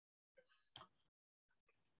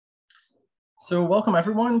So welcome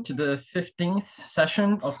everyone to the 15th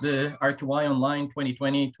session of the RQI-Online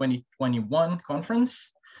 2020-2021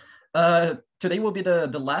 conference. Today will be the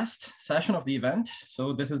last session of the event.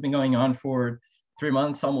 So this has been going on for 3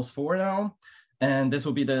 months, almost 4 now. And this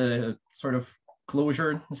will be the sort of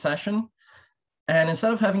closure session. And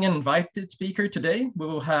instead of having an invited speaker today, we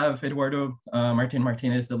will have Eduardo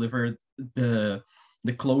Martin-Martinez deliver the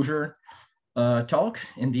closure talk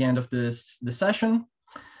in the end of the session.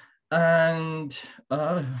 And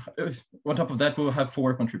on top of that, we'll have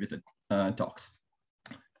 4 contributed talks.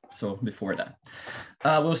 So before that,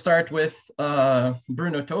 we'll start with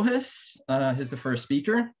Bruno Torres. He's the first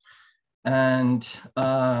speaker. And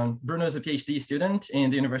Bruno is a PhD student in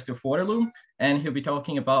the University of Waterloo, and he'll be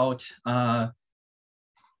talking about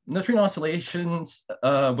neutrino oscillations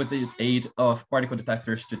with the aid of particle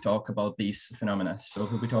detectors to talk about these phenomena. So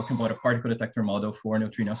he'll be talking about a particle detector model for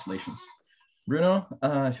neutrino oscillations. Bruno,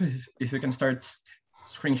 if you can start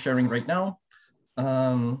screen sharing right now,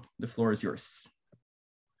 the floor is yours.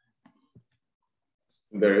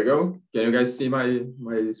 There you go. Can you guys see my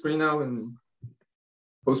screen now in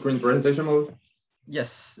full screen presentation mode?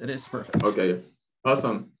 Yes, it is perfect. Okay,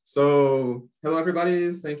 awesome. So hello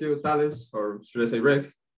everybody. Thank you, Thales, or should I say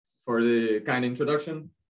Rick, for the kind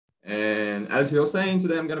introduction. And as he was saying,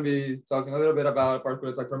 today I'm going to be talking a little bit about a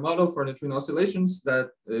particle detector model for neutrino oscillations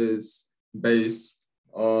that is based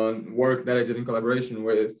on work that I did in collaboration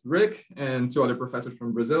with Rick and 2 other professors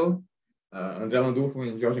from Brazil, André Landulfo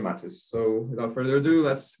and Jorge Matos. So without further ado,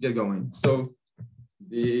 let's get going. So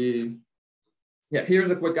here's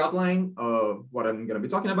a quick outline of what I'm going to be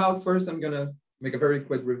talking about. First, I'm going to make a very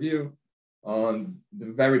quick review on the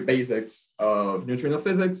very basics of neutrino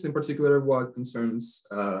physics, in particular what concerns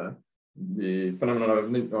the phenomenon of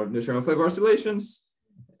neutrino flavor oscillations,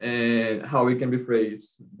 and how it can be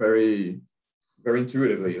phrased very, very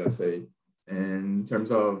intuitively, let's say, in terms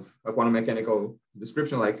of a quantum mechanical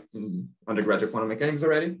description, like in undergraduate quantum mechanics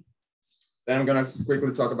already. Then I'm going to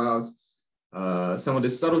quickly talk about some of the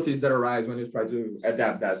subtleties that arise when you try to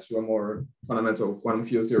adapt that to a more fundamental quantum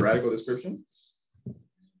field theoretical description.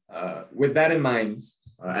 With that in mind,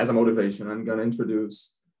 as a motivation, I'm going to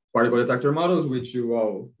introduce particle detector models, which you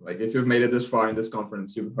all, like if you've made it this far in this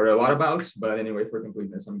conference, you've heard a lot about, but anyway, for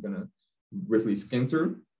completeness, I'm gonna briefly skim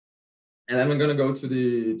through. And then I'm gonna go to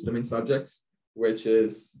the main subject, which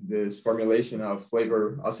is this formulation of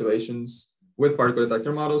flavor oscillations with particle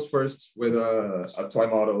detector models, first with a toy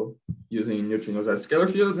model using neutrinos as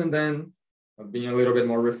scalar fields, and then being a little bit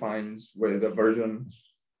more refined with a version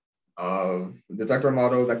of the detector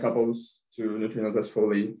model that couples to neutrinos as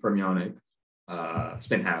fully fermionic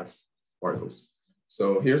spin half particles.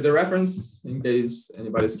 So here's the reference in case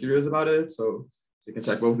anybody's curious about it. So you can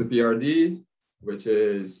check both the PRD, which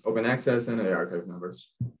is open access, and the archive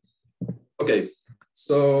numbers. Okay,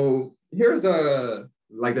 so here's the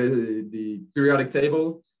periodic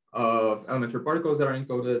table of elementary particles that are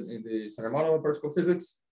encoded in the standard model of particle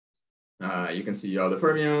physics. You can see all the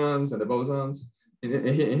fermions and the bosons.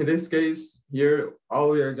 In this case here,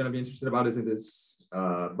 all we are going to be interested about is in this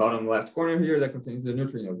bottom left corner here that contains the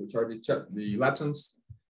neutrinos, which are the leptons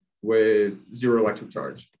with 0 electric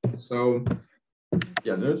charge. So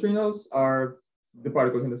yeah, the neutrinos are the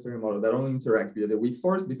particles in the standard model that only interact via the weak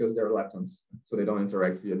force because they're leptons. So they don't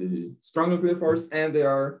interact via the strong nuclear force, and they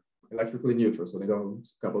are electrically neutral, so they don't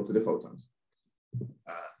couple to the photons.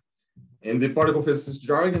 In the particle physicist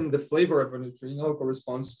jargon, the flavor of a neutrino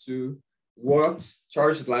corresponds to what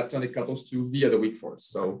charged lepton it couples to via the weak force.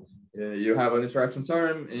 So you have an interaction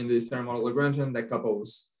term in the standard model Lagrangian that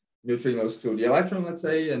couples neutrinos to the electron, let's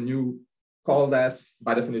say, and you call that,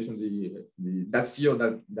 by definition, that field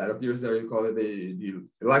that appears there, you call it the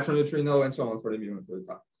electron neutrino, and so on for the mu and for the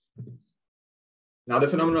tau. Now, the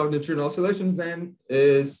phenomenon of neutrino oscillations then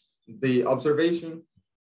is the observation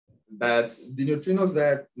that the neutrinos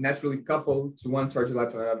that naturally couple to one charged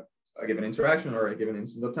electron at a given interaction or a given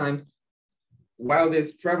instant of time, while they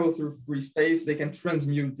travel through free space, they can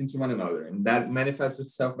transmute into one another. And that manifests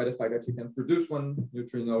itself by the fact that you can produce one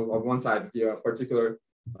neutrino of one type via a particular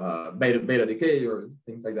beta decay or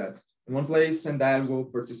things like that in one place, and that will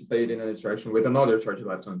participate in an interaction with another charged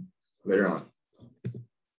electron later on.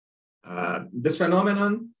 This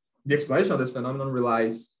phenomenon, the explanation of this phenomenon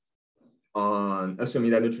relies on assuming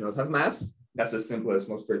that neutrinos have mass. That's the simplest,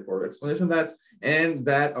 most straightforward explanation of that. And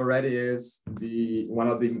that already is one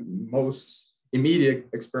of the most immediate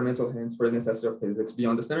experimental hints for the necessity of physics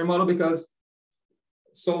beyond the standard model, because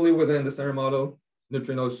solely within the standard model,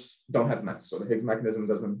 neutrinos don't have mass. So the Higgs mechanism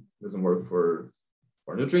doesn't work for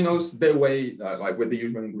neutrinos the way, like with the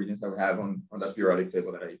usual ingredients that we have on that periodic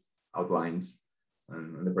table that I outlined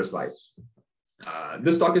on the first slide.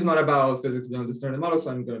 This talk is not about physics beyond the standard model, so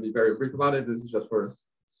I'm going to be very brief about it. This is just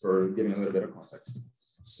for giving a little bit of context.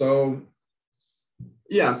 So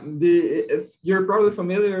yeah, if you're probably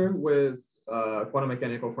familiar with quantum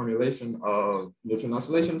mechanical formulation of neutrino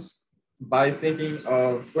oscillations by thinking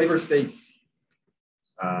of flavor states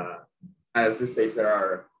as the states that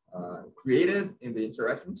are created in the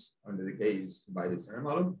interactions or the decays by the standard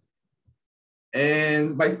model.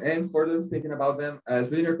 And further thinking about them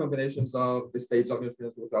as linear combinations of the states of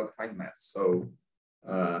neutrinos without defined mass. So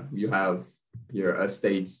you have here a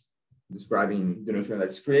state describing the neutrino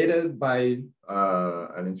that's created by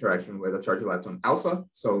an interaction with a charged lepton alpha.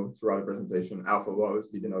 So throughout the presentation, alpha will always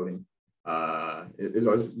be denoting, is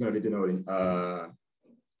always going to be denoting a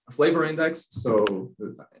flavor index. So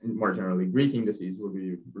more generally, Greek indices will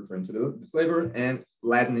be referring to the flavor, and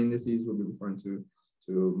Latin indices will be referring to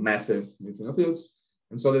massive neutrino fields.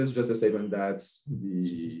 And so this is just a statement that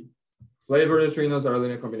the flavor neutrinos are a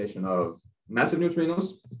linear combination of massive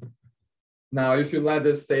neutrinos. Now, if you let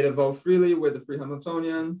this state evolve freely with the free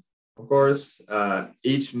Hamiltonian, of course,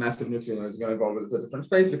 each massive neutrino is going to evolve with a different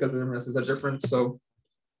phase because their masses are different. So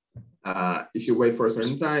if you wait for a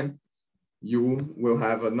certain time, you will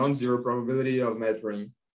have a non-zero probability of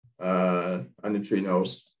measuring a neutrino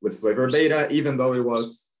with flavor beta, even though it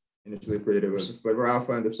was initially created with the flavor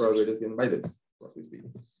alpha, and this probability is given by this, roughly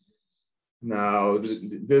speaking. Now,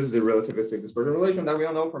 this is the relativistic dispersion relation that we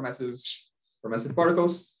all know for massive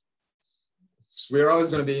particles. We are always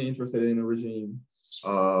going to be interested in a regime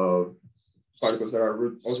of particles that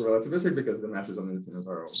are also relativistic because the masses of the neutrinos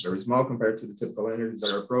are very small compared to the typical energies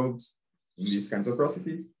that are probed in these kinds of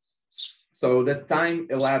processes. So the time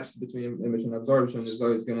elapsed between emission and absorption is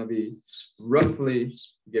always going to be roughly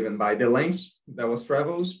given by the length that was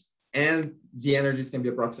traveled, and the energies can be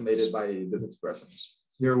approximated by this expression.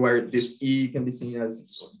 Here where this E can be seen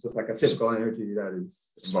as just like a typical energy that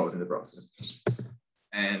is involved in the process.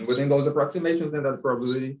 And within those approximations, then that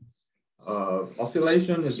probability of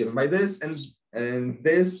oscillation is given by this. And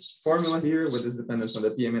this formula here with this dependence on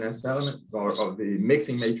the PM&S element or of the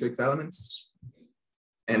mixing matrix elements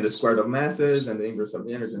and the squared of masses and the inverse of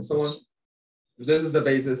the energy and so on. This is the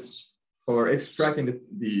basis for extracting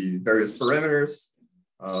the various parameters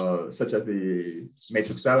such as the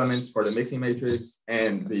matrix elements for the mixing matrix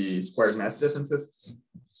and the squared mass differences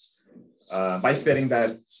by fitting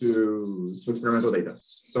that to experimental data.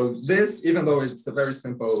 So this, even though it's a very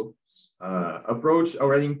simple approach,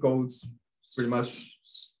 already encodes pretty much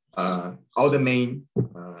all the main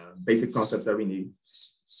basic concepts that we need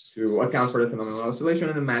to account for the phenomenon of oscillation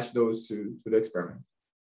and match those to the experiment.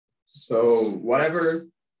 So whatever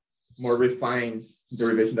more refined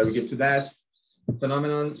derivation that we give to that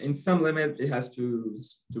phenomenon, in some limit, it has to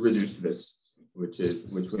reduce to this, which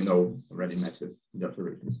we know already matches the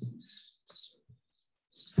observations.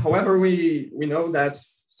 However, we know that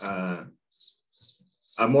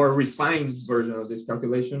a more refined version of this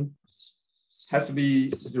calculation has to be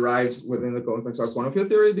derived within the context of quantum field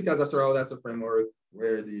theory, because after all, that's a framework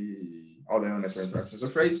where all the elementary interactions are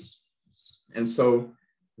traced. And so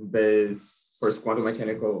this first quantum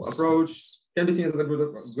mechanical approach can be seen as a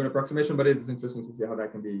good approximation, but it's interesting to see how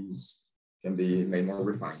that can be made more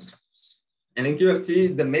refined. And in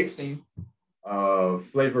QFT, the mixing of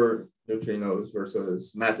flavor neutrinos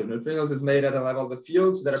versus massive neutrinos is made at the level of the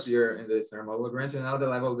fields that appear in the standard model Lagrange and at the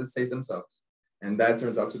level of the states themselves. And that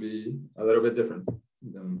turns out to be a little bit different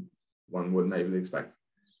than one would naively expect.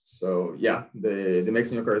 So yeah, the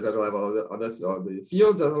mixing occurs at the level of the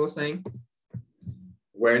fields, as I was saying,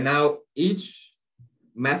 where now each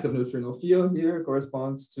massive neutrino field here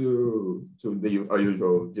corresponds to our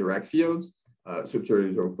usual Dirac field, to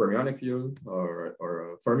usual fermionic field or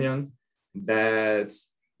a fermion that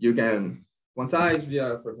you can quantize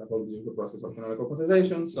via, for example, the usual process of canonical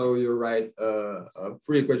quantization. So you write a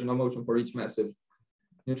free equation of motion for each massive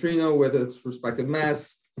neutrino with its respective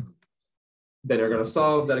mass. Then you're going to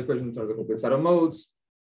solve that equation in terms of a complete set of modes.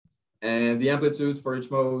 And the amplitudes for each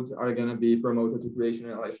mode are going to be promoted to creation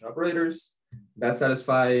and annihilation operators that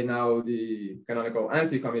satisfy now the canonical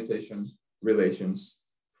anti-commutation relations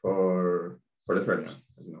for the fermion,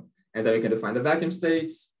 as you know. And then you can define the vacuum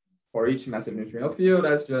states for each massive neutrino field.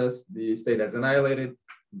 That's just the state that's annihilated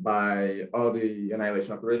by all the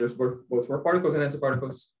annihilation operators, both for particles and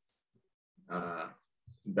antiparticles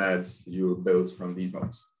that you build from these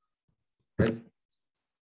modes. Right?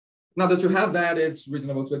 Now that you have that, it's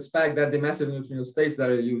reasonable to expect that the massive neutrino states that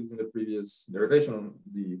are used in the previous derivation,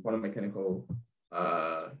 the quantum mechanical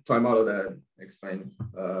toy model that I explained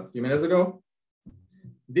a few minutes ago,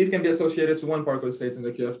 these can be associated to one particle states in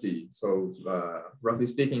the QFT. So roughly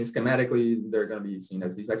speaking, schematically, they're going to be seen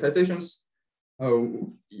as these excitations.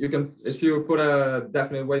 you can, if you put a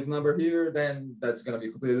definite wave number here, then that's going to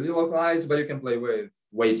be completely localized, but you can play with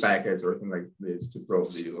wave packets or things like this to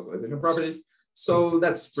probe the localization properties. So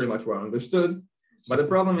that's pretty much well understood. But the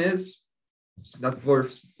problem is that for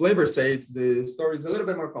flavor states, the story is a little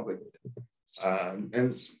bit more complicated.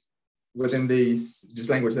 And within this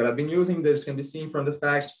language that I've been using, this can be seen from the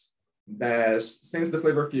fact that since the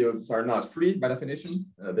flavor fields are not free by definition,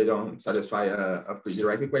 they don't satisfy a free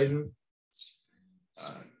direct equation.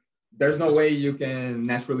 There's no way you can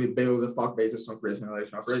naturally build a Fock basis on creation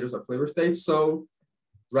relation operators or flavor states. So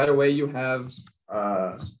right away you have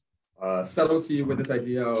subtlety with this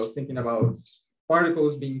idea of thinking about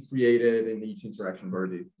particles being created in each interaction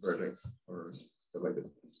vertex or stuff like this.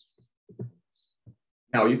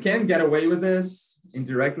 Now you can get away with this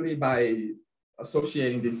indirectly by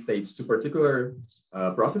associating these states to particular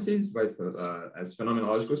processes, right, as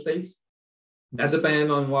phenomenological states. That depends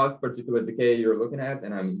on what particular decay you're looking at,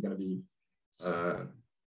 and I'm going to be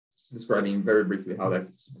describing very briefly how that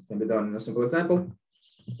can be done in a simple example.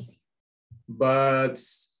 But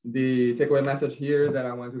the takeaway message here that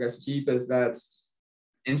I want you guys to keep is that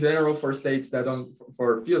in general, for states that don't,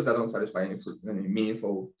 for fields that don't satisfy any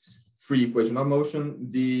meaningful free equation of motion,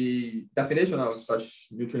 the definition of such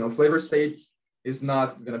neutrino flavor state is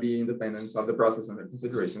not going to be independent of the process under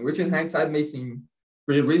consideration, which in hindsight may seem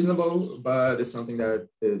pretty reasonable, but it's something that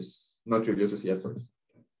is not trivial to see at first.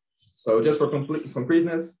 So just for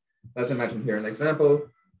concreteness, let's imagine here an example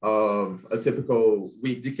of a typical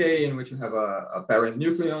weak decay in which you have a parent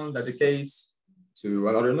nucleon that decays to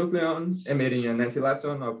another nucleon, emitting an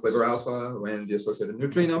anti-lepton of flavor alpha when the associated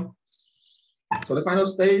neutrino. So the final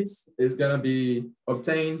state is going to be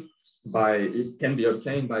obtained by, it can be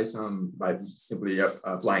obtained by simply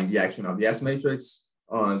applying the action of the S matrix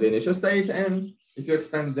on the initial state. And if you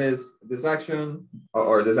expand this action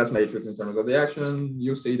or this S matrix in terms of the action,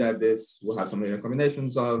 you see that this will have some linear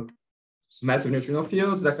combinations of massive neutrino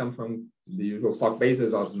fields that come from the usual Fock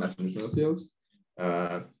bases of massive neutrino fields,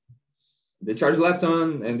 the charged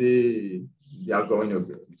lepton and the outgoing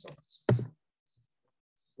nucleon and so on.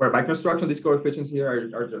 Where by construction, these coefficients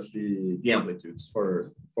here are just the amplitudes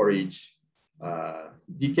for each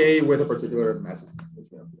decay with a particular massive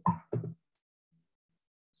neutrino field.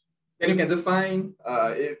 Then you can define,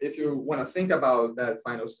 if you want to think about that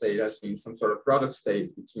final state as being some sort of product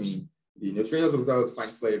state between the neutrinos without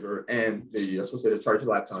defined flavor and the associated charged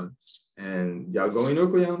lepton and the outgoing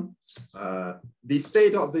nucleon, the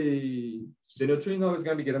state of the neutrino is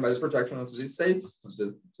going to be given by the projection of this state,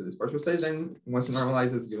 to this partial state. Then once you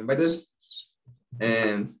normalize, it's given by this.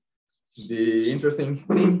 And the interesting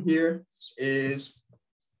thing here is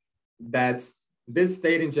that this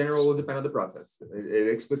state in general will depend on the process. It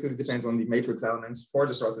explicitly depends on the matrix elements for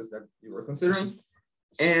the process that you were considering.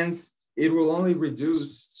 And it will only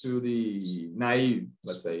reduce to the naive,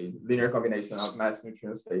 let's say, linear combination of mass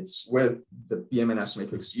neutrino states with the PM&S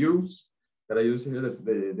matrix U that I use here,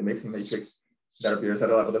 the mixing matrix that appears at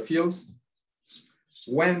the level of the fields,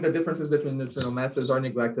 when the differences between neutrino masses are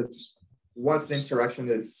neglected once the interaction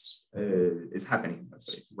is happening, let's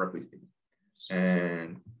say, roughly speaking.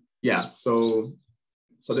 And yeah, so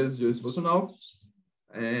this is useful to know.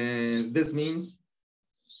 And this means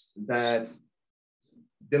that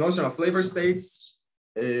the notion of flavor states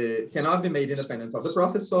cannot be made independent of the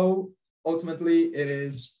process. So ultimately, it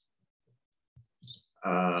is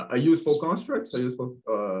a useful construct, a useful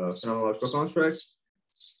phenomenological construct,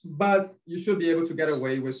 but you should be able to get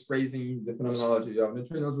away with phrasing the phenomenology of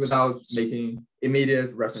neutrinos without making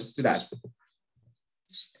immediate reference to that.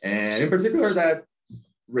 And in particular, that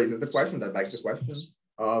raises the question, that begs the question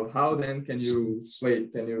of how then can you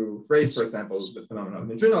phrase, for example, the phenomenon of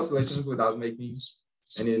neutrino oscillations without making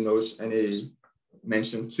any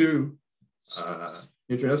mention to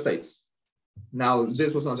neutrino states. Now,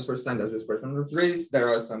 this was not the first time that this question was raised. There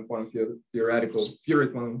are some quantum field theoretical, pure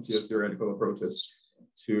quantum field theoretical approaches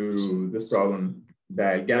to this problem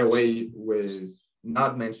that get away with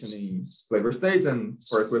not mentioning flavor states. And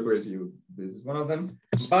for a quick review, this is one of them.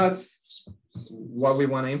 But what we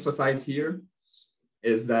want to emphasize here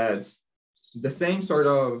is that the same sort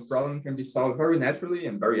of problem can be solved very naturally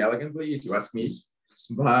and very elegantly, if you ask me,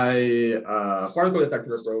 by a particle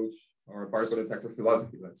detector approach or a particle detector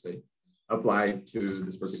philosophy, let's say, applied to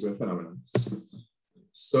this particular phenomenon.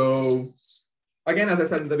 So again, as I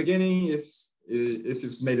said in the beginning, if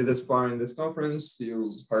you've made it this far in this conference, you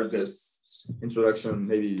heard this introduction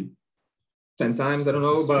maybe 10 times, I don't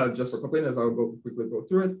know, but just for completeness, I'll quickly go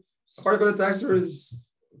through it. A particle detector is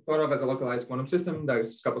thought of as a localized quantum system that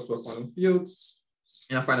couples to a quantum field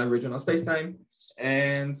in a finite region of spacetime.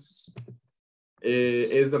 And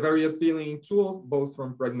is a very appealing tool, both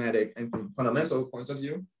from pragmatic and from fundamental points of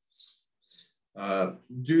view,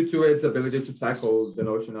 due to its ability to tackle the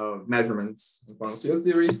notion of measurements in quantum field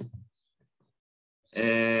theory.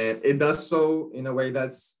 And it does so in a way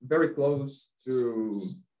that's very close to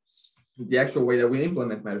the actual way that we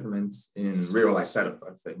implement measurements in real life setup,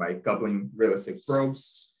 let's say, by coupling realistic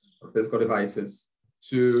probes or physical devices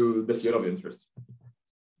to the field of interest.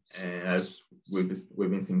 And as we've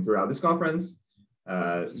been seeing throughout this conference,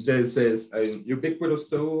 this is a ubiquitous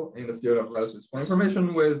tool in the field of relativist quantum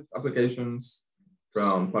information with applications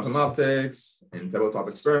from quantum optics and tabletop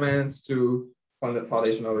experiments to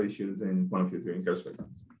foundational issues in quantum field theory and Kerr space.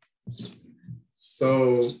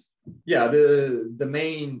 So yeah, the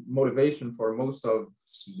main motivation for most of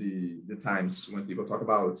the times when people talk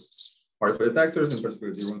about particle detectors, in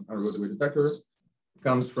particular the unrelated wave detector,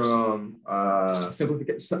 comes from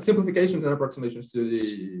simplifications and approximations to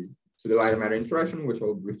the light matter interaction, which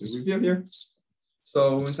I'll briefly review here.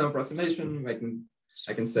 So in some approximation,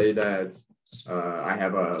 I can say that I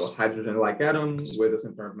have a hydrogen-like atom with a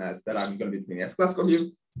center of mass that I'm going to be treating as classical here,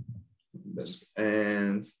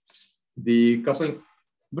 and the coupling.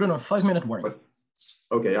 Bruno, 5-minute warning.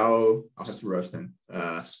 Okay, I'll have to rush then.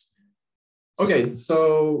 Okay,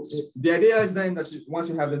 so the idea is then that once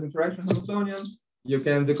you have this interaction Hamiltonian, you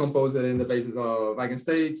can decompose it in the basis of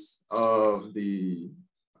eigenstates of the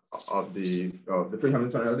free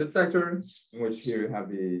Hamiltonian detector, in which here you have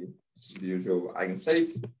the usual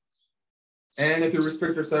eigenstates. And if you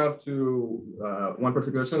restrict yourself to one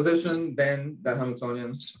particular transition, then that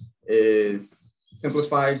Hamiltonian is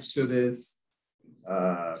simplified to this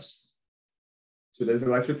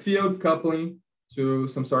electric field coupling to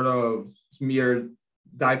some sort of smeared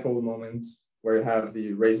dipole moment where you have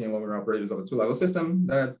the Rayleigh and Lombard operators of a two-level system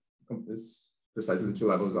that is precisely the two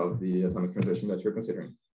levels of the atomic transition that you're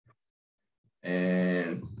considering.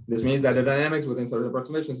 And this means that the dynamics within certain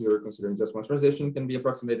approximations, you're considering just one transition, can be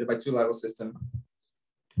approximated by two-level system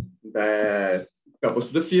that couples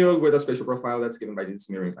to the field with a spatial profile that's given by the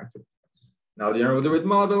smearing factor. Now, the Underwood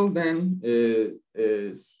model then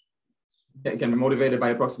can be motivated by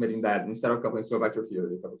approximating that instead of coupling to a vector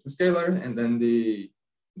field, you couple to a scalar, and then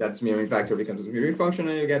that smearing factor becomes a smearing function,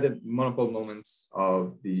 and you get the monopole moments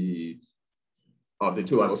of the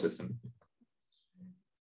two-level system.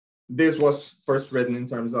 This was first written in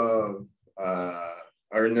terms of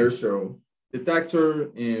our inertial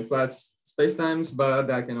detector in flat spacetimes, but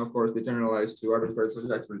that can of course be generalized to arbitrary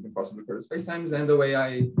detectors in possibly curved spacetimes. And the way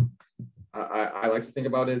I like to think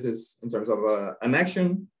about this is in terms of an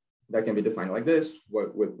action that can be defined like this,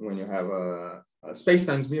 when you have a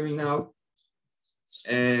spacetime smearing now.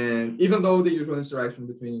 And even though the usual interaction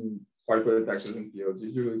between particle detectors and fields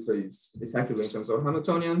is usually phrased effectively in terms of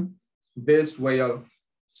Hamiltonian, this way of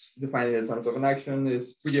defining it in terms of an action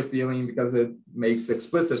is pretty appealing because it makes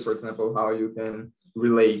explicit, for example, how you can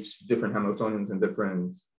relate different Hamiltonians in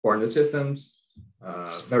different coordinate systems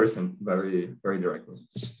very directly.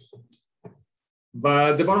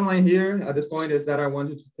 But the bottom line here at this point is that I want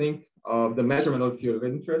you to think of the measurement of the field of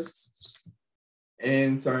interest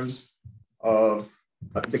in terms of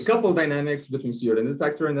the coupled dynamics between field and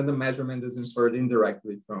detector, and then the measurement is inferred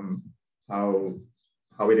indirectly from how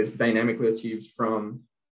it is dynamically achieved from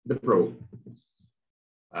the probe.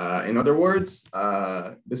 In other words,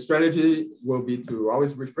 the strategy will be to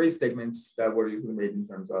always rephrase statements that were usually made in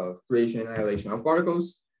terms of creation and annihilation of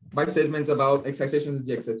particles by statements about excitations and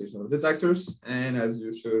de-excitation of detectors. And as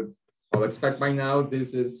you should all expect by now,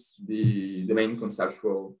 this is the main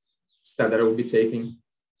conceptual step that I will be taking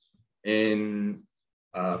in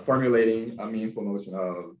formulating a meaningful notion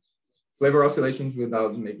of flavor oscillations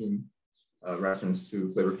without making reference to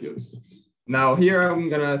flavor fields. Now here I'm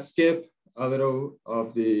gonna skip a little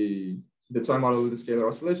of the toy model of the scalar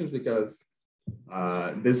oscillations because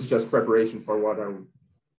this is just preparation for what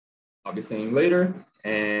I'll be saying later.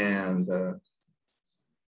 And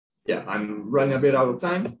yeah, I'm running a bit out of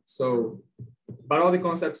time. So, but all the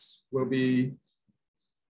concepts will be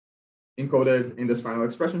encoded in this final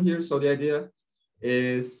expression here. So the idea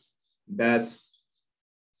is that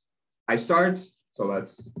I start, so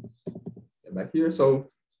let's get back here. So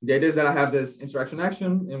the idea is that I have this interaction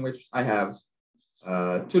action in which I have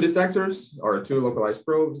two detectors or two localized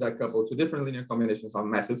probes that couple to different linear combinations of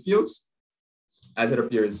massive fields as it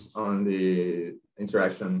appears on the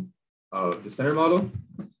interaction of the standard model.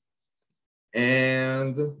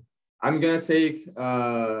 And I'm gonna take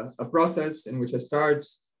a process in which I start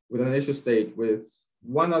with an initial state with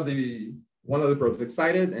one of the probes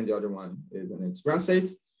excited and the other one is in its ground state.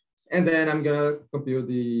 And then I'm gonna compute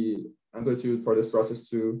the amplitude for this process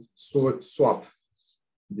to swap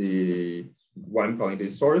the what I'm calling the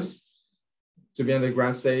source to be in the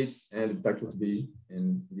ground state and the detector to be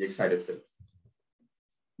in the excited state.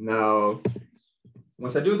 Now,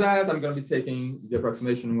 once I do that, I'm going to be taking the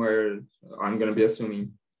approximation where I'm going to be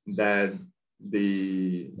assuming that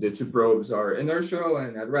the two probes are inertial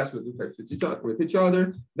and at rest with respect to each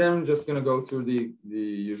other. Then I'm just going to go through the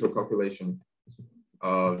usual calculation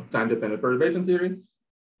of time-dependent perturbation theory.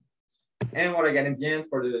 And what I get in the end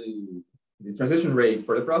for the transition rate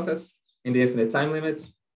for the process in the infinite time limit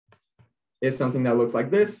is something that looks like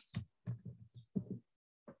this.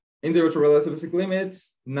 In the ultra-relativistic limit,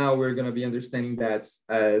 now we're going to be understanding that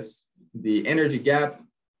as the energy gap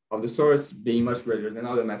of the source being much greater than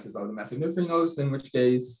other masses of the massive neutrinos, in which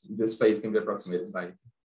case this phase can be approximated by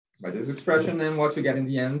this expression. And what you get in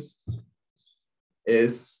the end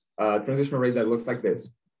is a transition rate that looks like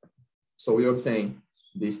this. So we obtain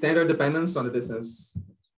the standard dependence on the distance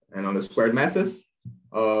and on the squared masses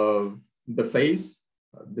of the phase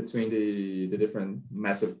between the different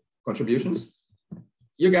massive contributions.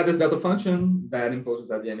 You get this delta function that imposes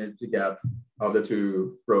that the energy gap of the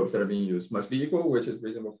two probes that are being used must be equal, which is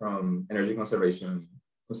reasonable from energy conservation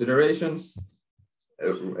considerations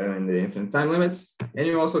and the infinite time limits. And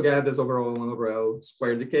you also get this overall 1/L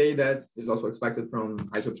squared decay that is also expected from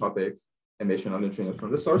isotropic emission of neutrinos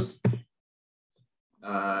from the source.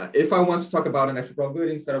 If I want to talk about an extra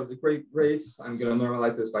probability instead of decay rates, I'm going to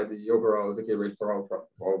normalize this by the overall decay rate for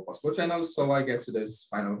all possible channels. So I get to this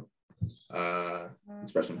final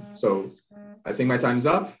expression. So I think my time's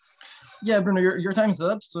up. Yeah, Bruno, your time's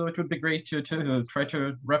up. So it would be great to try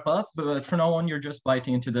to wrap up. But from now on, you're just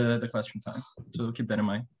biting into the question time. So keep that in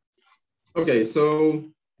mind. Okay, so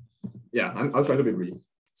yeah, I'll try to be brief.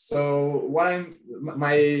 So what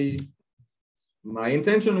my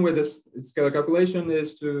intention with this scalar calculation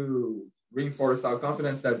is to reinforce our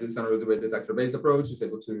confidence that this unrelated detector-based approach is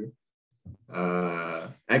able to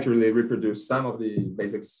accurately reproduce some of the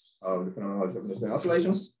basics of the phenomenology of neutrino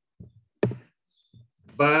oscillations.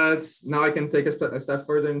 But now I can take a step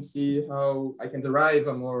further and see how I can derive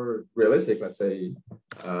a more realistic, let's say,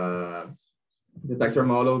 detector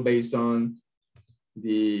model based on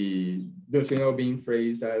the neutrino being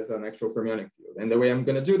phrased as an actual fermionic field. And the way I'm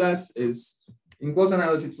going to do that is in close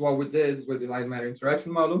analogy to what we did with the light matter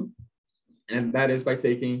interaction model. And that is by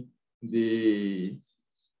taking the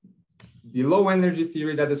low energy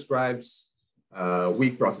theory that describes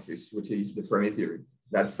weak processes, which is the Fermi theory.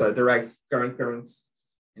 That's a direct current-current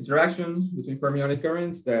interaction between fermionic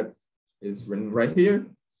currents that is written right here,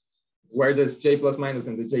 where this J plus minus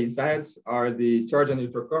and the JZ are the charge and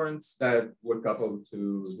neutral currents that would couple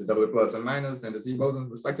to the W plus and minus and the Z bosons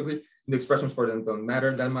respectively. The expressions for them don't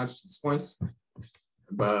matter that much at this point,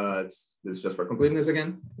 but this is just for completeness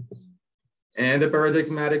again. And the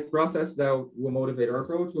paradigmatic process that will motivate our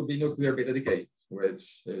approach will be nuclear beta decay,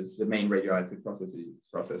 which is the main radioactive process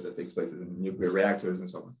that takes place in nuclear reactors and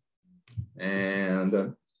so on.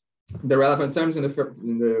 And the relevant terms in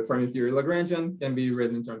the Fermi theory Lagrangian can be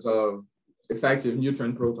written in terms of effective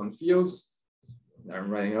neutron-proton fields that I'm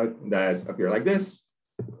writing out that appear like this.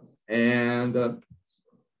 And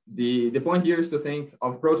the point here is to think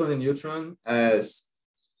of proton and neutron as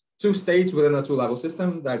two states within a two-level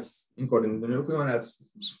system that's encoded in the nucleon, that's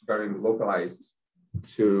very localized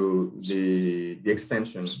to the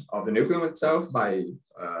extension of the nucleon itself by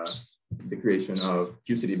the creation of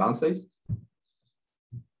QCD bound states,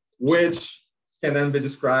 which can then be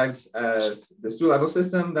described as this two-level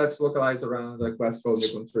system that's localized around the classical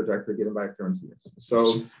nucleon trajectory given by current here.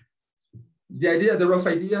 So the rough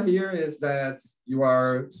idea here is that you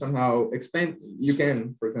are somehow you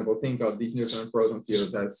can, for example, think of these neutron and proton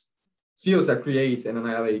fields as fields that create and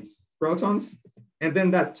annihilate protons. And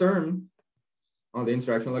then that term on the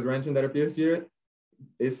interaction Lagrangian that appears here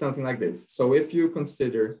is something like this. So if you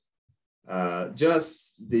consider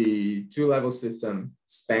just the two-level system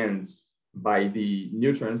spanned by the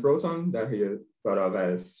neutron and proton that here thought of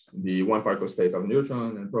as the one particle state of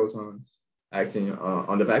neutron and proton acting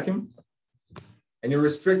on the vacuum, and you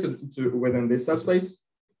restrict it to within this subspace,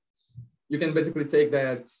 you can basically take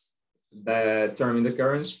that term in the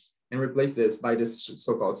currents and replace this by this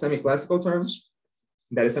so-called semi-classical term.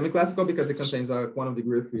 That is semi-classical because it contains a quantum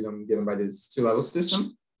degree of freedom given by this two-level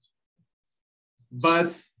system,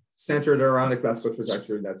 but centered around a classical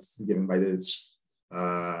trajectory that's given by this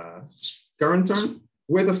current term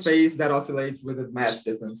with a phase that oscillates with a mass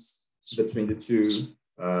difference between the two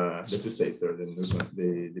states, or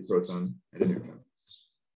the proton and the neutron.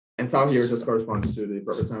 And tau here just corresponds to the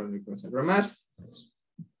proper time of the nucleon center of mass.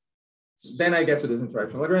 Then I get to this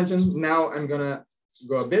interaction Lagrangian. Now I'm gonna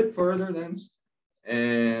go a bit further then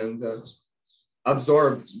and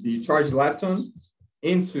absorb the charged lepton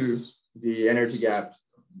into the energy gap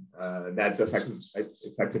that's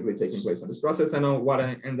effectively taking place on this process. And what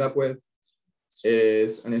I end up with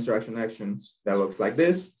is an interaction action that looks like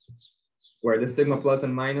this, where the sigma plus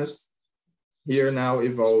and minus here now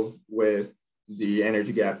evolve with the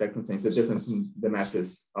energy gap that contains the difference in the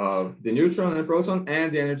masses of the neutron and proton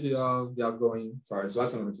and the energy of the outgoing charged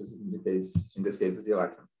lepton, which is in this case is the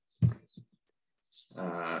electron.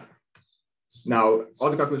 Now,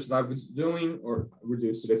 all the calculations I was doing are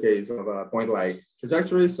reduced to the case of a point-like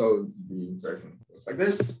trajectory. So the interaction looks like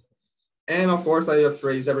this. And of course, I have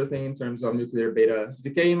phrased everything in terms of nuclear beta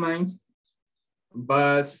decay in mind.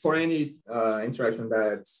 But for any interaction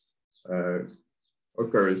that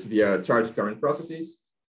occurs via charged current processes,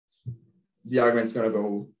 the argument is going to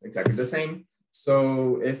go exactly the same.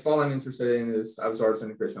 So if all I'm interested in is absorption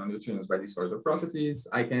and creation of neutrinos by these sorts of processes,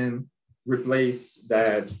 I can replace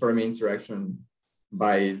that Fermi interaction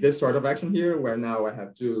by this sort of action here, where now I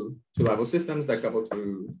have two level systems that couple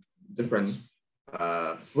to different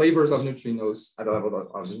flavors of neutrinos at the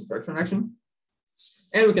level of the interaction action.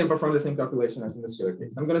 And we can perform the same calculation as in the scalar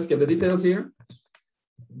case. I'm going to skip the details here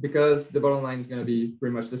because the bottom line is going to be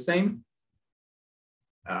pretty much the same.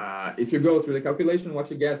 If you go through the calculation,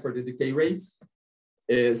 what you get for the decay rates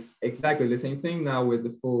is exactly the same thing now with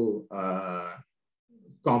the full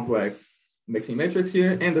complex mixing matrix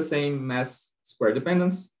here and the same mass square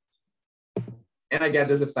dependence. And I get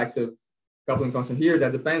this effective coupling constant here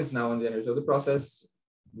that depends now on the energy of the process,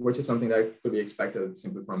 which is something that could be expected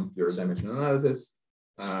simply from pure dimensional analysis.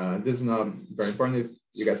 This is not very important. If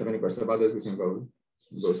you guys have any questions about this, we can go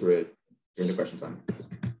through it during the question time.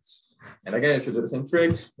 And again, if you do the same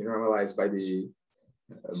trick, you normalize by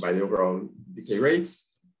the overall decay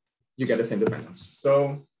rates, you get the same dependence.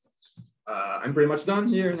 So I'm pretty much done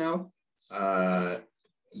here now.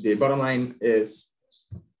 The bottom line is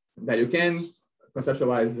that you can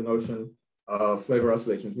conceptualize the notion of flavor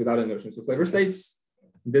oscillations without the notions of flavor states.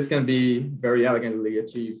 This can be very elegantly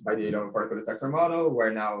achieved by the particle detector model,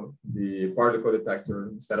 where now the particle detector,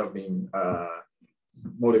 instead of being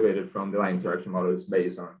motivated from the line interaction model, is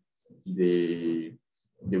based on the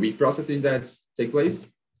weak processes that take place.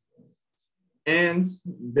 And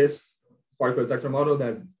this particle detector model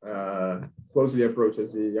that closely approaches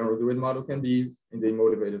the Unruh-Dewitt model can be indeed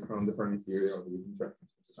motivated from the Fermi theory of the interaction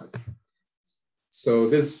exercise. So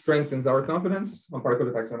this strengthens our confidence on particle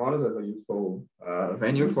detector models as a useful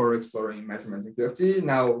venue for exploring measurements in QFT,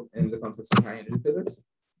 now in the context of high energy physics.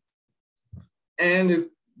 And it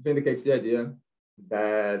vindicates the idea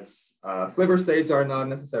that flavor states are not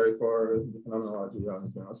necessary for the phenomenology of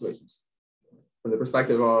neutrino oscillations. From the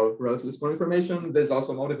perspective of relatively small information, this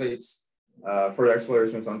also motivates further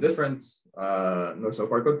explorations on different notions of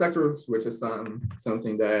particle detectors, which is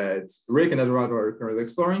something that Rick and Eduardo are currently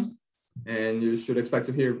exploring. And you should expect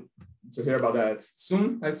to hear about that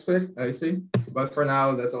soon, I see. But for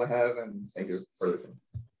now, that's all I have, and thank you for listening.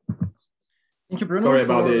 Thank you, Bruno. Sorry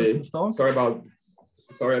about the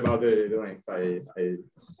length.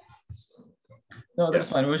 No, that's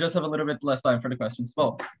fine. We just have a little bit less time for the questions.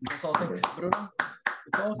 Well, that's all. Thank you, Bruno.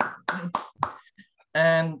 That's all.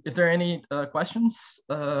 And if there are any questions,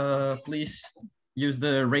 please use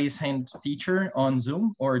the raise hand feature on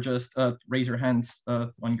Zoom, or just raise your hands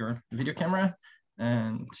on your video camera.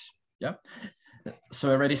 And yeah, so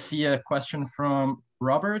I already see a question from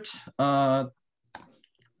Robert. Rob,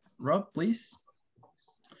 please.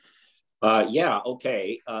 Yeah,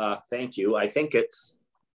 okay, thank you. I think it's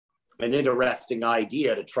an interesting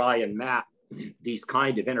idea to try and map these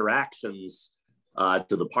kind of interactions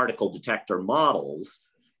to the particle detector models.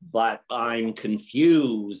 But I'm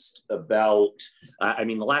confused about, I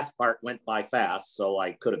mean, the last part went by fast, so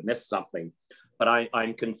I could have missed something. But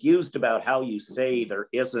I'm confused about how you say there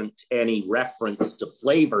isn't any reference to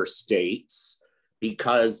flavor states,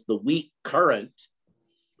 because the weak current,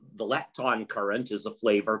 the lepton current, is a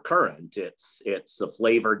flavor current. It's a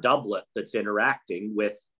flavor doublet that's interacting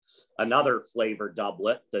with another flavor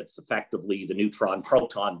doublet that's effectively the neutron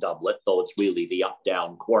proton doublet, though it's really the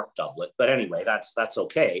up-down quark doublet. But anyway, that's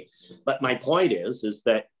okay. But my point is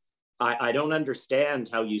that I don't understand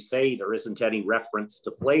how you say there isn't any reference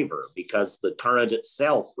to flavor, because the current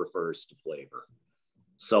itself refers to flavor.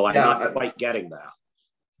 So I'm not quite getting that.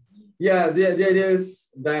 Yeah, the idea is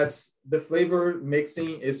that the flavor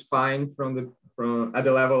mixing is fine at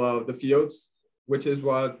the level of the fields, which is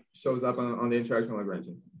what shows up on the interaction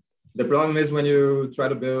Lagrangian. The problem is when you try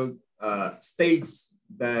to build states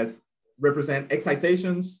that represent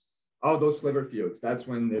excitations of those flavor fields, that's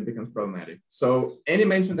when it becomes problematic. So any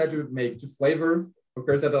mention that you make to flavor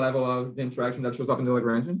occurs at the level of the interaction that shows up in the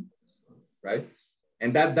Lagrangian. right?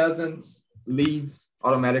 And that doesn't lead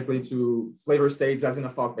automatically to flavor states as in a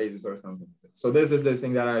Fock basis or something. So this is the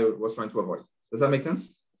thing that I was trying to avoid. Does that make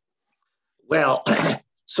sense? Well,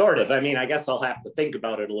 sort of. I mean, I guess I'll have to think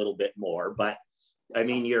about it a little bit more, but I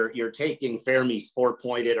mean, you're taking Fermi's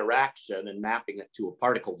 4-point interaction and mapping it to a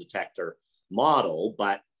particle detector model,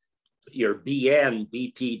 but your BN,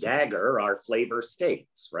 BP dagger are flavor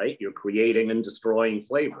states, right? You're creating and destroying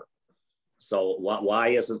flavor. So why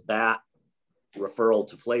isn't that referral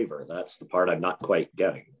to flavor? That's the part I'm not quite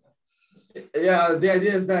getting. Yeah, the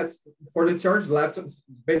idea is that for the charged leptons,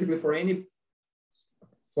 basically for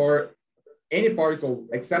any particle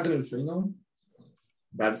except the neutrino,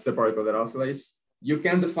 that's the particle that oscillates, you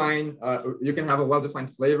can define, you can have a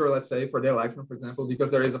well-defined flavor, let's say for the electron, for example,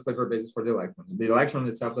 because there is a flavor basis for the electron. The electron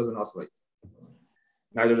itself doesn't oscillate.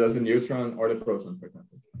 Neither does the neutron or the proton, for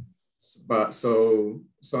example. But so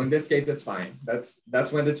in this case, that's fine.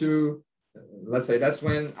 That's when the two, let's say that's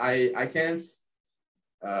when I can't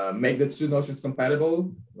make the two notions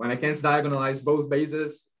compatible, when I can't diagonalize both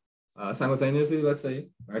bases simultaneously, let's say,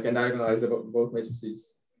 I can diagonalize both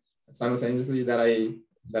matrices simultaneously, that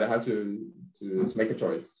I have to make a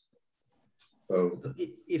choice. So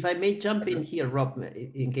if I may jump in here, Rob,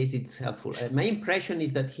 in case it's helpful. My impression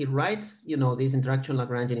is that he writes, this interaction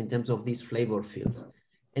Lagrangian in terms of these flavor fields.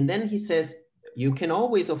 And then he says, you can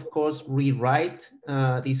always, of course, rewrite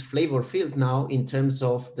these flavor fields now in terms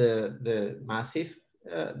of the massive,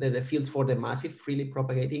 the fields for the massive freely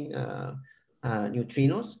propagating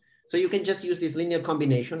neutrinos. So you can just use this linear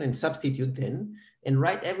combination and substitute then and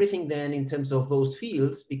write everything then in terms of those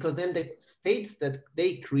fields, because then the states that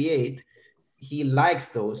they create, he likes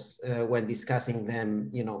those when discussing them,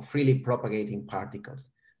 freely propagating particles.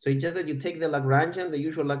 So it's just that you take the Lagrangian, the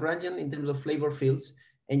usual Lagrangian in terms of flavor fields,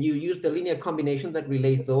 and you use the linear combination that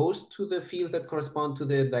relates those to the fields that correspond to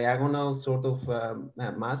the diagonal sort of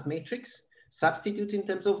mass matrix, substitutes in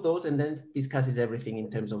terms of those, and then discusses everything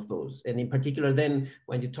in terms of those. And in particular, then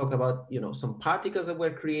when you talk about, some particles that were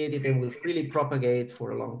created and will freely propagate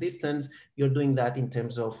for a long distance, you're doing that in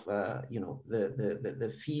terms of,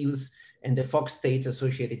 the fields and the Fock states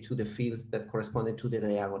associated to the fields that corresponded to the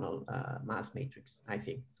diagonal mass matrix, I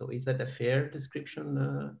think. So is that a fair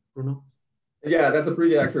description, Bruno? Yeah, that's a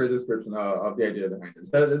pretty accurate description of the idea behind it.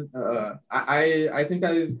 So, I think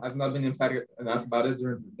I've not been emphatic enough about it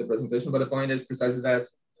during the presentation, but the point is precisely that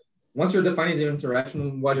once you're defining the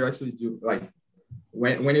interaction, what you actually do, like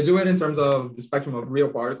when you do it in terms of the spectrum of real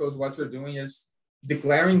particles, what you're doing is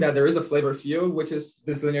declaring that there is a flavor field, which is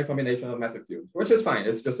this linear combination of massive fields, which is fine.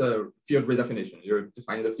 It's just a field redefinition. You're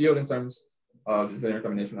defining the field in terms of this linear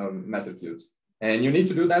combination of massive fields. And you need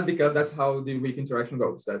to do that because that's how the weak interaction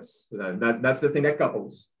goes. That's the thing that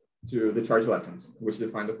couples to the charged leptons, which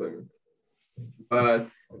define the flavor. But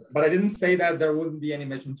I didn't say that there wouldn't be any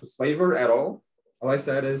mention to flavor at all. All I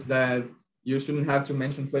said is that you shouldn't have to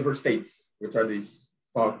mention flavor states, which are these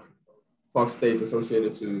Fock states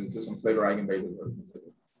associated to some flavor eigenbases.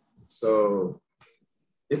 So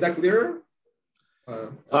is that clearer?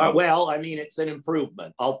 Well, I mean, it's an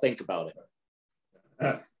improvement. I'll think about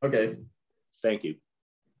it. Okay. Thank you.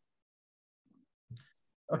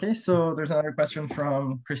 Okay, so there's another question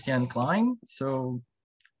from Christiane Klein. So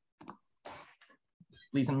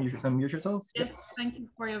please unmute yourself. Yes, thank you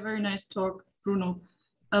for your very nice talk, Bruno.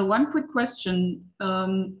 One quick question.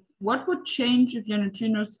 What would change if your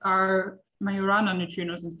neutrinos are Majorana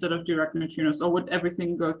neutrinos instead of Dirac neutrinos, or would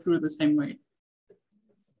everything go through the same way?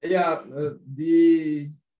 Yeah,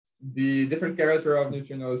 the different character of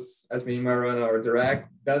neutrinos as being Majorana or Dirac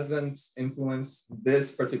doesn't influence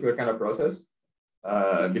this particular kind of process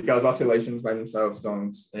because oscillations by themselves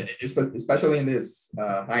don't, especially in this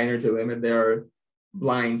high energy limit, they're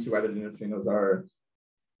blind to whether the neutrinos are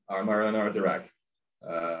Majorana or Dirac.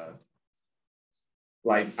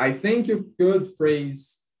 Like, I think you could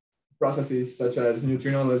phrase processes such as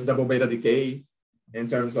neutrinoless double beta decay in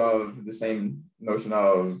terms of the same notion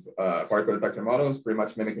of particle detector models, pretty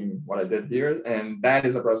much mimicking what I did here. And that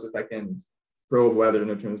is a process that can probe whether the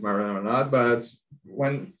neutrino is Majorana or not. But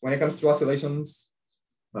when it comes to oscillations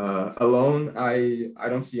alone, I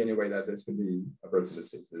don't see any way that this could be approached in this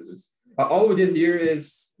case. This is, all we did here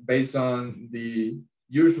is based on the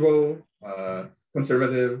usual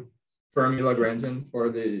conservative Fermi Lagrangian for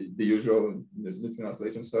the usual neutrino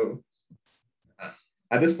oscillation. So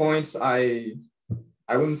at this point,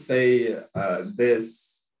 I wouldn't say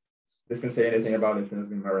this can say anything about neutrinos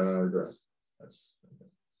being Majorana or Dirac.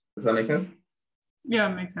 Does that make sense?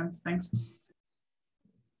 Yeah, it makes sense. Thanks.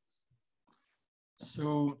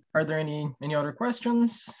 So are there any other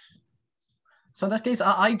questions? So in that case,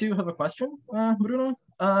 I do have a question, Bruno.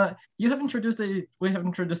 we have introduced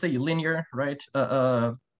a linear, right,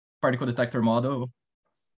 particle detector model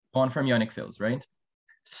on fermionic fields, right?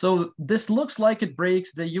 So this looks like it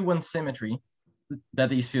breaks the U1 symmetry that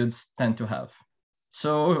these fields tend to have.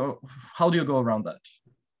 So how do you go around that?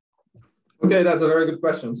 Okay, that's a very good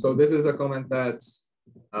question. So this is a comment that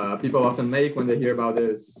people often make when they hear about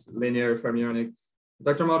this linear fermionic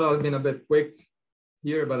detector model. I've been a bit quick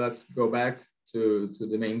here, but let's go back to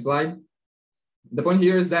the main slide. The point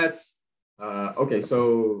here is that, okay,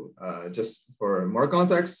 so just for more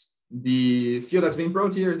context, the field that's being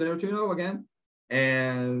probed here is the neutrino again,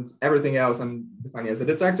 and everything else I'm defining as a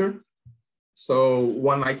detector. So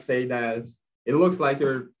one might say that it looks like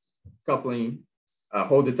you're coupling a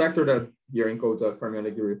whole detector that here encodes a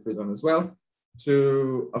fermionic degree of freedom as well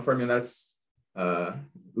to a fermion that's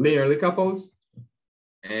linearly coupled.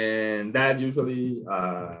 And that usually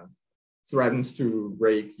threatens to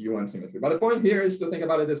break U1 symmetry. But the point here is to think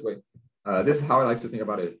about it this way. This is how I like to think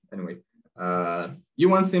about it anyway.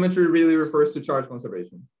 U1 symmetry really refers to charge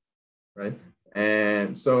conservation, right?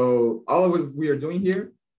 And so all of what we are doing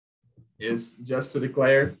here is just to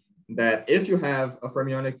declare that if you have a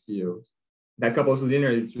fermionic field that couples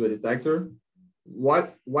linearly to a detector,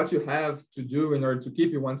 what you have to do in order to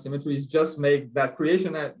keep U1 symmetry is just make that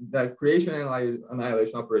creation and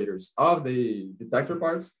annihilation operators of the detector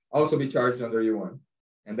parts also be charged under U1.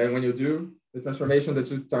 And then when you do the transformation, the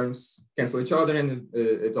two terms cancel each other and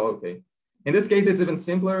it's all okay. In this case, it's even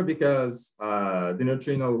simpler because the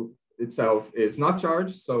neutrino itself is not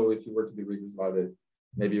charged. So if you were to be rigorous about it,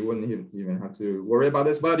 maybe you wouldn't even have to worry about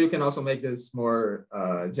this, but you can also make this more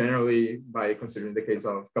generally by considering the case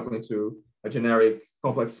of coupling to a generic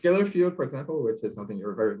complex scalar field, for example, which is something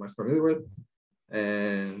you're very much familiar with.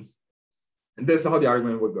 And this is how the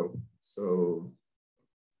argument would go. So,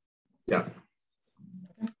 yeah.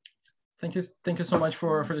 Thank you so much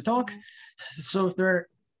for the talk. So if there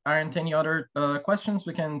aren't any other questions,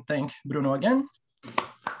 we can thank Bruno again.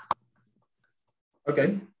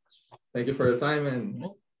 Okay. Thank you for your time and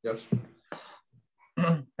yep.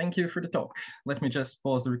 Thank you for the talk. Let me just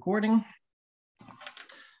pause the recording.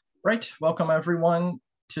 Right, welcome everyone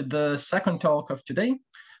to the second talk of today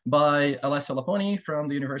by Alessio Lapponi from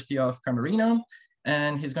the University of Camerino.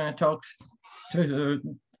 And he's going to talk to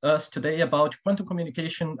us today about quantum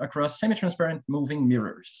communication across semi-transparent moving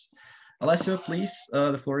mirrors. Alessio, please,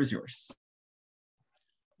 the floor is yours.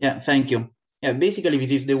 Yeah, thank you. Yeah, basically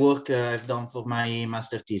this is the work I've done for my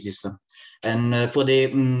master thesis. And for the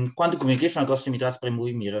quantum communication across semi-transparent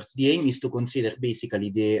moving mirrors, the aim is to consider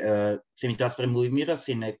basically the semi-transparent moving mirrors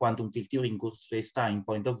in a quantum field theory in coarse space-time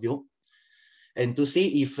point of view, and to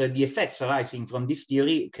see if the effects arising from this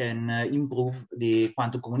theory can improve the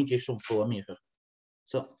quantum communication for a mirror.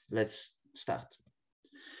 So let's start.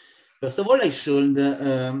 First of all, I should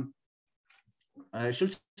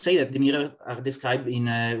say that the mirrors are described in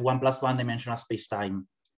a 1+1 dimensional space-time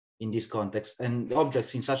in this context, and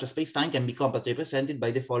objects in such a space-time can be compactly represented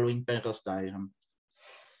by the following Penrose diagram.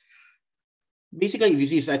 Basically,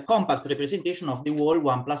 this is a compact representation of the whole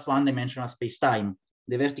 1+1 dimensional space-time.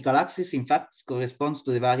 The vertical axis, in fact, corresponds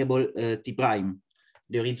to the variable t prime,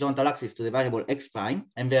 the horizontal axis to the variable x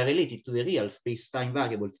prime, and they are related to the real space-time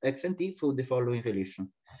variables x and t through the following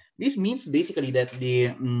relation. This means basically that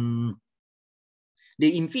the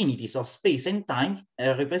infinities of space and time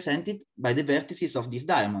are represented by the vertices of this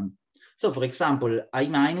diamond. So for example, I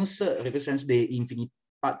minus represents the infinite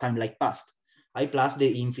time-like past, I plus the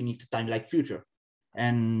infinite time-like future,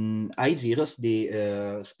 and I zeros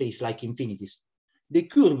the space-like infinities. The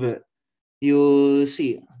curve you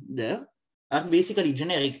see there are basically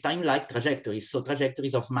generic time-like trajectories, so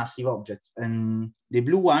trajectories of massive objects. And the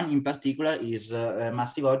blue one in particular is a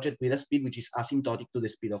massive object with a speed which is asymptotic to the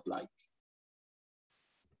speed of light.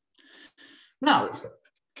 Now,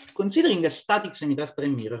 considering a static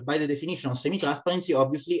semi-transparent mirror, by the definition of semi-transparency,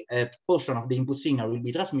 obviously a portion of the input signal will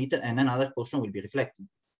be transmitted and another portion will be reflected.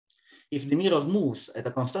 If the mirror moves at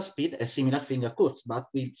a constant speed, a similar thing occurs, but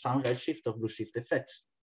with some redshift or blue shift effects.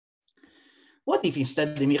 What if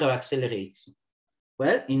instead the mirror accelerates?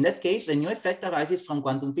 Well, in that case, a new effect arises from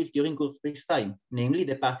quantum field theory in coarse space-time, namely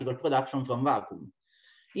the particle production from vacuum.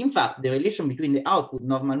 In fact, the relation between the output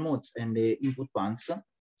normal modes and the input ones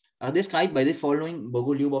are described by the following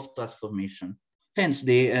Bogoliubov transformation. Hence,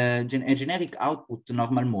 a generic output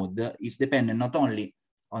normal mode is dependent not only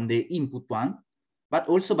on the input one, but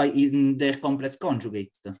also by their complex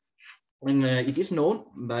conjugate. And it is known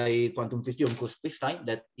by quantum field theory in coarse spacetime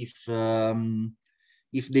that if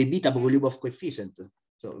the beta Bogoliubov coefficient,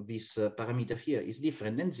 so this parameter here, is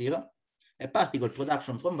different than 0, a particle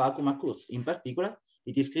production from vacuum occurs. In particular,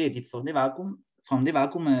 it is created for the vacuum from the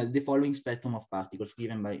vacuum the following spectrum of particles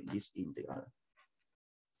given by this integral.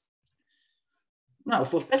 Now,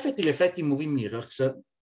 for perfectly reflecting moving mirrors,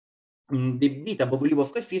 the beta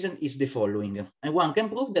Bogoliubov coefficient is the following, and one can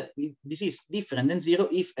prove that this is different than 0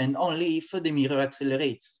 if and only if the mirror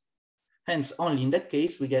accelerates. Hence, only in that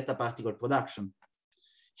case we get a particle production.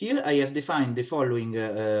 Here I have defined the following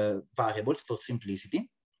variables for simplicity,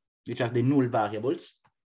 which are the null variables,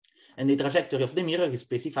 and the trajectory of the mirror is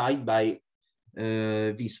specified by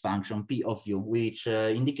this function P of u, which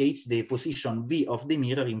indicates the position V of the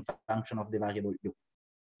mirror in function of the variable u.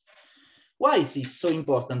 Why is it so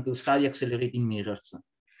important to study accelerating mirrors?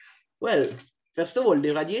 Well, first of all,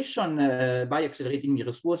 the radiation by accelerating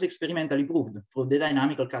mirrors was experimentally proved through the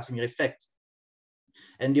dynamical Casimir effect.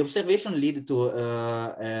 And the observation led to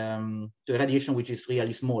a radiation which is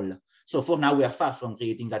really small. So for now, we are far from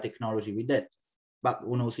creating a technology with that, but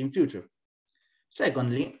who knows in future.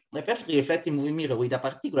 Secondly, a perfectly reflecting moving mirror with a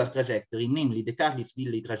particular trajectory, namely the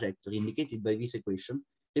Carlitz-Dilley trajectory indicated by this equation,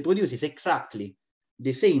 reproduces exactly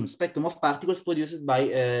the same spectrum of particles produced by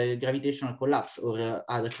gravitational collapse or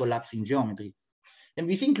other collapse in geometry. And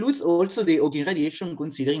this includes also the Hawking radiation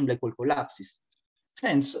considering black hole collapses.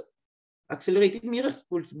 Hence, accelerated mirrors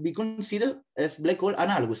could be considered as black hole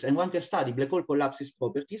analogous, and one can study black hole collapses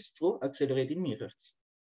properties through accelerated mirrors.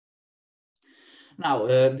 Now,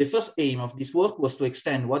 the first aim of this work was to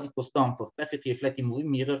extend what it was done for perfectly reflecting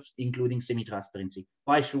moving mirrors, including semi-transparency.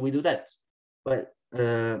 Why should we do that? Well,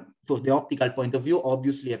 for the optical point of view,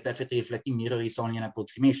 obviously a perfectly reflecting mirror is only an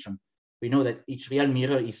approximation. We know that each real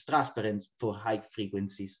mirror is transparent for high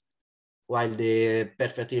frequencies, while the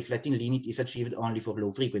perfectly reflecting limit is achieved only for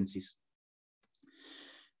low frequencies.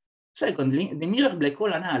 Secondly, the mirror black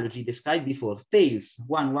hole analogy described before fails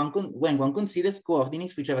when one considers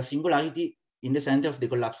coordinates which have a singularity in the center of the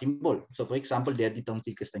collapsing ball. So, for example, the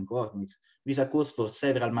Eddington-Finkelstein coordinates. This occurs for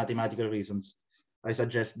several mathematical reasons. I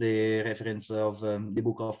suggest the reference of the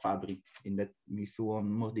book of Fabry in that if you want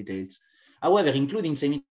more details. However, including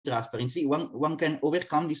semi-transparency, one can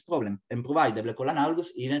overcome this problem and provide the black hole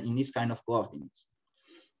analogous even in this kind of coordinates.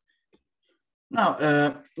 Now,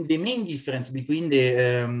 the main difference between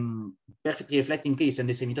the perfectly reflecting case and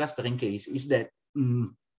the semi-transparent case is that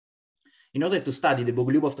in order to study the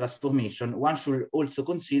Bogoliubov transformation, one should also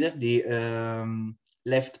consider the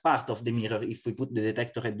left part of the mirror if we put the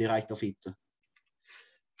detector at the right of it.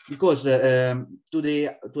 Because to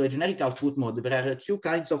a generic output mode, there are two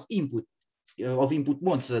kinds of input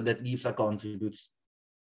modes that gives a contributes.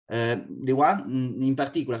 The one in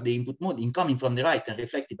particular, the input mode incoming from the right and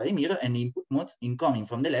reflected by the mirror, and the input mode incoming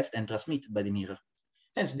from the left and transmitted by the mirror.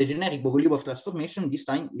 Hence, the generic Bogoliubov transformation this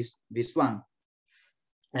time is this one.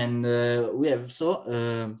 And we have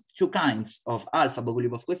so two kinds of alpha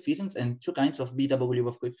Bogoliubov coefficients and two kinds of beta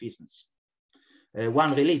Bogoliubov coefficients.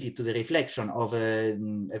 One related to the reflection of a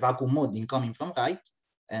vacuum mode incoming from right,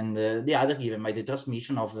 and the other given by the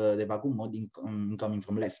transmission of the vacuum mode incoming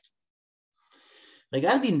from left.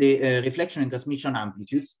 Regarding the reflection and transmission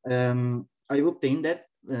amplitudes, I've obtained that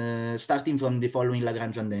starting from the following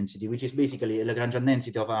Lagrangian density, which is basically a Lagrangian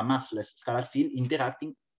density of a massless scalar field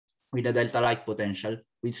interacting with a delta light potential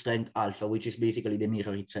with strength alpha, which is basically the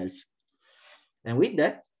mirror itself. And with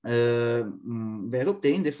that, we're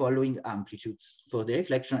obtaining the following amplitudes for the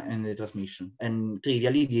reflection and the transmission. And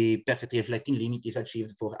trivially, the perfectly reflecting limit is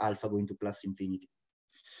achieved for alpha going to plus infinity.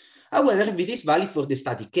 However, this is valid for the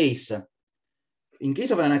static case. In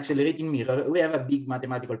case of an accelerating mirror, we have a big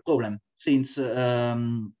mathematical problem, since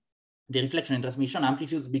the reflection and transmission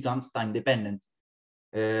amplitudes becomes time dependent,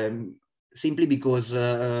 simply because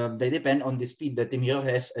they depend on the speed that the mirror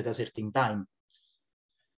has at a certain time.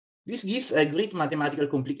 This gives a great mathematical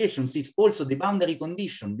complication, since also the boundary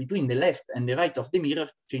condition between the left and the right of the mirror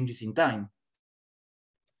changes in time.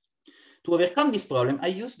 To overcome this problem, I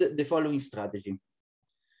used the following strategy.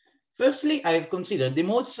 Firstly, I have considered the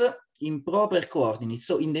modes in proper coordinates,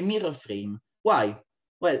 so in the mirror frame. Why?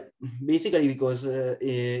 Well, basically because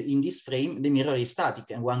in this frame, the mirror is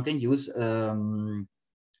static and one can use the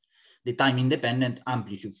time-independent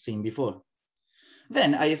amplitudes seen before.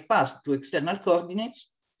 Then I have passed to external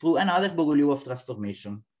coordinates through another Bogoliubov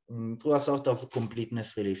transformation, through a sort of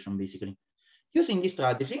completeness relation, basically. Using this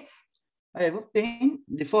strategy, I have obtained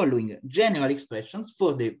the following general expressions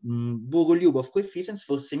for the Bogoliubov coefficients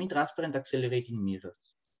for semi-transparent accelerating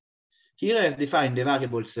mirrors. Here I have defined the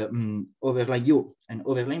variables overline U and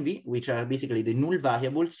overline V, which are basically the null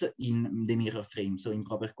variables in the mirror frame, so in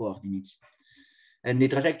proper coordinates. And the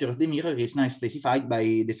trajectory of the mirror is now specified by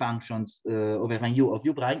the functions overline U of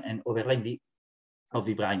U prime and overline V of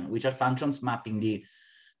V prime, which are functions mapping the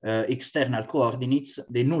external coordinates,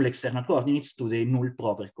 the null external coordinates to the null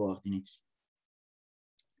proper coordinates.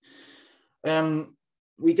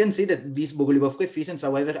 We can see that these Bogoliubov coefficients,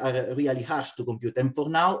 however, are really harsh to compute. And for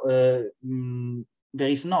now, there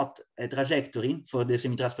is not a trajectory for the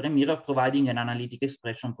semi-transparent mirror providing an analytic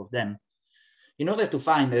expression for them. In order to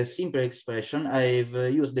find a simple expression, I've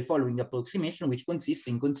used the following approximation, which consists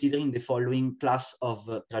in considering the following class of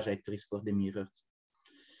trajectories for the mirrors.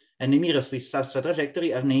 And the mirrors with such a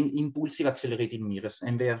trajectory are named impulsive accelerated mirrors,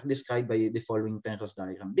 and they are described by the following Penrose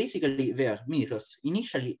diagram. Basically, they are mirrors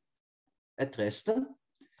initially at rest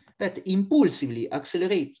that impulsively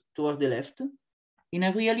accelerate toward the left in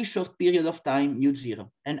a really short period of time, u0.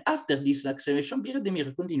 And after this acceleration period, the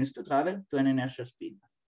mirror continues to travel to an inertial speed.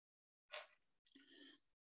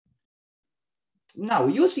 Now,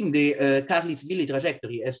 using the Karlitz-Billy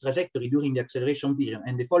trajectory as trajectory during the acceleration period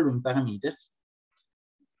and the following parameters,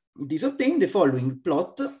 it is obtained the following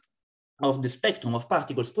plot of the spectrum of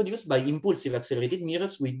particles produced by impulsive accelerated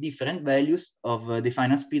mirrors with different values of the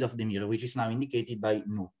final speed of the mirror, which is now indicated by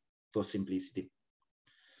nu for simplicity.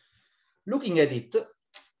 Looking at it,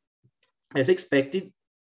 as expected,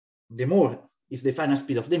 the more is the final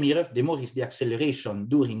speed of the mirror, the more is the acceleration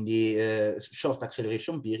during the short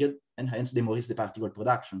acceleration period, and hence the more is the particle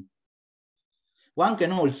production. One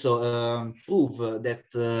can also prove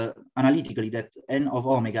that analytically that n of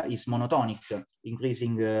omega is monotonic,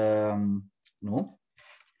 increasing nu,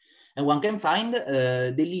 and one can find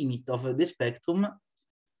the limit of the spectrum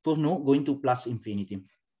for nu going to plus infinity.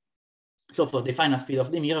 So for the final speed of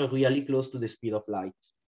the mirror, really close to the speed of light.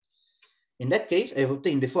 In that case, I have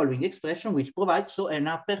obtained the following expression, which provides so an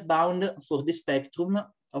upper bound for the spectrum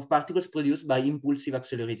of particles produced by impulsive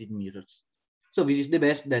accelerated mirrors. So this is the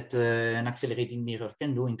best that an accelerating mirror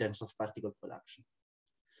can do in terms of particle production.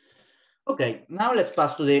 Okay, now let's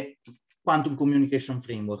pass to the quantum communication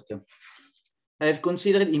framework. I have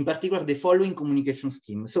considered in particular the following communication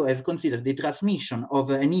scheme. So I've considered the transmission of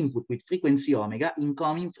an input with frequency omega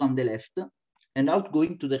incoming from the left and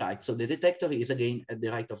outgoing to the right. So the detector is again at the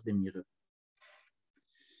right of the mirror.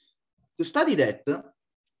 To study that,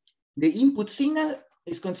 the input signal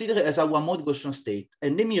is considered as a one-mode Gaussian state,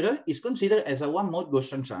 and the mirror is considered as a one-mode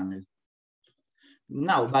Gaussian channel.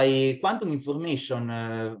 Now, by quantum information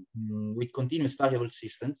with continuous variable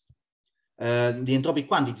systems, the entropic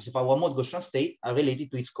quantities of a one-mode Gaussian state are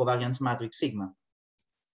related to its covariance matrix sigma.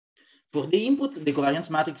 For the input, the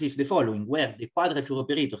covariance matrix is the following, where the quadrature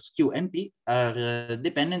operators Q and P are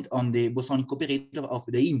dependent on the bosonic operator of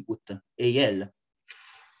the input, AL.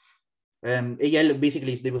 AL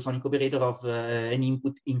basically is the bosonic operator of an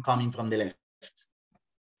input incoming from the left.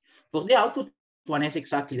 For the output, one has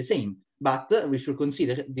exactly the same, but we should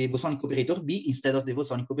consider the bosonic operator B instead of the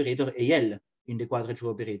bosonic operator AL in the quadrature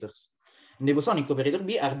operators. And the bosonic operator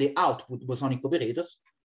B are the output bosonic operators,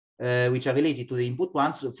 which are related to the input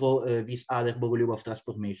ones for this other Bogoliubov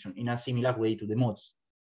transformation in a similar way to the modes.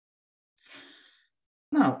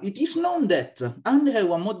 Now, it is known that under a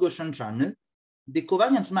one-mode Gaussian channel, the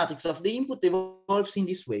covariance matrix of the input evolves in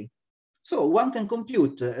this way. So one can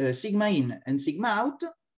compute sigma in and sigma out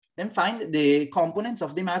and find the components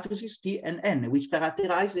of the matrices T and N, which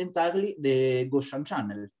characterize entirely the Gaussian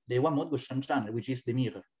channel, the one-mode Gaussian channel, which is the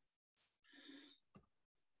mirror.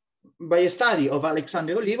 By a study of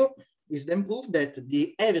Alexander Olivo, is then proved that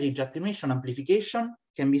the average attenuation amplification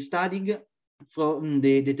can be studied from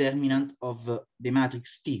the determinant of the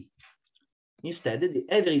matrix T. Instead, the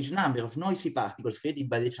average number of noisy particles created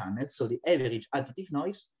by the channel, so the average additive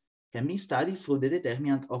noise, can be studied through the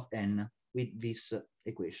determinant of N with this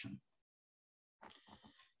equation.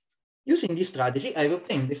 Using this strategy, I've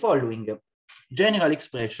obtained the following general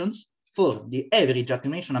expressions for the average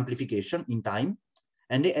attenuation amplification in time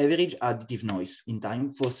and the average additive noise in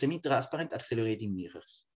time for semi-transparent accelerating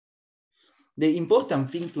mirrors. The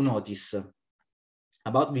important thing to notice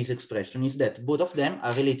about this expression is that both of them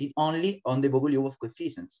are related only on the Bogoliubov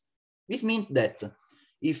coefficients. This means that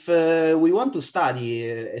if we want to study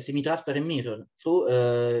a semi-transparent mirror through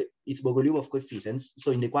its Bogoliubov coefficients,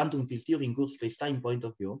 so in the quantum field theory in curved space-time point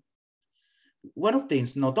of view, one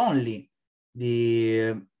obtains not only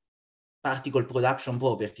the particle production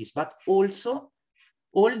properties, but also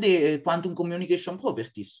all the quantum communication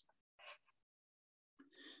properties.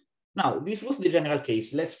 Now, this was the general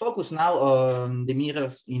case. Let's focus now on the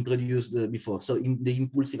mirrors introduced before, so in the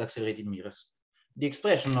impulsive accelerated mirrors. The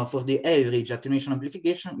expression for the average attenuation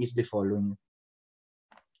amplification is the following.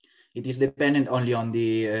 It is dependent only on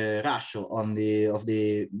the ratio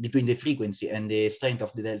between the frequency and the strength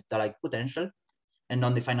of the delta-like potential, and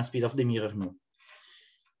on the final speed of the mirror nu.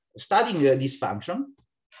 Studying this function,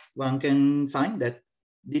 one can find that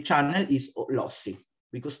the channel is lossy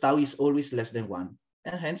because tau is always less than 1,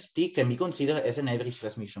 and hence T can be considered as an average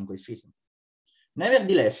transmission coefficient.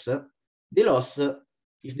 Nevertheless, the loss,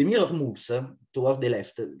 if the mirror moves toward the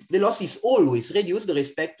left, the loss is always reduced with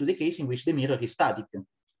respect to the case in which the mirror is static.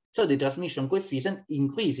 So the transmission coefficient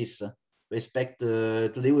increases respect to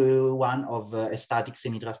the one of a static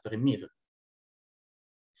semi-transparent mirror.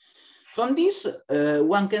 From this,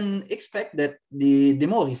 one can expect that the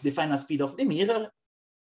more is the final speed of the mirror,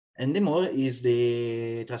 and the more is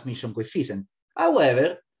the transmission coefficient.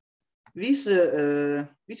 However, this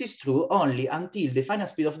is true only until the final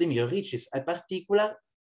speed of the mirror reaches a particular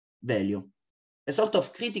value, a sort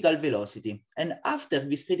of critical velocity. And after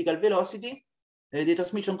this critical velocity, the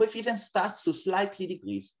transmission coefficient starts to slightly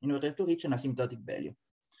decrease in order to reach an asymptotic value.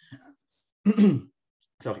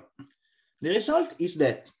 Sorry. The result is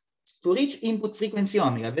that for each input frequency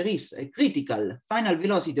omega, there is a critical final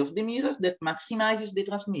velocity of the mirror that maximizes the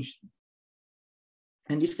transmission.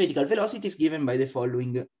 And this critical velocity is given by the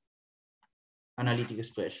following analytic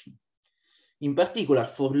expression. In particular,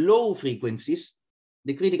 for low frequencies,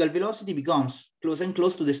 the critical velocity becomes close and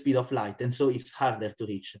close to the speed of light, and so it's harder to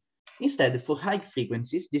reach. Instead, for high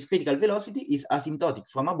frequencies, this critical velocity is asymptotic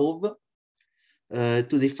from above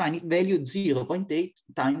to the finite value 0.8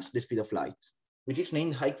 times the speed of light, which is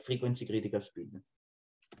named high frequency critical speed.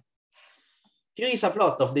 Here is a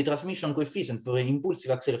plot of the transmission coefficient for an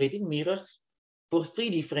impulsive accelerated mirrors for 3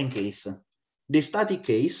 different cases. The static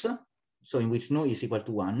case, so in which nu is equal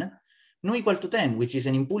to 1, nu equal to 10, which is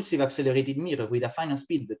an impulsive accelerated mirror with a final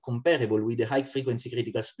speed comparable with the high frequency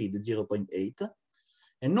critical speed 0.8,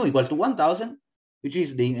 and nu equal to 1000, which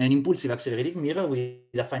is an impulsive accelerated mirror with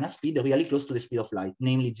a final speed really close to the speed of light,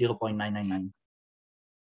 namely 0.999.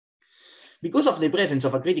 Because of the presence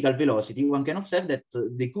of a critical velocity, one can observe that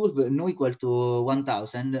the curve nu equal to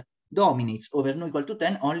 1000 dominates over nu equal to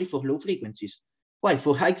 10 only for low frequencies, while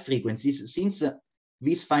for high frequencies, since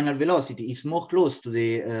this final velocity is more close to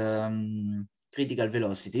the critical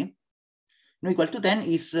velocity, nu equal to 10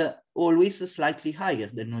 is always slightly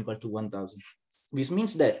higher than nu equal to 1000. This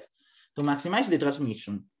means that to maximize the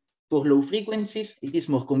transmission for low frequencies, it is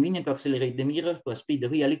more convenient to accelerate the mirror to a speed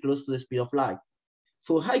really close to the speed of light.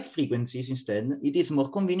 For high frequencies, instead, it is more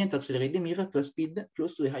convenient to accelerate the mirror to a speed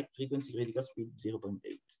close to the high frequency critical speed 0.8.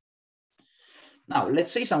 Now,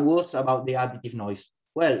 let's say some words about the additive noise.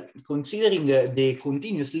 Well, considering the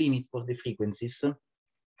continuous limit for the frequencies,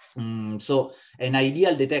 so an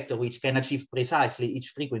ideal detector which can achieve precisely each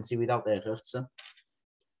frequency without errors,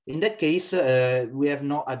 in that case, we have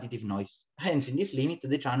no additive noise. Hence, in this limit,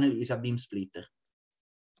 the channel is a beam splitter.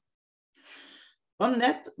 On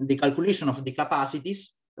that, the calculation of the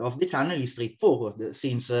capacities of the channel is straightforward,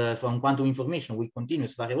 since from quantum information with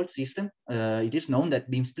continuous variable system, it is known that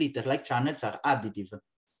beam splitter-like channels are additive.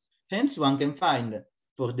 Hence, one can find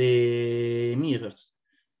for the mirrors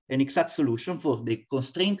an exact solution for the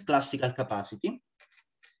constrained classical capacity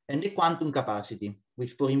and the quantum capacity,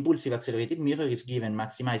 which for impulsive accelerated mirror is given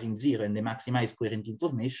maximizing 0 and the maximized coherent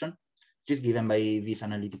information, which is given by this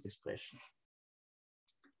analytic expression.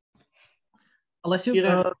 Alessio,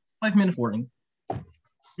 5-minute warning.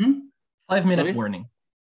 5-minute warning.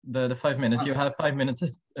 The 5 minutes. You have 5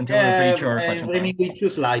 minutes until we reach our question time. Remaining with 2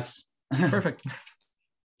 slides. Perfect.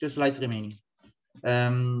 2 slides remaining.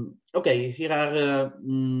 Okay, here are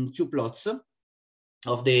 2 plots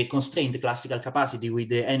of the constrained classical capacity with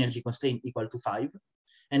the energy constraint equal to 5,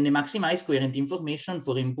 and the maximized coherent information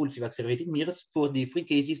for impulsive accelerated mirrors for the 3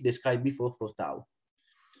 cases described before for tau.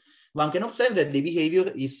 One can observe that the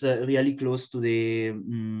behavior is really close to the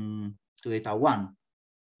tau 1.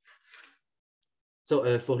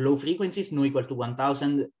 So for low frequencies, nu equal to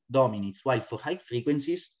 1000 dominates, while for high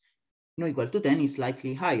frequencies, nu equal to 10 is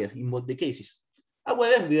slightly higher in both the cases.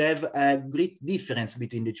 However, we have a great difference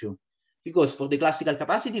between the two, because for the classical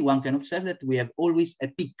capacity, one can observe that we have always a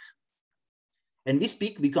peak. And this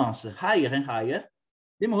peak becomes higher and higher,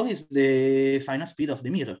 the more is the final speed of the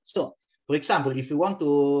mirror. So, for example, if you want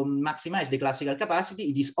to maximize the classical capacity,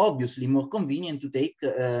 it is obviously more convenient to take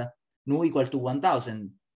nu equal to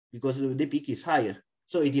 1000, because the peak is higher.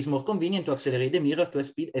 So it is more convenient to accelerate the mirror to a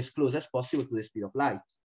speed as close as possible to the speed of light.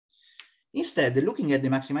 Instead, looking at the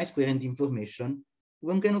maximized coherent information,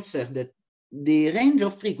 one can observe that the range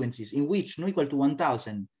of frequencies in which nu equal to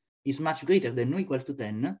 1000 is much greater than nu equal to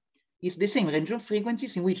 10 is the same range of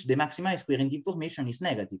frequencies in which the maximized coherent information is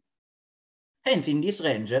negative. Hence, in this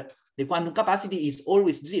range, the quantum capacity is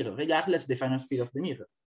always 0, regardless the final speed of the mirror.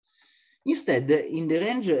 Instead, in the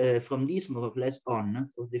range from this more or less on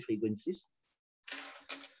of the frequencies,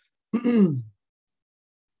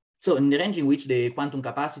 so in the range in which the quantum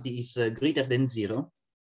capacity is greater than 0,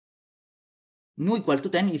 nu equal to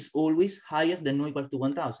 10 is always higher than nu equal to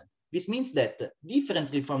 1000. This means that,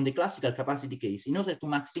 differently from the classical capacity case, in order to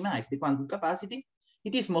maximize the quantum capacity,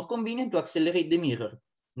 it is more convenient to accelerate the mirror.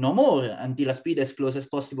 No more until a speed as close as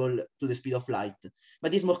possible to the speed of light,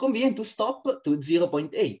 but it's more convenient to stop to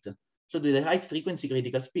 0.8, so to the high frequency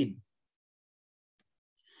critical speed.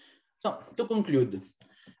 So, to conclude,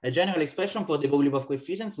 a general expression for the Bogoliubov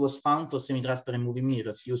coefficients was found for semi-transparent moving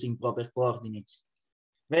mirrors using proper coordinates.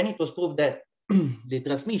 Then it was proved that the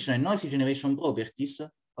transmission and noisy generation properties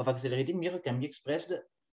of accelerated mirror can be expressed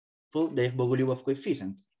through their Bogoliubov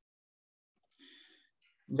coefficient.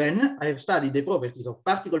 Then I have studied the properties of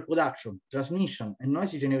particle production, transmission, and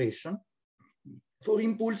noisy generation for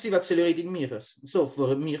impulsive accelerated mirrors, so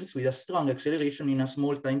for mirrors with a strong acceleration in a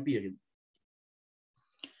small time period.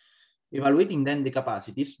 Evaluating then the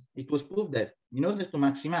capacities, it was proved that in order to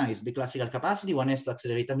maximize the classical capacity, one has to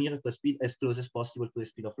accelerate a mirror to a speed as close as possible to the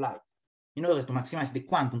speed of light. In order to maximize the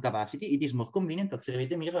quantum capacity, it is more convenient to accelerate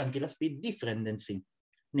the mirror until a speed different than c,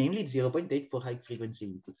 namely 0.8 for high frequency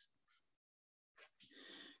inputs.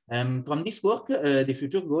 From this work, the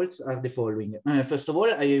future goals are the following. First of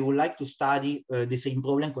all, I would like to study the same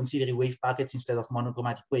problem considering wave packets instead of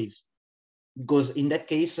monochromatic waves, because in that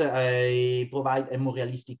case, I provide a more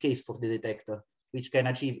realistic case for the detector, which can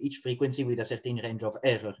achieve each frequency with a certain range of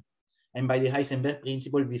error. And by the Heisenberg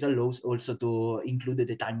principle, this allows also to include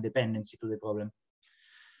the time dependency to the problem.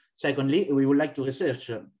 Secondly, we would like to research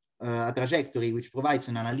a trajectory which provides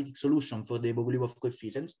an analytic solution for the Bogoliubov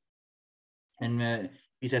coefficients, and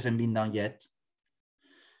this hasn't been done yet.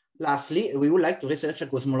 Lastly, we would like to research a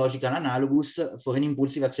cosmological analogous for an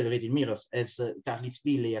impulsive accelerated mirrors, as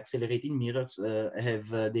Carlitz-Billey accelerated mirrors have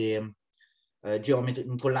the geometry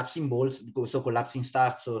collapsing balls, so collapsing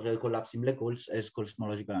stars or collapsing black holes as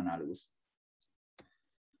cosmological analogous.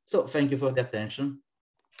 So thank you for the attention.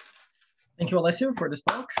 Thank you, Alessio, for this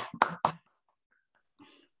talk.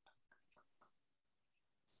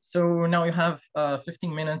 So now you have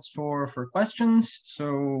 15 minutes for questions.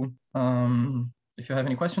 So if you have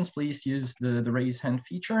any questions, please use the raise hand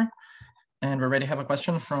feature. And we already have a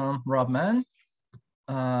question from Rob Mann.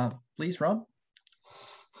 Please, Rob.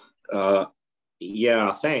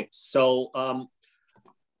 Yeah, thanks. So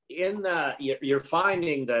you're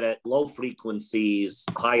finding that at low frequencies,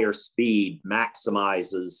 higher speed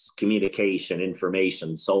maximizes communication,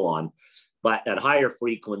 information, so on. But at higher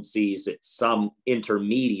frequencies, it's some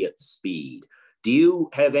intermediate speed. Do you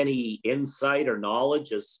have any insight or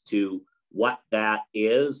knowledge as to what that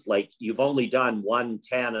is? Like, you've only done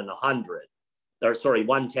 110 and 100, or sorry,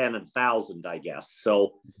 110 and 1,000, I guess.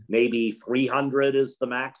 So maybe 300 is the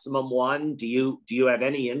maximum one. Do you have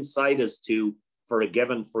any insight as to, for a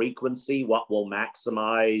given frequency, what will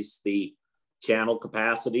maximize the channel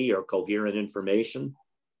capacity or coherent information?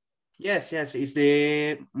 Yes, it's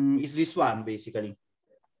this one basically.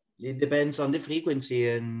 It depends on the frequency,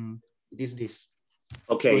 and it is this.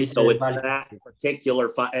 Okay, so it's that particular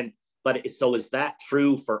so is that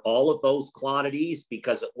true for all of those quantities?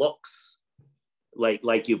 Because it looks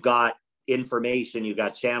like you've got information, you've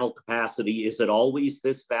got channel capacity. Is it always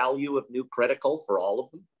this value of nu critical for all of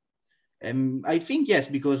them? I think yes,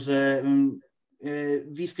 because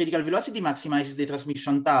this critical velocity maximizes the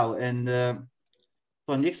transmission tau, and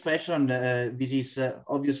from the expression, this is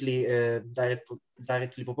obviously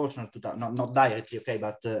directly proportional to tau. Not directly, okay,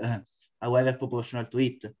 but however proportional to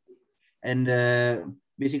it. And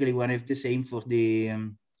basically, one have the same for the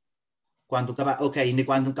quantum capacity. Okay, in the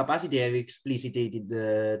quantum capacity, I've explicitated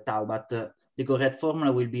tau, but the correct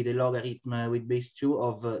formula will be the logarithm with base 2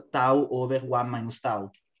 of tau over 1 minus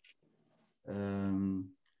tau.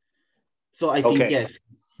 So I think yes.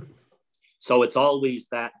 So it's always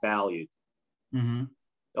that value. Mm-hmm.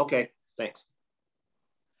 Okay, thanks.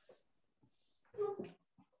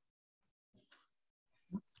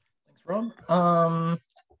 Thanks, Rob.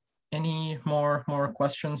 Any more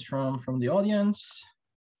questions from the audience?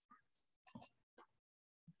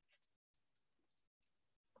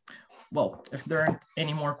 Well, if there aren't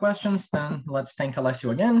any more questions, then let's thank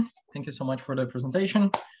Alessio again. Thank you so much for the presentation.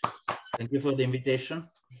 Thank you for the invitation.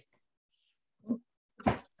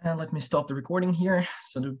 And let me stop the recording here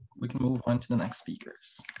so that we can move on to the next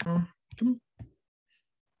speakers.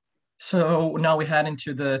 So now we head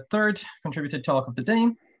into the third contributed talk of the day.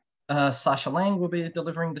 Sascha Lang will be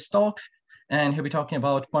delivering this talk, and he'll be talking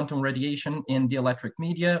about quantum radiation in dielectric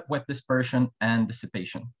media with dispersion and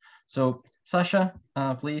dissipation. So Sascha,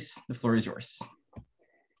 please, the floor is yours.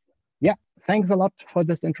 Yeah, thanks a lot for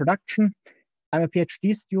this introduction. I'm a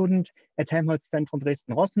PhD student at Helmholtz-Zentrum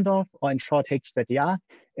Dresden Rossendorf, or in short HZDR,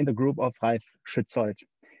 in the group of Ralf Schützold.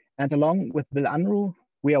 And along with Bill Unruh,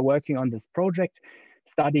 we are working on this project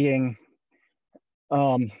studying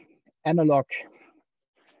analog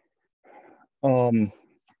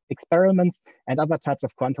experiments and other types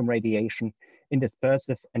of quantum radiation in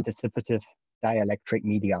dispersive and dissipative dielectric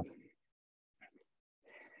media.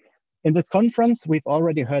 In this conference, we've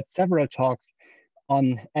already heard several talks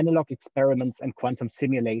on analog experiments and quantum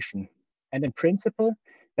simulation. And in principle,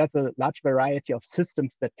 there's a large variety of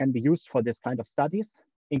systems that can be used for this kind of studies,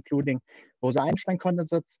 including Bose-Einstein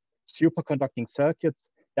condensates, superconducting circuits,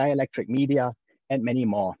 dielectric media, and many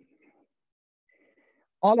more.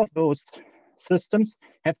 All of those systems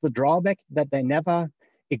have the drawback that they never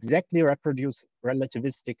exactly reproduce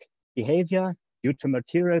relativistic behavior due to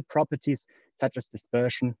material properties such as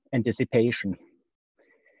dispersion and dissipation.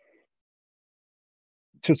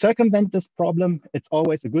 To circumvent this problem, it's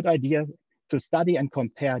always a good idea to study and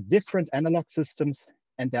compare different analog systems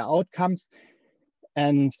and their outcomes.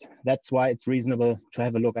 And that's why it's reasonable to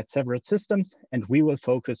have a look at several systems, and we will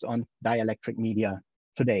focus on dielectric media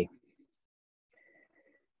today.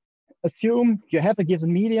 Assume you have a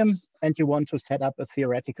given medium and you want to set up a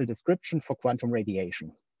theoretical description for quantum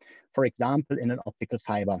radiation, for example, in an optical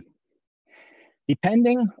fiber.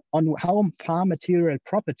 Depending on how far material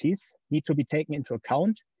properties need to be taken into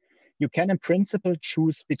account, you can in principle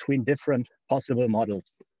choose between different possible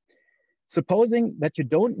models. Supposing that you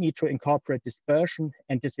don't need to incorporate dispersion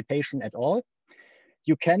and dissipation at all,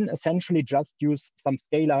 you can essentially just use some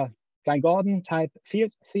scalar Klein-Gordon type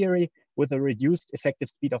field theory with a reduced effective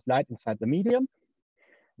speed of light inside the medium.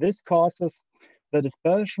 This causes the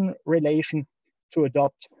dispersion relation to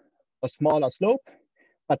adopt a smaller slope,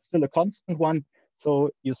 but still a constant one, so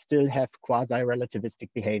you still have quasi-relativistic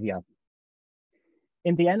behavior.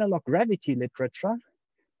 In the analog gravity literature,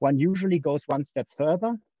 one usually goes one step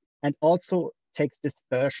further and also takes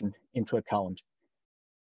dispersion into account.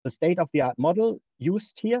 The state-of-the-art model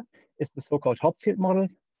used here is the so-called Hopfield model,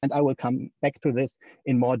 and I will come back to this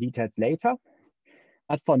in more details later.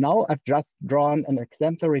 But for now, I've just drawn an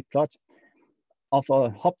exemplary plot of a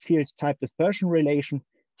Hopfield type dispersion relation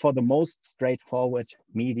for the most straightforward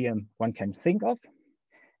medium one can think of.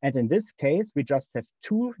 And in this case, we just have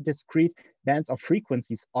two discrete bands of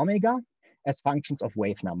frequencies omega as functions of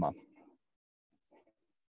wave number.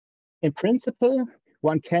 In principle,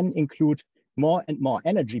 one can include more and more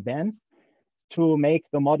energy bands to make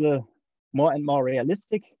the model more and more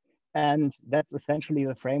realistic. And that's essentially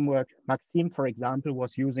the framework Maxime, for example,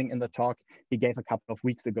 was using in the talk he gave a couple of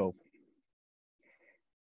weeks ago.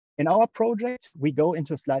 In our project, we go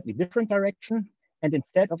into a slightly different direction. And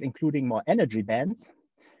instead of including more energy bands,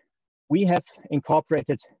 we have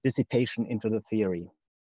incorporated dissipation into the theory.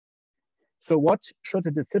 So what should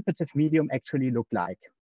a dissipative medium actually look like?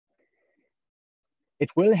 It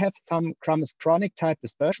will have some chromastronic type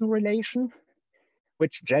dispersion relation,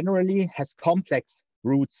 which generally has complex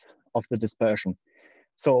roots of the dispersion.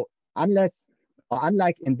 So unlike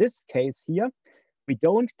in this case here, we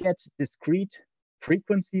don't get discrete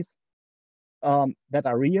frequencies that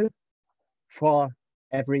are real for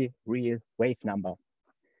every real wave number.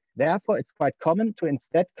 Therefore, it's quite common to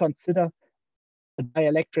instead consider a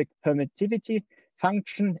dielectric permittivity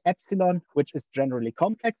function epsilon, which is generally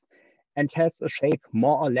complex and has a shape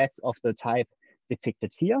more or less of the type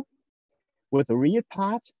depicted here, with a real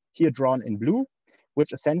part here drawn in blue,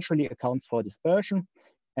 which essentially accounts for dispersion,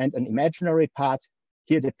 and an imaginary part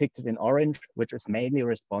here depicted in orange, which is mainly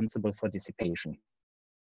responsible for dissipation.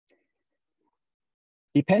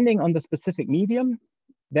 Depending on the specific medium,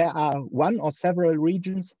 there are one or several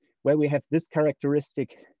regions where we have this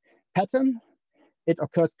characteristic pattern. It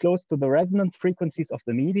occurs close to the resonance frequencies of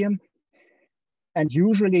the medium, and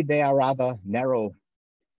usually they are rather narrow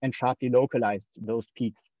and sharply localized, those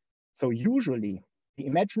peaks. So usually the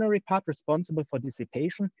imaginary part responsible for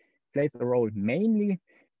dissipation plays a role mainly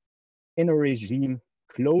in a regime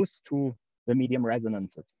close to the medium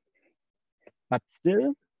resonances. But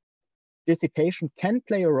still, dissipation can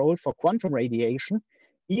play a role for quantum radiation,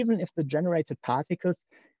 even if the generated particles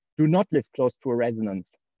do not live close to a resonance.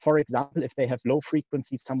 For example, if they have low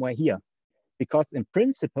frequencies somewhere here, because in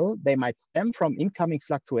principle, they might stem from incoming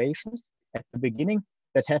fluctuations at the beginning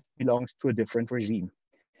that have belonged to a different regime.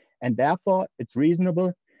 And therefore, it's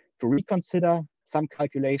reasonable to reconsider some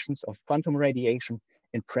calculations of quantum radiation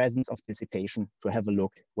in presence of dissipation to have a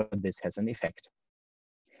look whether this has an effect.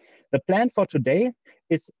 The plan for today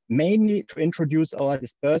is mainly to introduce our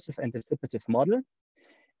dispersive and dissipative model.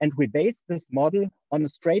 And we base this model on a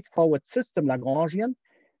straightforward system Lagrangian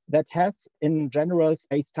that has, in general,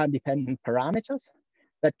 space-time dependent parameters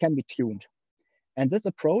that can be tuned. And this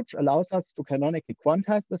approach allows us to canonically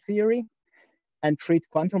quantize the theory and treat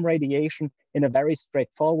quantum radiation in a very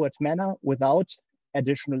straightforward manner without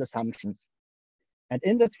additional assumptions. And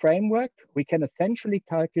in this framework, we can essentially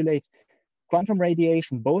calculate quantum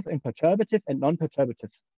radiation both in perturbative and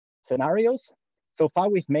non-perturbative scenarios. So far,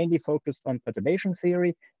 we've mainly focused on perturbation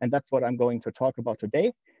theory, and that's what I'm going to talk about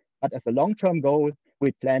today. But as a long-term goal,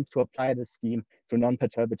 we plan to apply this scheme to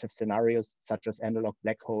non-perturbative scenarios, such as analog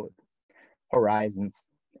black hole horizons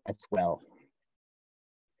as well.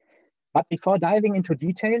 But before diving into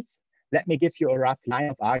details, let me give you a rough line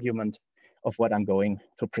of argument of what I'm going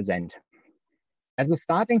to present. As a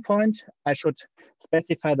starting point, I should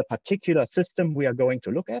specify the particular system we are going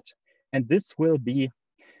to look at, and this will be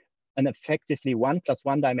an effectively 1 +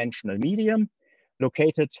 1 dimensional medium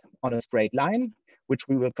located on a straight line, which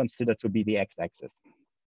we will consider to be the x-axis.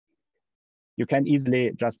 You can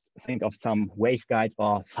easily just think of some waveguide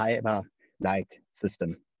or fiber-like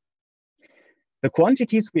system. The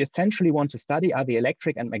quantities we essentially want to study are the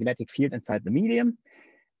electric and magnetic field inside the medium.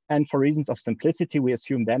 And for reasons of simplicity, we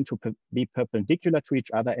assume them to be perpendicular to each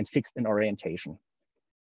other and fixed in orientation.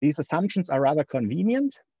 These assumptions are rather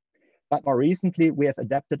convenient, but more recently, we have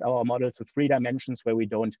adapted our model to 3 dimensions where we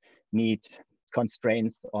don't need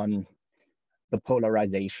constraints on the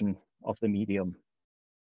polarization of the medium,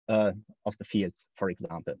 of the fields, for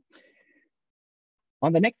example.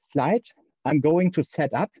 On the next slide, I'm going to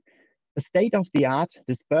set up a state-of-the-art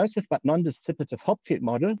dispersive but non-dissipative Hopfield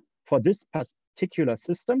model for this particular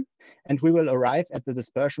system, and we will arrive at the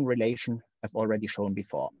dispersion relation I've already shown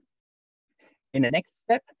before. In the next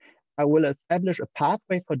step, I will establish a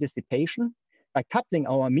pathway for dissipation by coupling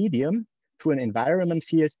our medium to an environment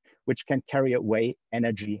field which can carry away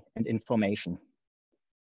energy and information.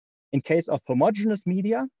 In case of homogeneous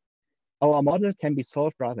media, our model can be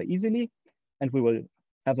solved rather easily, and we will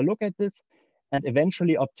have a look at this and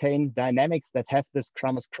eventually obtain dynamics that have this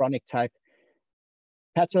chromoschronic type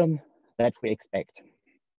pattern that we expect.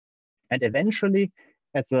 And eventually,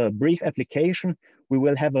 as a brief application, we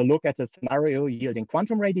will have a look at a scenario yielding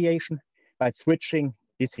quantum radiation by switching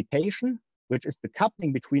dissipation, which is the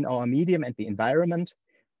coupling between our medium and the environment,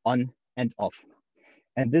 on and off.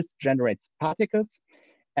 And this generates particles.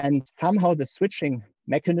 And somehow the switching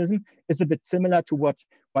mechanism is a bit similar to what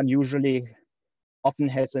one usually often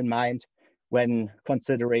has in mind when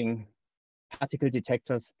considering particle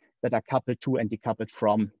detectors that are coupled to and decoupled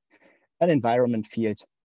from an environment field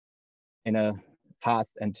in a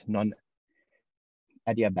fast and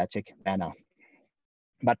non-adiabatic manner.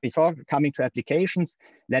 But before coming to applications,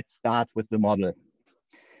 let's start with the model.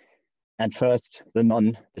 And first, the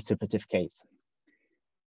non-dissipative case.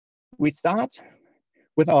 We start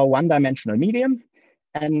with our 1-dimensional medium,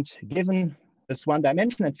 and given this 1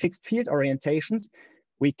 dimension and fixed field orientations,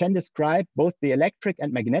 we can describe both the electric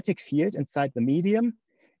and magnetic field inside the medium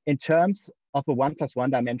in terms of a 1 +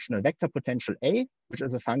 1 dimensional vector potential A, which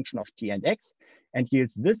is a function of t and x, and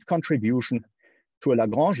yields this contribution to a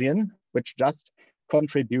Lagrangian, which just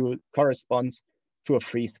corresponds to a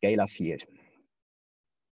free scalar field.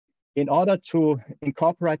 In order to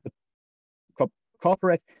incorporate the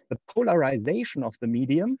polarization of the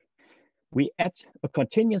medium, we add a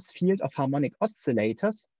continuous field of harmonic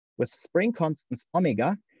oscillators with spring constants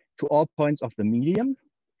omega to all points of the medium,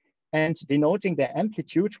 and denoting their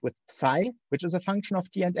amplitude with psi, which is a function of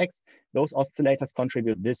t and x, those oscillators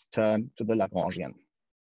contribute this term to the Lagrangian.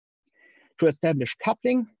 To establish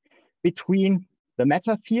coupling between the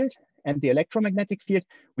matter field and the electromagnetic field,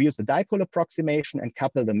 we use the dipole approximation and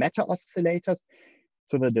couple the matter oscillators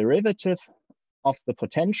to the derivative of the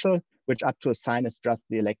potential, which up to a sign is just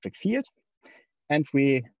the electric field. And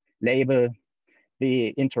we label the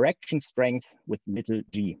interaction strength with little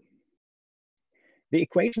g. The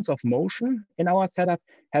equations of motion in our setup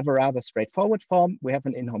have a rather straightforward form. We have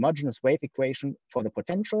an inhomogeneous wave equation for the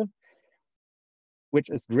potential, which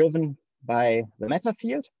is driven by the matter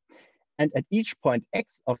field. And at each point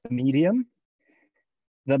x of the medium,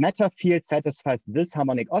 the matter field satisfies this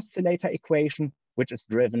harmonic oscillator equation, which is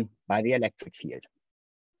driven by the electric field.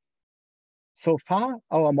 So far,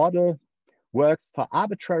 our model works for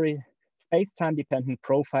arbitrary space-time dependent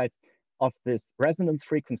profiles of this resonance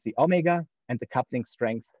frequency omega and the coupling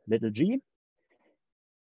strength little g.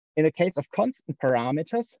 In the case of constant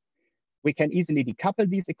parameters, we can easily decouple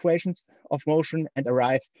these equations of motion and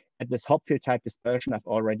arrive at this Hopfield type dispersion I've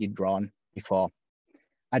already drawn before.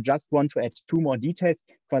 I just want to add 2 more details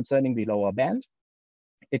concerning the lower band.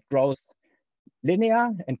 It grows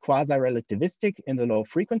linear and quasi-relativistic in the low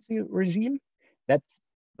frequency regime. That's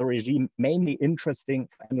the regime mainly interesting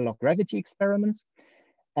for analog gravity experiments.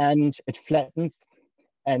 And it flattens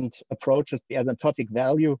and approaches the asymptotic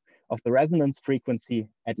value of the resonance frequency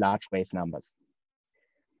at large wave numbers.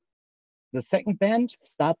 the second band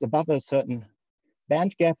starts above a certain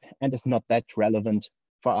band gap and is not that relevant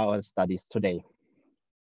for our studies today.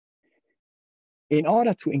 In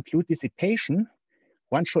order to include dissipation,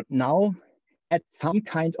 one should now add some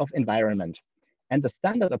kind of environment. And the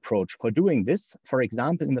standard approach for doing this, for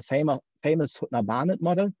example, in the famous Huttner-Barnett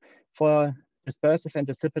model for dispersive and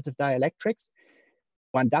dissipative dielectrics,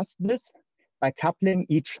 one does this by coupling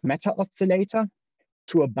each matter oscillator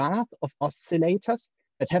to a bath of oscillators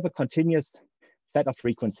that have a continuous set of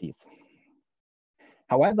frequencies.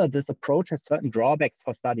 However, this approach has certain drawbacks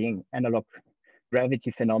for studying analog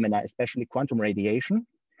gravity phenomena, especially quantum radiation,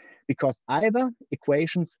 because either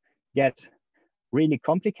equations get really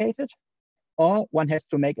complicated, or one has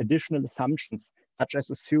to make additional assumptions, such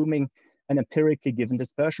as assuming an empirically given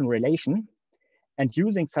dispersion relation. And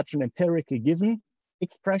using such an empirically given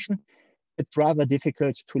expression, it's rather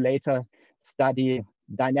difficult to later study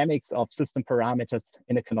dynamics of system parameters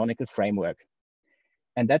in a canonical framework.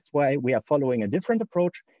 And that's why we are following a different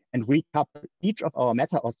approach, and we couple each of our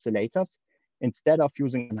matter oscillators, instead of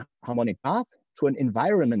using a harmonic path, to an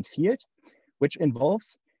environment field, which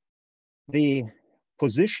involves the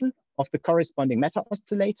position of the corresponding matter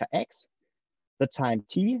oscillator x, the time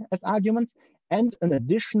t as arguments, and an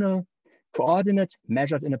additional coordinate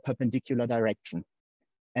measured in a perpendicular direction.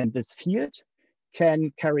 And this field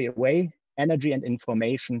can carry away energy and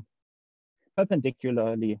information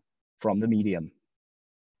perpendicularly from the medium.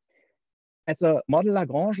 As a model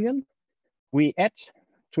Lagrangian, we add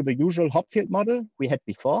to the usual Hopfield model we had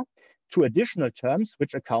before two additional terms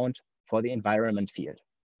which account for the environment field.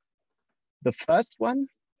 The first one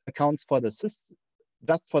accounts for the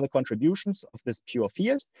just for the contributions of this pure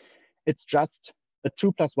field. It's just a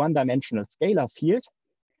 2 + 1 dimensional scalar field,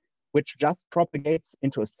 which just propagates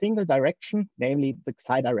into a single direction, namely the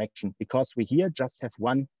psi direction, because we here just have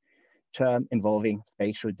one term involving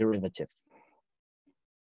spatial derivatives.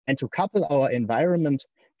 And to couple our environment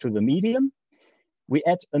to the medium, we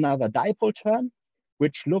add another dipole term,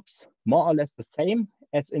 which looks more or less the same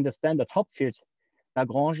as in the standard Hopfield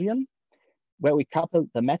Lagrangian, where we couple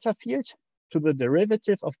the matter field to the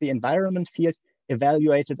derivative of the environment field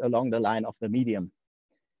evaluated along the line of the medium.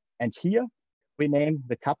 And here we name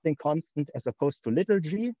the coupling constant as opposed to little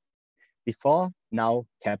g, before, now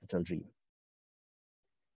capital G.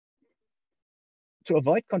 To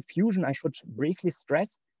avoid confusion, I should briefly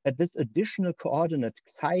stress that this additional coordinate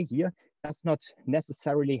psi here does not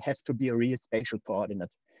necessarily have to be a real spatial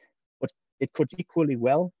coordinate, but it could equally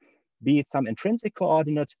well be some intrinsic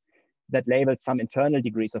coordinate that labels some internal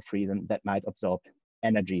degrees of freedom that might absorb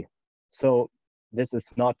energy. So this is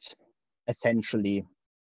not essentially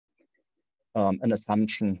an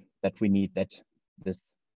assumption that we need that this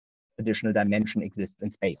additional dimension exists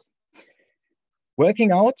in space.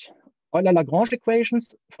 Working out Euler-Lagrange equations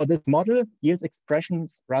for this model yields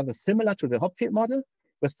expressions rather similar to the Hopfield model,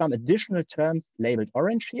 with some additional terms labeled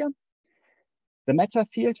orange here. The matter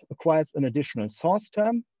field acquires an additional source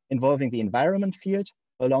term involving the environment field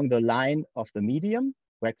along the line of the medium,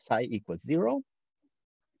 where psi equals 0.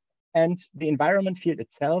 And the environment field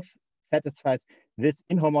itself satisfies this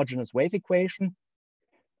inhomogeneous wave equation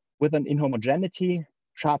with an inhomogeneity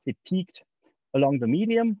sharply peaked along the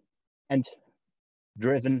medium and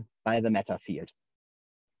driven by the matter field.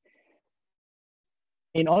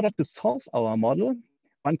 In order to solve our model,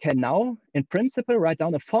 one can now, in principle, write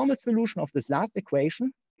down a formal solution of this last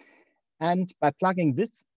equation. And by plugging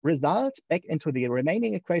this result back into the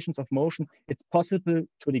remaining equations of motion, it's possible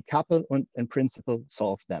to decouple and, in principle,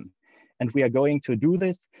 solve them. And we are going to do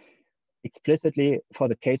this explicitly for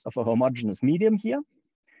the case of a homogeneous medium here,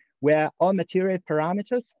 where all material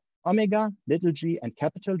parameters, omega, little g, and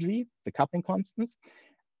capital G, the coupling constants,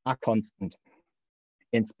 are constant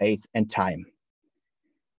in space and time.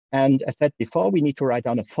 And as said before, we need to write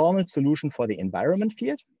down a formal solution for the environment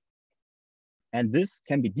field. And this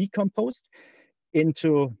can be decomposed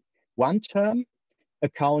into one term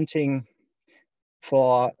accounting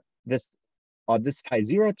for this, or this phi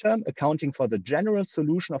 0 term accounting for the general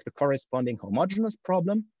solution of the corresponding homogeneous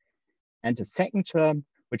problem, and a second term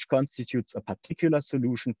which constitutes a particular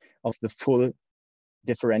solution of the full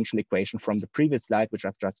differential equation from the previous slide, which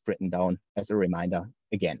I've just written down as a reminder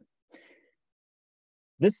again.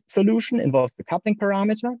 This solution involves the coupling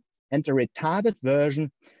parameter and the retarded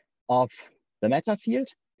version of the matter field,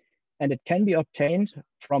 and it can be obtained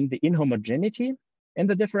from the inhomogeneity in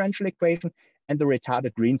the differential equation and the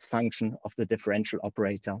retarded Green's function of the differential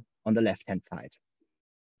operator on the left-hand side.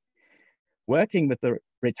 Working with the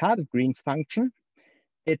retarded Green's function,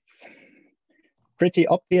 it's pretty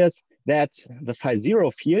obvious that the phi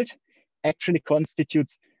 0 field actually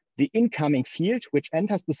constitutes the incoming field, which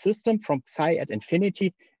enters the system from psi at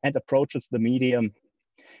infinity and approaches the medium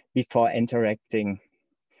before interacting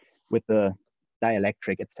with the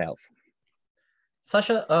dielectric itself.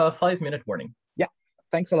 Sascha, 5-minute warning. Yeah,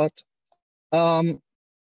 thanks a lot.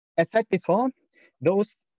 As said before,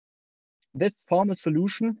 this formal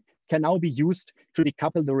solution can now be used to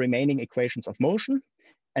decouple the remaining equations of motion.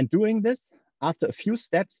 And doing this, after a few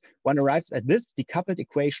steps, one arrives at this decoupled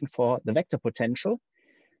equation for the vector potential,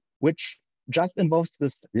 which just involves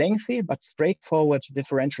this lengthy but straightforward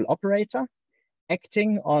differential operator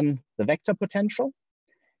acting on the vector potential.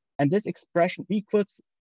 And this expression equals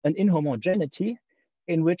an inhomogeneity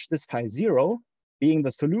in which this phi 0, being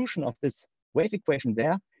the solution of this wave equation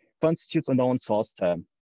there, constitutes a known source term.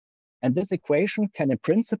 And this equation can in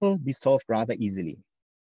principle be solved rather easily.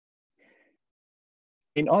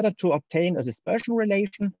 In order to obtain a dispersion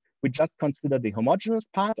relation, we just consider the homogeneous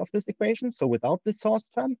part of this equation, so without the source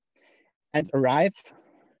term, and arrive,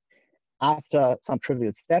 after some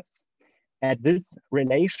trivial steps, at this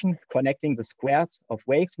relation connecting the squares of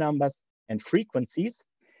wave numbers and frequencies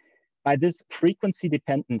by this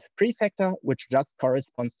frequency-dependent prefactor, which just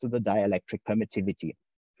corresponds to the dielectric permittivity.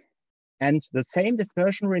 And the same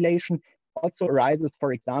dispersion relation also arises,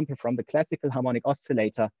 for example, from the classical harmonic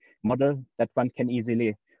oscillator model that one can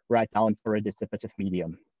easily write down for a dissipative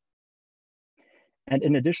medium. And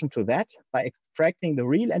in addition to that, by extracting the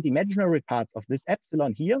real and imaginary parts of this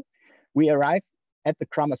epsilon here, we arrive at the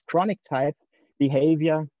Kramers chronic type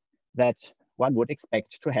behavior that one would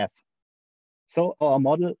expect to have. So our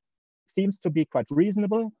model seems to be quite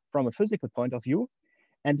reasonable from a physical point of view,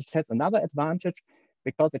 and it has another advantage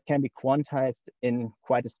because it can be quantized in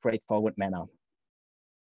quite a straightforward manner.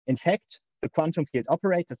 In fact, the quantum field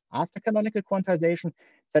operators after canonical quantization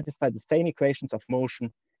satisfy the same equations of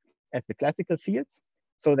motion as the classical fields,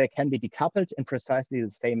 so they can be decoupled in precisely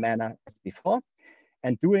the same manner as before.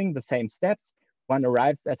 And doing the same steps, one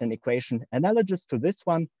arrives at an equation analogous to this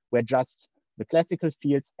one, where just the classical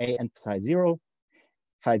fields A and psi 0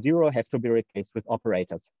 have to be replaced with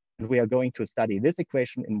operators. And we are going to study this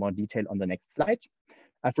equation in more detail on the next slide.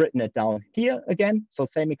 I've written it down here again, so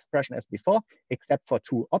same expression as before, except for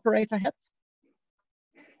two operator heads.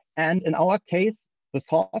 And in our case, the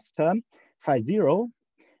source term, phi 0,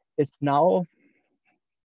 is now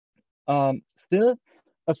still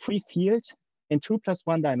a free field in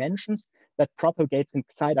 2+1 dimensions that propagates in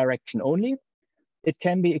psi direction only. It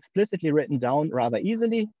can be explicitly written down rather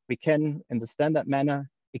easily. We can, in the standard manner,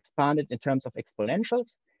 expand it in terms of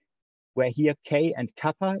exponentials, where here k and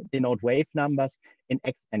kappa denote wave numbers in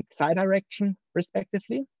x and psi direction,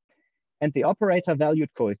 respectively. And the operator valued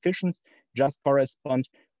coefficients just correspond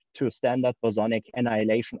to standard bosonic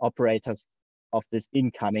annihilation operators of this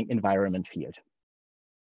incoming environment field.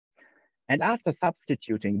 And after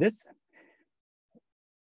substituting this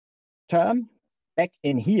term back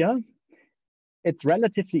in here, it's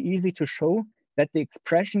relatively easy to show that the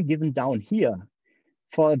expression given down here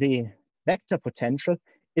for the vector potential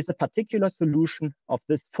is a particular solution of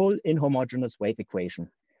this full inhomogeneous wave equation.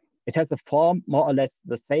 It has a form more or less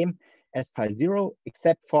the same as phi 0,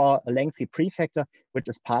 except for a lengthy prefactor, which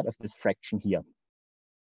is part of this fraction here.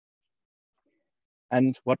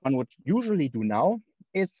 And what one would usually do now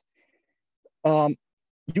is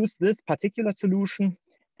use this particular solution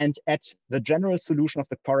and add the general solution of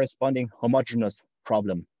the corresponding homogeneous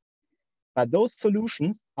problem. But those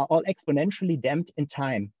solutions are all exponentially damped in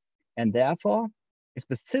time. And therefore, if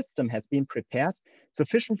the system has been prepared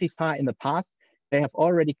sufficiently far in the past, they have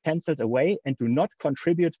already canceled away and do not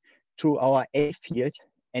contribute to our A field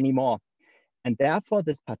anymore. And therefore,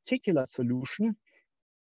 this particular solution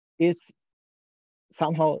is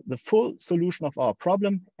somehow the full solution of our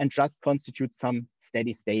problem and just constitutes some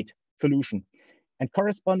steady state solution. And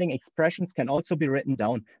corresponding expressions can also be written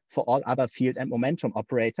down for all other field and momentum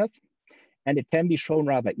operators. And it can be shown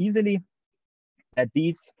rather easily that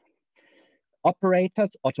these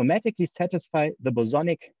operators automatically satisfy the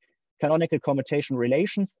bosonic canonical commutation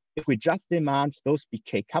relations if we just demand those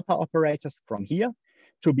BK kappa operators from here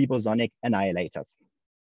to be bosonic annihilators.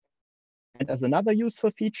 And as another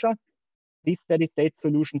useful feature, these steady state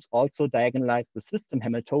solutions also diagonalize the system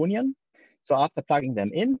Hamiltonian. So after plugging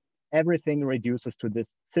them in, everything reduces to this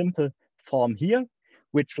simple form here,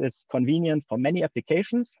 which is convenient for many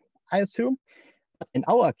applications, I assume. But in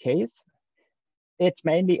our case, it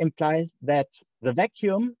mainly implies that the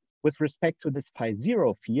vacuum with respect to this phi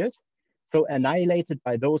 0 field, so annihilated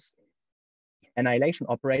by those annihilation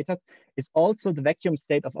operators, is also the vacuum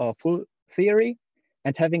state of our full theory,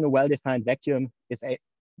 and having a well-defined vacuum is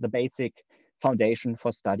the basic foundation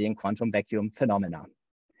for studying quantum vacuum phenomena.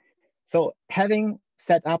 So having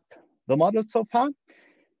set up the model so far.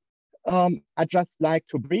 I'd just like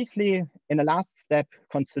to briefly, in the last step,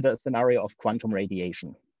 consider a scenario of quantum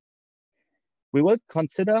radiation. We will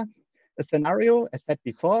consider a scenario, as said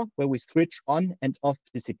before, where we switch on and off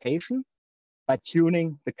dissipation by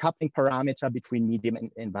tuning the coupling parameter between medium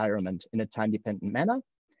and environment in a time-dependent manner.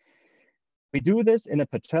 We do this in a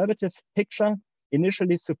perturbative picture,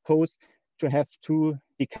 initially supposed to have two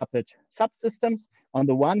decoupled subsystems. On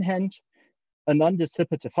the one hand, a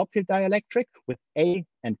non-dissipative Hopfield dielectric with A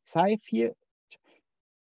and psi field,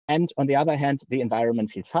 and on the other hand, the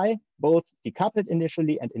environment field phi, both decoupled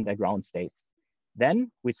initially and in their ground states.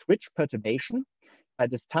 Then we switch perturbation by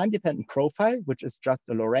this time-dependent profile, which is just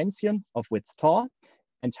a Lorentzian of width tau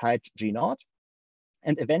and height g0,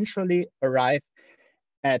 and eventually arrive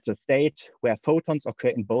at a state where photons occur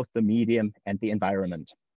in both the medium and the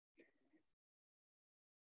environment.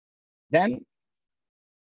 Then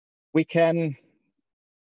we can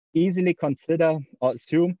easily consider or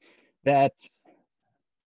assume that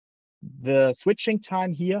the switching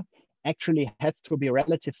time here actually has to be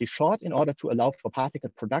relatively short in order to allow for particle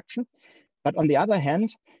production. But on the other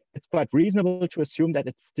hand, it's quite reasonable to assume that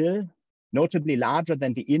it's still notably larger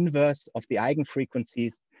than the inverse of the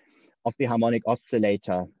eigenfrequencies of the harmonic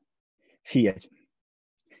oscillator field.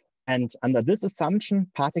 And under this assumption,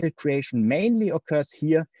 particle creation mainly occurs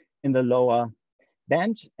here in the lower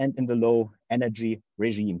band and in the low energy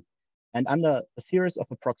regime. And under a series of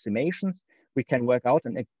approximations, we can work out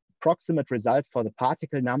an approximate result for the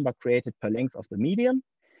particle number created per length of the medium.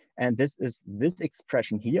 And this is this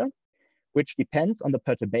expression here, which depends on the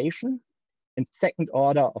perturbation in second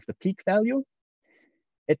order of the peak value.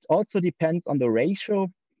 It also depends on the ratio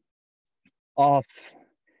of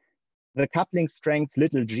the coupling strength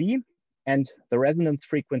little g and the resonance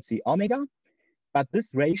frequency omega. But this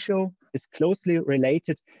ratio is closely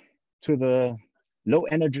related to the low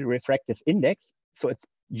energy refractive index. So it's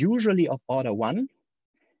usually of order 1.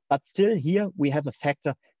 But still here we have a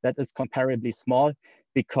factor that is comparably small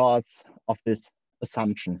because of this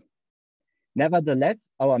assumption. Nevertheless,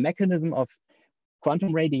 our mechanism of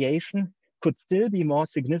quantum radiation could still be more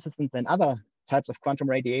significant than other types of quantum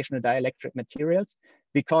radiation in dielectric materials,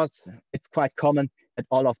 because it's quite common that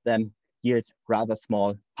all of them yield rather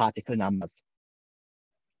small particle numbers.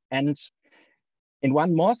 And in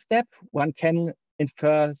one more step, one can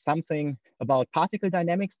infer something about particle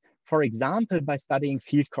dynamics, for example, by studying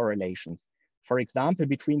field correlations, for example,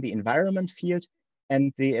 between the environment field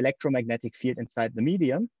and the electromagnetic field inside the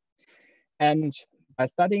medium. And by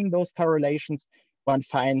studying those correlations, one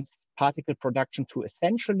finds particle production to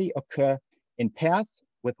essentially occur in pairs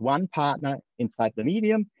with one partner inside the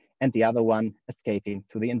medium and the other one escaping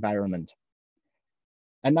to the environment.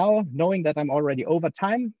 And now, knowing that I'm already over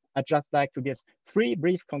time, I'd just like to give 3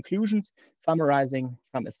 brief conclusions summarizing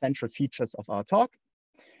some essential features of our talk.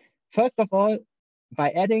 First of all,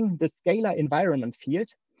 by adding the scalar environment field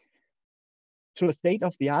to a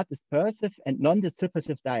state-of-the-art dispersive and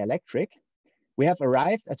non-dissipative dielectric, we have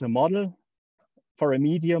arrived at a model for a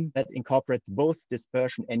medium that incorporates both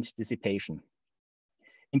dispersion and dissipation.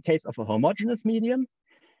 In case of a homogeneous medium,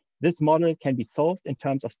 this model can be solved in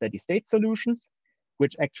terms of steady-state solutions,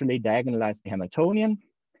 which actually diagonalize the Hamiltonian,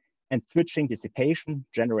 and switching dissipation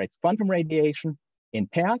generates quantum radiation in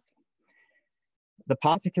pairs. The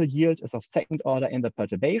particle yield is of second order in the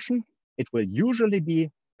perturbation. It will usually be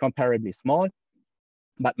comparably small,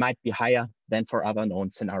 but might be higher than for other known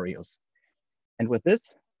scenarios. And with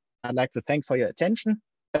this, I'd like to thank for your attention.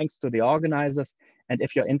 Thanks to the organizers. And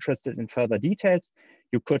if you're interested in further details,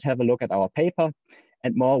 you could have a look at our paper,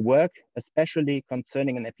 and more work, especially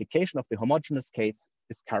concerning an application of the homogeneous case,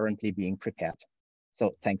 is currently being prepared.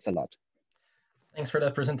 So thanks a lot. Thanks for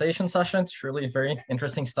that presentation, Sascha. It's really very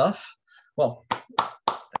interesting stuff. Well,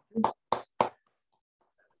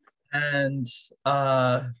 and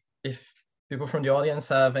if people from the audience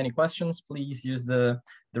have any questions, please use the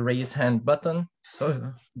raise hand button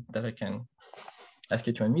so that I can ask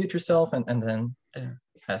you to unmute yourself and then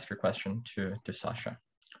ask your question to Sascha.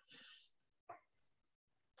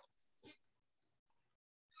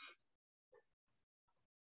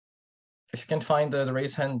 If you can find the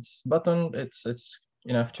raise hands button, it's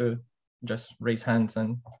enough to just raise hands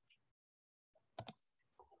and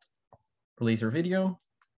release your video.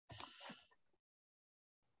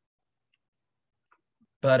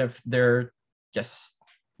 But if they're, yes,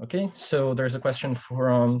 okay. So there's a question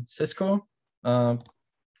from Cisco. Hi.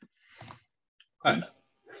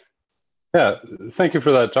 Yeah, thank you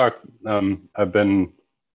for that talk. I've been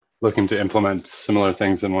looking to implement similar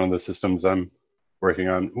things in one of the systems I'm working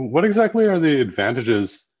on. What exactly are the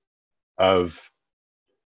advantages of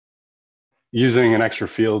using an extra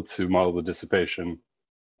field to model the dissipation,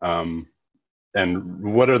 and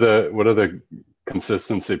what are the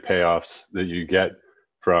consistency payoffs that you get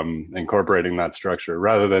from incorporating that structure,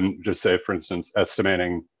 rather than just say, for instance,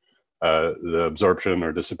 estimating the absorption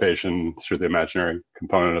or dissipation through the imaginary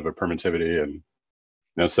component of a permittivity, and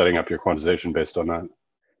setting up your quantization based on that?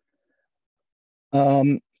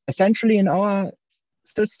 Essentially, in our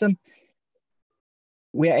system,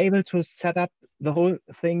 we are able to set up the whole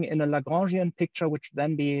thing in a Lagrangian picture, which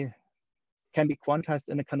then can be quantized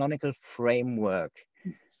in a canonical framework.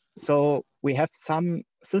 So we have some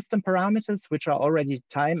system parameters which are already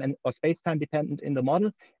time or space-time dependent in the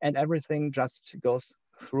model, and everything just goes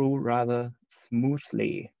through rather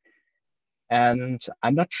smoothly. And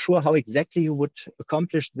I'm not sure how exactly you would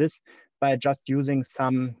accomplish this by just using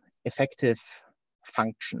some effective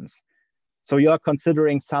functions. So you are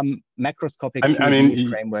considering some macroscopic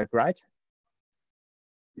framework, right?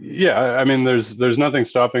 Yeah, I mean, there's nothing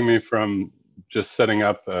stopping me from just setting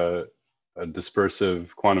up a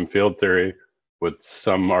dispersive quantum field theory with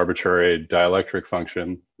some arbitrary dielectric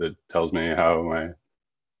function that tells me how my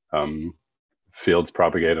fields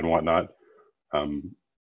propagate and whatnot. And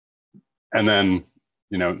then,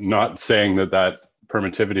 not saying that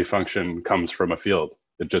permittivity function comes from a field.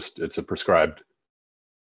 It's a prescribed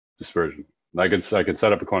dispersion. I could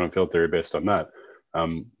set up a quantum field theory based on that.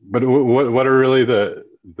 But what are really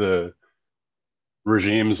the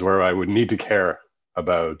regimes where I would need to care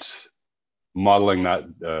about modeling that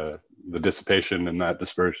the dissipation in that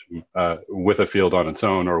dispersion with a field on its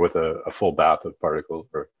own, or with a full bath of particles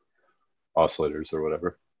or oscillators or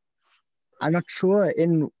whatever? I'm not sure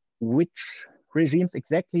in which regimes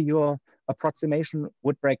exactly your approximation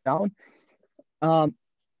would break down.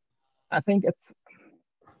 I think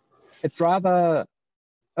it's rather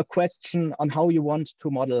a question on how you want to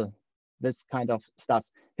model this kind of stuff.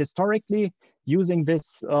 Historically, using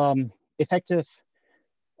this effective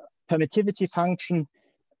permittivity function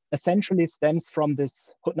essentially stems from this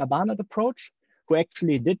Huttner-Barnett approach, who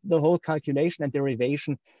actually did the whole calculation and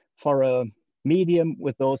derivation for a medium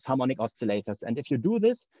with those harmonic oscillators. And if you do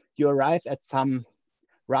this, you arrive at some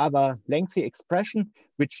rather lengthy expression,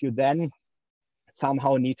 which you then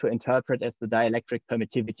somehow need to interpret as the dielectric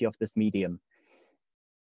permittivity of this medium.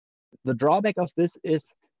 The drawback of this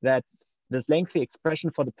is that this lengthy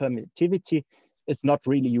expression for the permittivity is not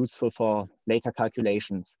really useful for later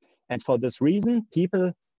calculations. And for this reason,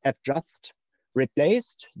 people have just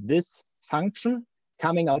replaced this function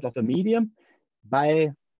coming out of a medium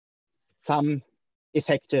by some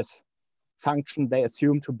effective function they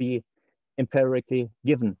assume to be empirically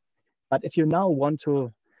given. But if you now want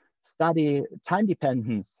to study time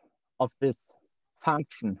dependence of this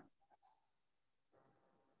function,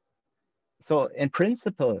 so in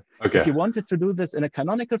principle, if you wanted to do this in a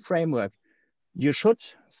canonical framework, you should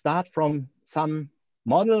start from some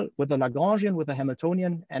model with a Lagrangian, with a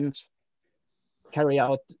Hamiltonian, and carry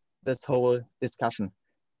out this whole discussion.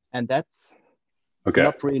 And that's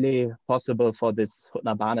not really possible for this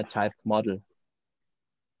Huttner-Barnett type model.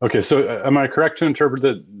 Okay, so am I correct to interpret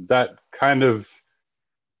that kind of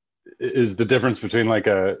is the difference between like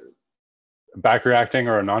a back-reacting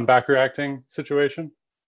or a non-back-reacting situation?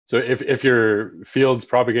 So if your fields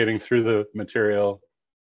propagating through the material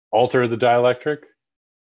alter the dielectric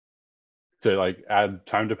to like add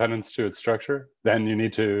time dependence to its structure, then you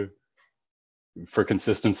need to, for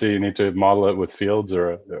consistency, you need to model it with fields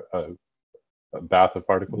or a bath of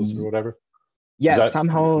particles or whatever? Yeah,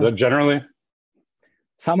 somehow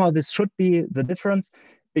this should be the difference,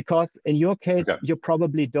 because in your case, you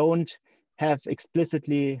probably don't have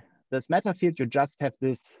explicitly this matter field, you just have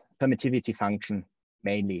this permittivity function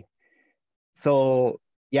mainly. So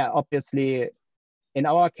yeah, obviously, in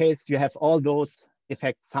our case, you have all those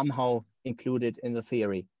effects somehow included in the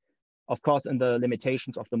theory. Of course, in the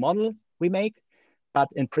limitations of the model we make, but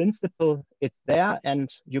in principle, it's there, and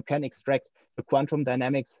you can extract the quantum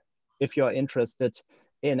dynamics if you're interested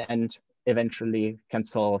in, and eventually can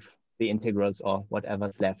solve the integrals or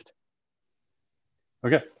whatever's left.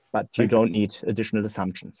 Okay. But you don't need additional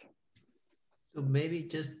assumptions. So maybe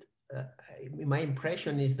just, my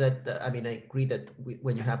impression is that, I mean, I agree that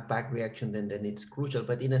when you have back reaction, then it's crucial,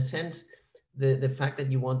 but in a sense, the fact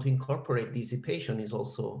that you want to incorporate dissipation is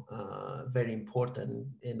also very important.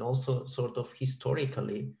 And also sort of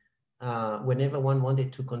historically, whenever one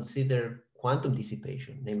wanted to consider quantum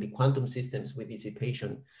dissipation, namely quantum systems with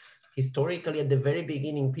dissipation, historically, at the very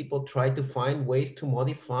beginning, people tried to find ways to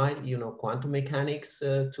modify, quantum mechanics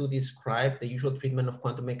to describe the usual treatment of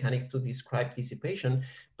quantum mechanics to describe dissipation.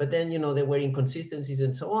 But then, there were inconsistencies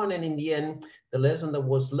and so on. And in the end, the lesson that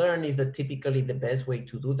was learned is that typically the best way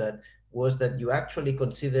to do that was that you actually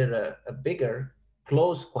consider a bigger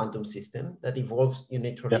closed quantum system that evolves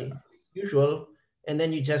unitarily, usual, and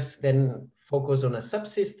then you just then focus on a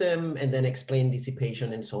subsystem and then explain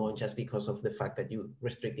dissipation and so on, just because of the fact that you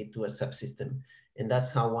restrict it to a subsystem. And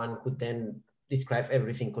that's how one could then describe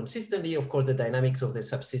everything consistently. Of course, the dynamics of the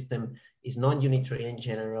subsystem is non-unitary in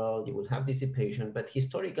general. You will have dissipation, but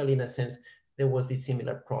historically, in a sense, there was this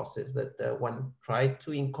similar process that one tried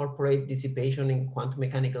to incorporate dissipation in quantum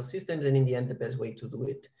mechanical systems. And in the end, the best way to do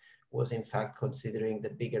it was in fact considering the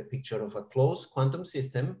bigger picture of a closed quantum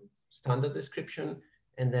system, standard description,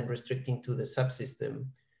 and then restricting to the subsystem,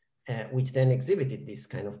 which then exhibited this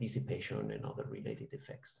kind of dissipation and other related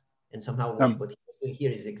effects. And somehow what he's doing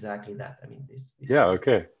here is exactly that. I mean, this yeah,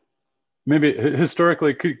 okay. Maybe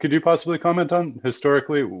historically, could you possibly comment on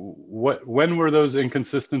historically, when were those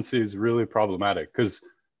inconsistencies really problematic? Because,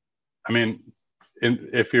 I mean,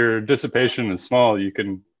 if your dissipation is small, you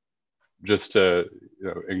can just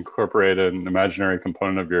incorporate an imaginary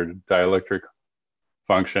component of your dielectric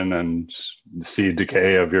function and see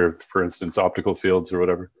decay of your, for instance, optical fields or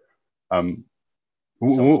whatever.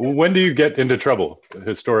 When do you get into trouble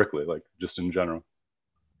historically, like just in general?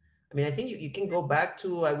 I mean, I think you can go back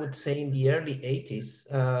to, I would say, in the early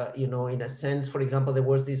 80s, you know, in a sense. For example, there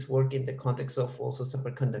was this work in the context of also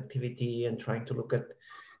superconductivity and trying to look at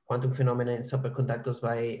quantum phenomena in superconductors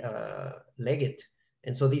by Leggett.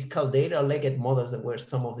 And so these Caldera-Leggett models that were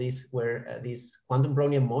some of these were this quantum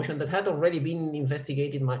Brownian motion that had already been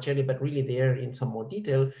investigated much earlier, but really there in some more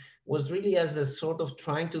detail, was really as a sort of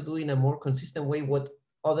trying to do in a more consistent way what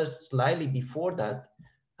others slightly before that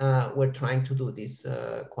were trying to do, this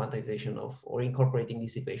quantization of or incorporating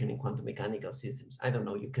dissipation in quantum mechanical systems. I don't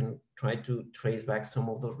know, you can try to trace back some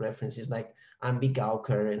of those references like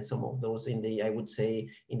Ambi-Gauker and some of those in the, I would say,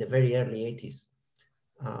 in the very early 80s.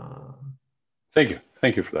 Thank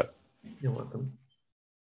you for that. You're welcome.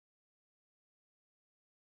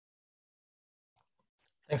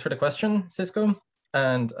 Thanks for the question, Cisco.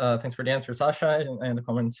 And thanks for the answer, Sascha, and the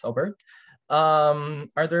comments, Albert.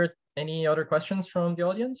 Are there any other questions from the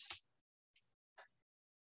audience?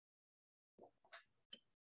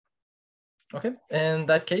 Okay, in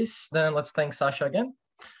that case, then let's thank Sascha again.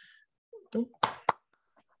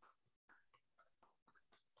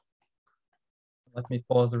 Let me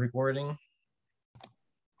pause the recording.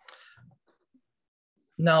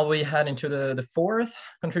 Now we head into the fourth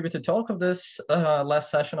contributed talk of this last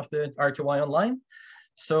session of the RQI-Online.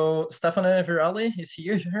 So Stephane Virali is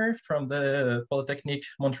here from the Polytechnique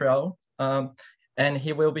Montréal, and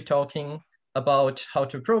he will be talking about how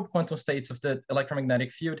to probe quantum states of the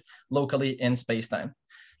electromagnetic field locally in space-time.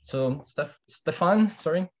 So Stephane,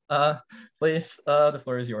 sorry, please, the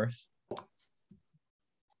floor is yours.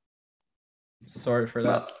 Sorry for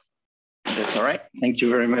that. That's all right. Thank you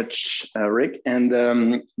very much, Rick.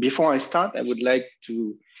 And before I start, I would like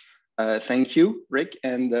to thank you, Rick,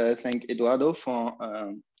 and thank Eduardo for,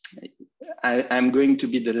 I'm going to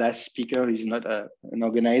be the last speaker. He's not an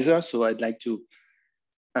organizer. So I'd like to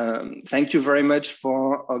thank you very much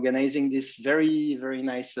for organizing this very, very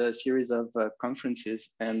nice series of conferences.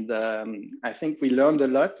 And I think we learned a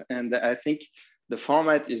lot. And I think the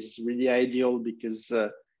format is really ideal because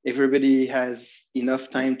everybody has enough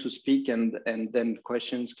time to speak and then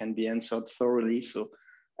questions can be answered thoroughly. So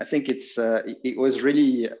I think it was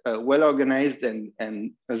really well organized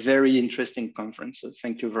and a very interesting conference. So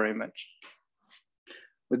thank you very much.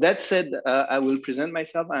 With that said, I will present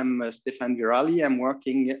myself. I'm Stephane Virali. I'm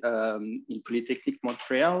working in Polytechnique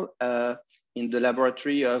Montréal in the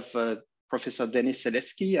laboratory of Professor Denis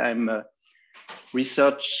Selewski. I'm a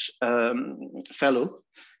research fellow.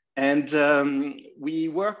 And we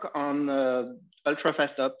work on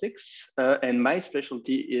ultra-fast optics, and my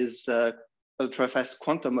specialty is ultra-fast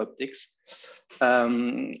quantum optics.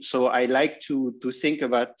 So I like to think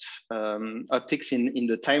about optics in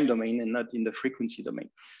the time domain and not in the frequency domain,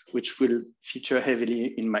 which will feature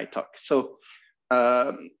heavily in my talk. So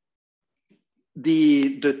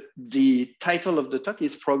the title of the talk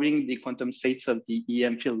is Probing the Quantum States of the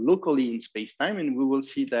EM Field Locally in Space-Time, and we will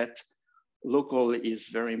see that local is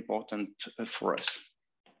very important for us.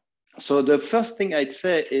 So the first thing I'd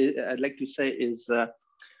like to say is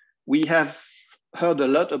we have heard a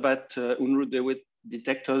lot about Unruh DeWitt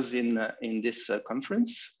detectors in this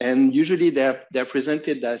conference, and usually they're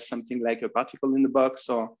presented as something like a particle in the box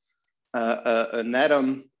or an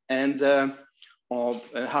atom and or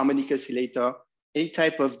a harmonic oscillator, any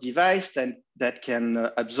type of device that can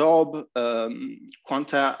absorb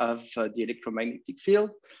quanta of the electromagnetic field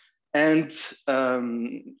and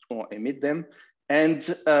or emit them,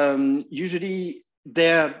 and usually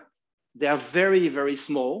they're very, very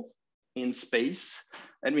small, in space.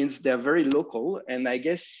 That means they're very local. And I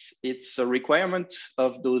guess it's a requirement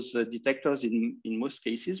of those detectors in most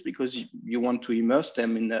cases, because you want to immerse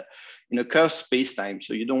them in a curved space-time.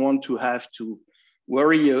 So you don't want to have to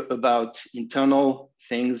worry about internal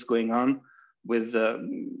things going on with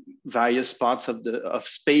various parts of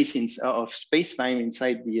space-time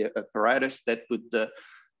inside the apparatus that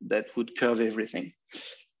would curve everything.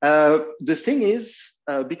 The thing is,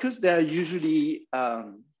 because they're usually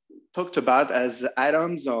talked about as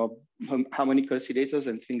atoms or harmonic oscillators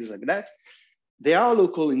and things like that, they are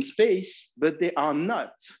local in space, but they are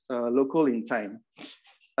not local in time.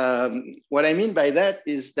 What I mean by that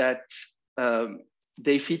is that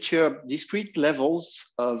they feature discrete levels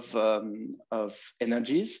of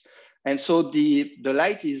energies. And so the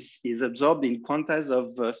light is absorbed in quantas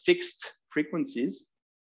of fixed frequencies.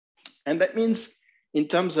 And that means in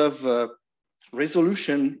terms of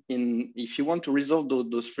resolution, if you want to resolve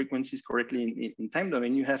those frequencies correctly in time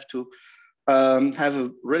domain, you have to have a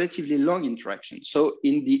relatively long interaction. So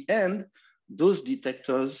in the end, those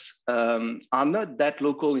detectors are not that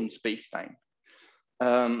local in space-time.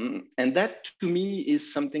 And that to me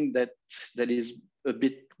is something that is a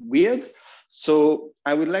bit weird. So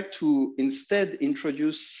I would like to instead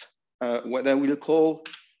introduce what I will call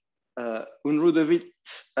Unruh-de-Witt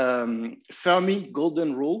Fermi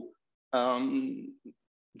golden rule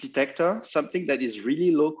detector, something that is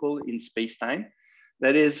really local in space-time.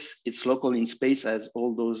 That is, it's local in space as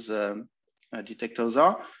all those detectors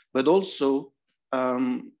are, but also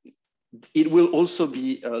it will also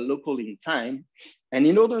be local in time. And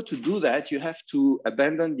in order to do that, you have to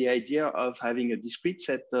abandon the idea of having a discrete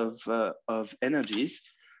set of energies.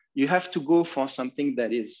 You have to go for something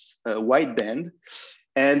that is wideband.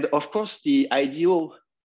 And of course, the ideal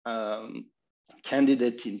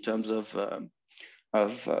candidate in terms of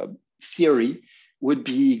theory would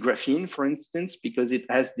be graphene, for instance, because it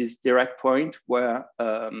has this direct point where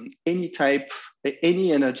any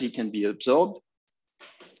energy can be absorbed.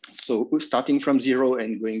 So starting from 0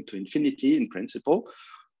 and going to infinity in principle.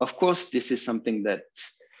 Of course, this is something that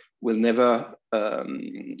will never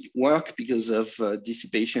work because of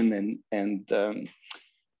dissipation and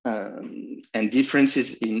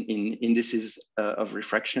differences in indices of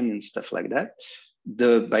refraction and stuff like that.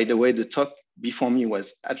 By the way, the talk before me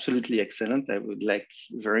was absolutely excellent. I would like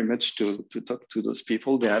very much to talk to those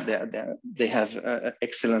people. They have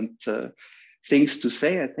excellent things to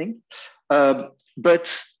say, I think.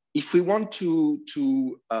 But if we want to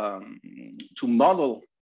model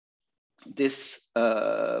this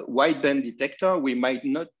wideband detector, we might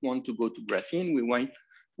not want to go to graphene.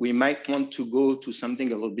 We might want to go to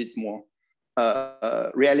something a little bit more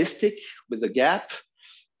realistic with a gap.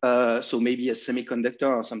 So maybe a semiconductor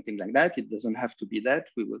or something like that. It doesn't have to be that.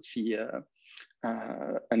 We will see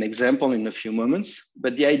an example in a few moments.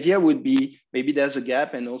 But the idea would be maybe there's a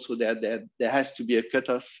gap, and also there has to be a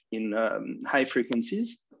cutoff in high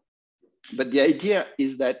frequencies. But the idea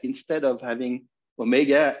is that instead of having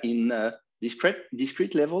omega in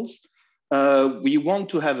discrete levels, we want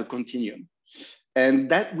to have a continuum. And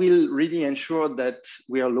that will really ensure that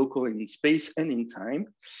we are local in space and in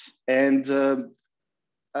time. And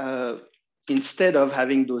instead of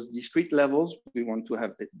having those discrete levels, we want to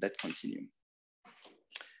have that continuum.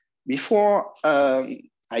 Before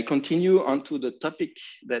I continue onto the topic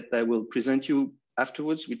that I will present you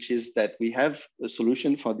afterwards, which is that we have a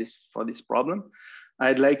solution for this problem,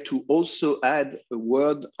 I'd like to also add a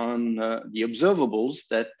word on the observables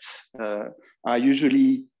that are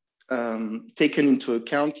usually taken into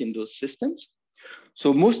account in those systems.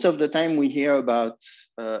 So most of the time we hear about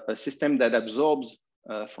a system that absorbs,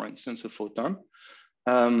 for instance, a photon.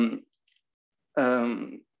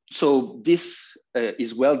 So this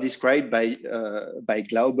is well described by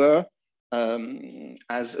Glauber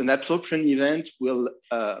as an absorption event will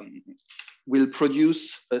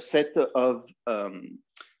produce a set of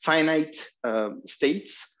finite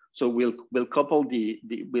states. So we'll couple the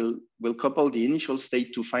initial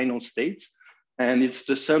state to final states, and it's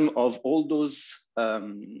the sum of all those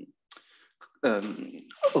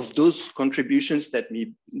contributions that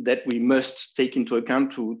we must take into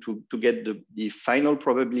account to get the final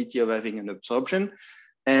probability of having an absorption.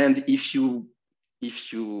 And if you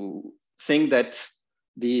think that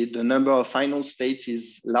the number of final states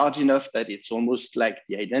is large enough that it's almost like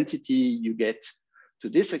the identity, you get to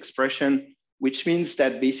this expression, which means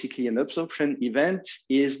that basically an absorption event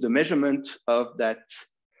is the measurement of that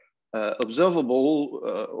observable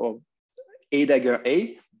or A dagger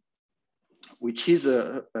A, which is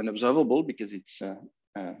an observable because it's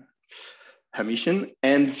Hermitian.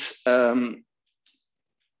 And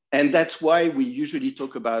that's why we usually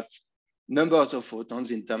talk about numbers of photons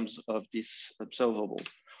in terms of this observable.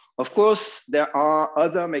 Of course, there are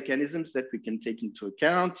other mechanisms that we can take into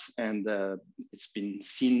account, and it's been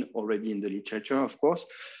seen already in the literature, of course.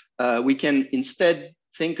 We can instead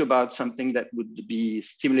think about something that would be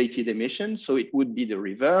stimulated emission. So it would be the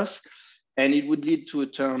reverse, and it would lead to a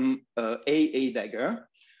term A dagger.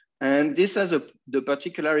 And this has the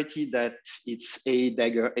particularity that it's A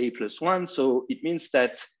dagger A plus 1. So it means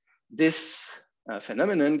that this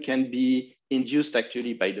phenomenon can be induced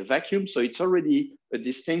actually by the vacuum. So it's already a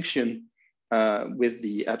distinction with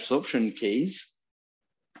the absorption case.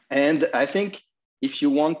 And I think if you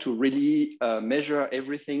want to really measure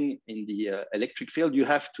everything in the electric field, you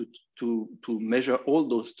have to measure all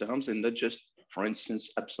those terms and not just, for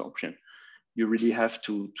instance, absorption. You really have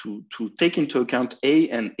to take into account A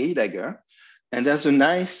and A dagger. And there's a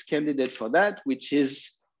nice candidate for that, which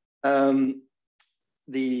is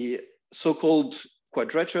the so-called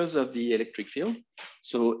quadratures of the electric field.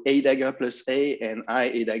 So A dagger plus A and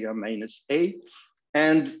A dagger minus A.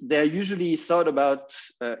 And they're usually thought about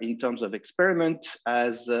in terms of experiment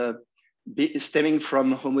as stemming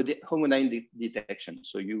from homodyne detection.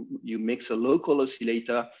 So you mix a local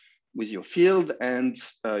oscillator with your field, and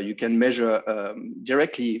you can measure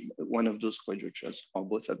directly one of those quadratures or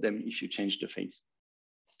both of them if you change the phase.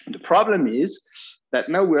 And the problem is that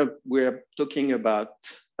now we're talking about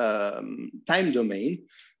time domain,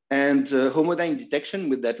 and homodyne detection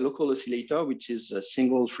with that local oscillator, which is a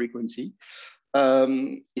single frequency,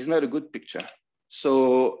 is not a good picture.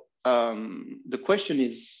 So the question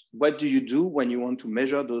is, what do you do when you want to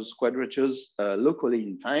measure those quadratures locally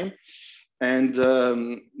in time? And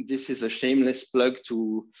this is a shameless plug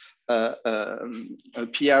to a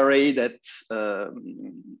PRA that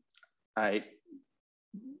I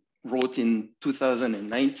wrote in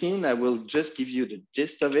 2019. I will just give you the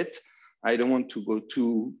gist of it. I don't want to go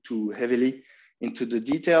too heavily into the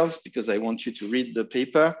details because I want you to read the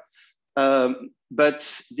paper.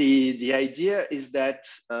 But the idea is that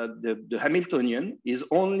the Hamiltonian is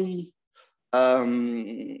only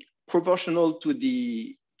proportional to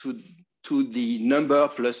the number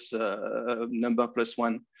plus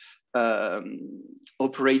one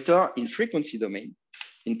operator in frequency domain.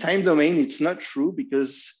 In time domain, it's not true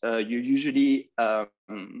because you usually,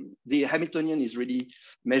 the Hamiltonian is really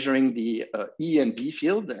measuring the E and B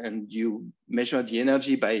field, and you measure the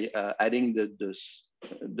energy by adding the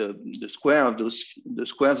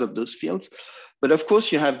squares of those fields. But of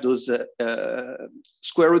course, you have those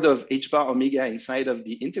square root of h bar omega inside of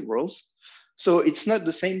the integrals. So it's not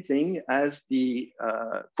the same thing as the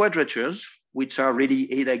quadratures, which are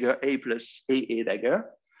really A dagger A plus A dagger,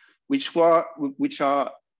 which are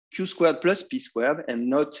Q squared plus P squared and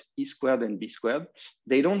not E squared and B squared.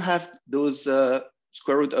 They don't have those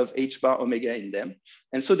square root of h bar omega in them.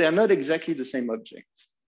 And so they're not exactly the same objects.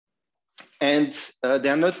 And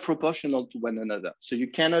they're not proportional to one another. So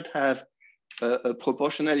you cannot have a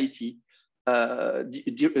proportionality, a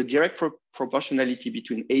direct proportionality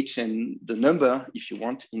between h and the number, if you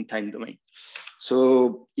want, in time domain.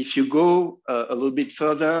 So if you go a little bit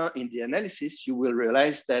further in the analysis, you will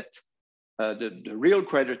realize that the real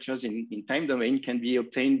quadratures in time domain can be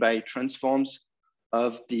obtained by transforms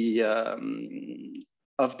of the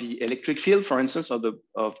electric field, for instance, or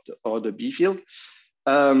the B field.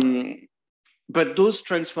 But those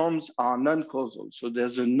transforms are non-causal. So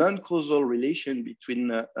there's a non-causal relation between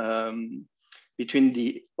the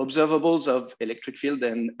observables of electric field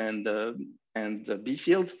and the B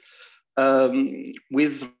field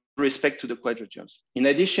with respect to the quadratures. In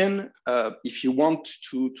addition, if you want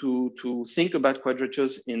to think about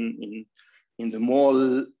quadratures in the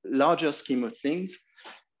more larger scheme of things,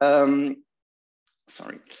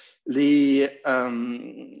 the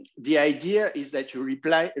idea is that you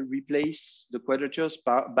replace the quadratures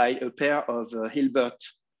by a pair of Hilbert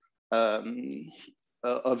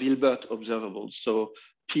observables. So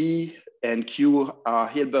P and Q are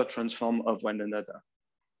Hilbert transform of one another,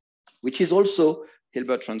 which is also,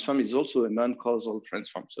 Hilbert transform is also a non-causal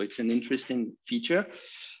transform. So it's an interesting feature.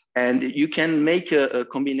 And you can make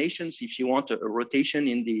combinations if you want a rotation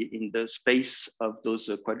in the space of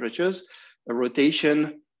those quadratures, a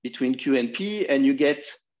rotation between Q and P, and you get,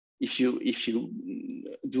 if you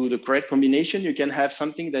do the correct combination, you can have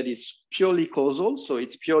something that is purely causal. So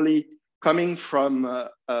it's purely coming from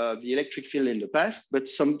the electric field in the past, but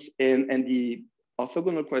and the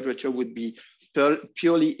orthogonal quadrature would be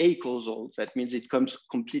purely acausal. That means it comes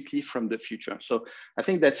completely from the future. So I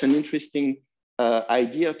think that's an interesting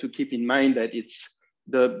idea to keep in mind, that it's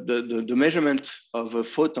the measurement of a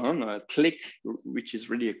photon, a click, which is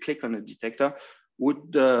really a click on a detector,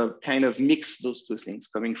 would kind of mix those two things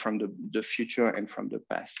coming from the future and from the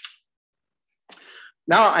past.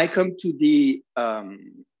 Now I come to the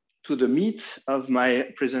meat of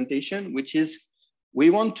my presentation, which is we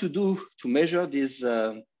want to measure these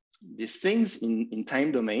things in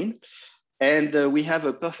time domain. And we have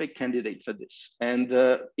a perfect candidate for this. And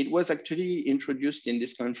it was actually introduced in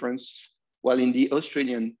this conference, well, in the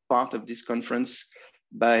Australian part of this conference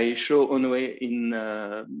by Sho Onwe in,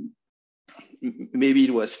 maybe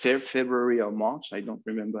it was February or March, I don't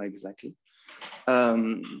remember exactly.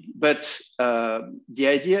 But the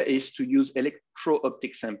idea is to use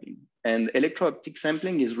electro-optic sampling. And electro-optic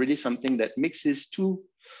sampling is really something that mixes two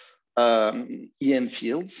EM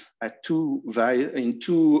fields at in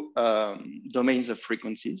two domains of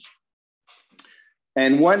frequencies.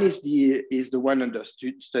 And one is the one under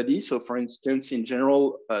study. So for instance, in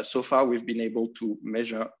general, so far we've been able to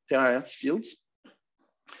measure terahertz fields.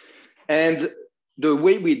 And the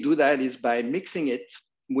way we do that is by mixing it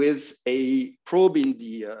with a probe in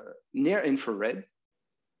the near infrared.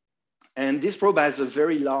 And this probe has a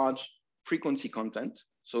very large frequency content.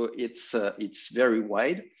 So it's very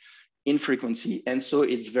wide in frequency. And so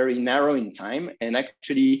it's very narrow in time. And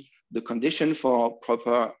actually the condition for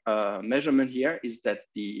proper measurement here is that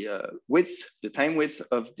the time width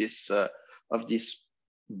of this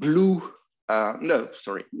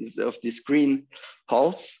green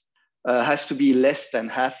pulse has to be less than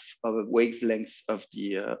half of a wavelength of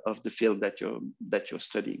the field that you're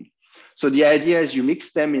studying. So the idea is you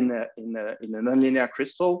mix them in a nonlinear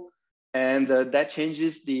crystal, and that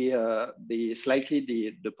changes slightly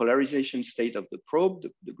the polarization state of the probe,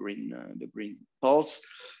 the green pulse,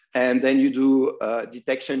 and then you do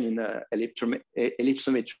detection in an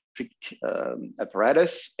ellipsometric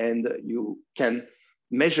apparatus, and you can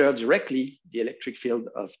measure directly the electric field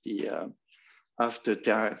of the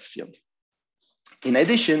terahertz field. In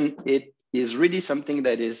addition, it is really something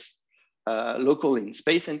that is local in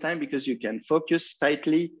space and time, because you can focus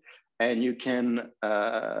tightly, and you can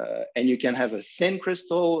have a thin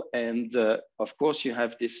crystal, and of course you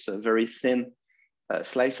have this very thin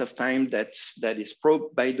slice of time that is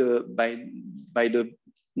probed by the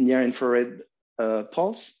near infrared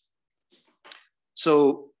pulse.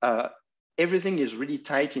 So everything is really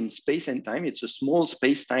tight in space and time. It's a small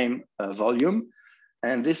space-time volume,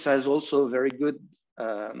 and this has also very good.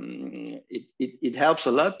 It helps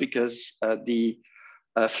a lot because the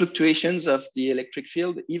fluctuations of the electric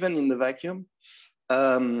field, even in the vacuum,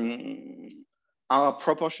 are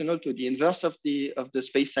proportional to the inverse of the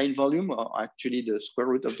space-time volume, or actually the square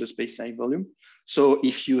root of the space-time volume. So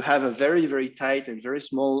if you have a very, very tight and very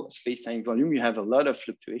small space-time volume, you have a lot of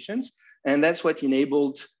fluctuations. And that's what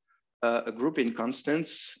enabled a group in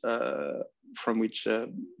Constance, from which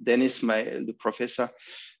Dennis, the professor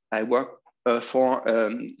I work for,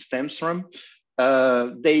 stems from.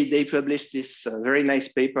 They published this very nice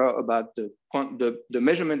paper about the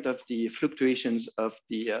measurement of the fluctuations of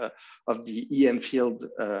the EM field,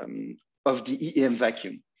 of the EM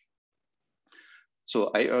vacuum. So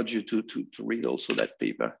I urge you to read also that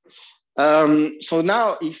paper. So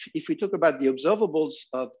now, if we talk about the observables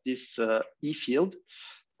of this E field,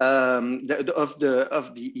 of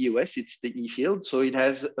the EOS, it's the E field. So it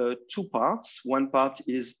has two parts. One part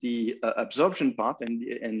is the absorption part,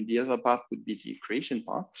 and the other part would be the creation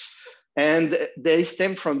part. And they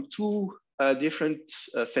stem from two different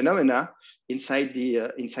phenomena inside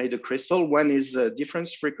the crystal. One is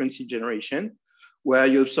difference frequency generation, where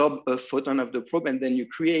you absorb a photon of the probe, and then you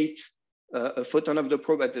create a photon of the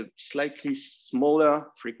probe at a slightly smaller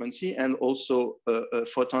frequency, and also a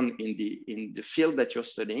photon in the field that you're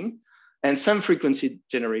studying, and some frequency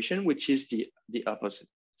generation, which is the opposite.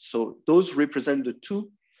 So those represent the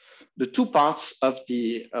two parts of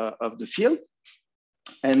the field,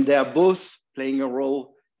 and they are both playing a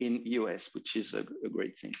role in EOS, which is a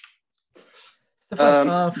great thing.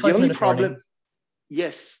 The only problem,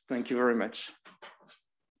 yes, thank you very much.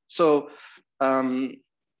 So the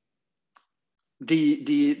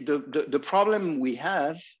problem we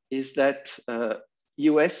have is that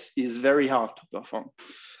EOS is very hard to perform.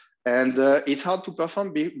 And it's hard to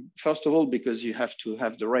perform, first of all, because you have to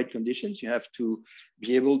have the right conditions. You have to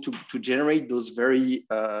be able to generate those very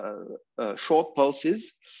short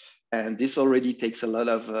pulses. And this already takes a lot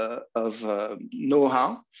of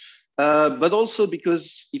know-how. But also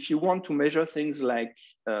because if you want to measure things like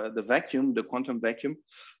the vacuum, the quantum vacuum,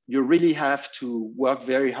 you really have to work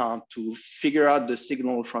very hard to figure out the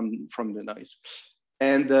signal from the noise.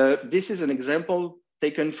 And this is an example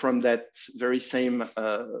taken from that very same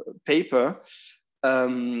paper,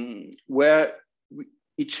 where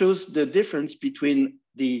it shows the difference between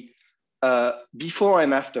the before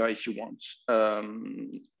and after, if you want,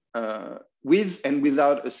 with and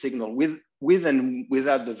without a signal, with and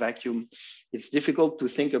without the vacuum. It's difficult to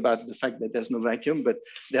think about the fact that there's no vacuum, but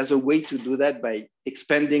there's a way to do that by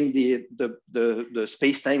expanding the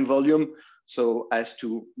space-time volume so as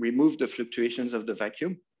to remove the fluctuations of the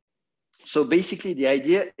vacuum. So basically the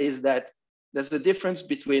idea is that there's a difference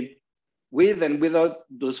between with and without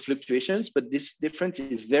those fluctuations, but this difference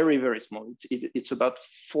is very, very small. It's about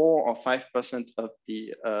 4 or 5% of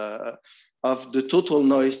the total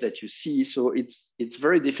noise that you see. So it's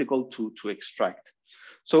very difficult to extract.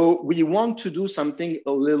 So we want to do something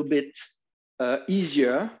a little bit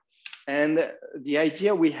easier. And the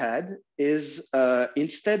idea we had is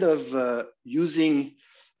instead of using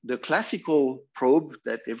the classical probe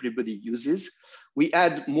that everybody uses, we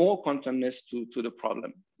add more quantumness to the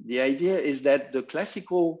problem. The idea is that the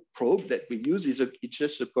classical probe that we use it's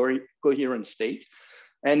just a coherent state,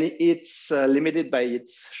 and it's limited by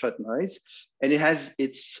its shot noise, and it has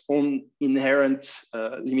its own inherent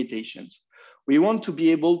limitations. We want to be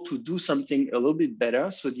able to do something a little bit better.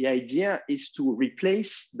 So the idea is to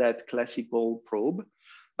replace that classical probe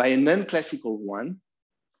by a non-classical one.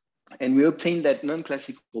 And we obtain that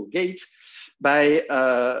non-classical gate by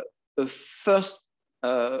a first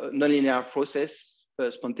nonlinear process,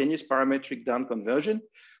 spontaneous parametric down conversion,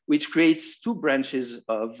 which creates two branches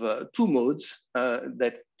of two modes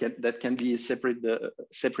that can be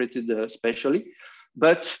separated spatially,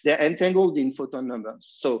 but they're entangled in photon numbers.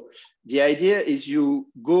 So the idea is you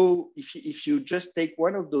go, if you just take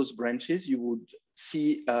one of those branches, you would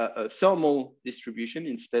see a thermal distribution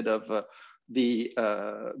instead of the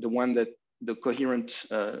one that the coherent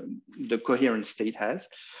state has,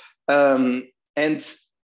 and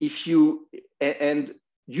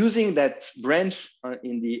using that branch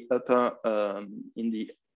in the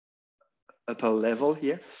upper level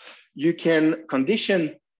here, you can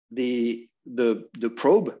condition the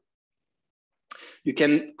probe. You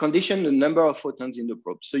can condition the number of photons in the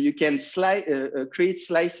probe, so you can create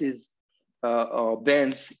slices or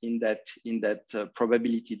bands in that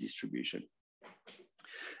probability distribution.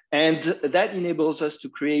 And that enables us to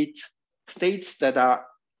create states that are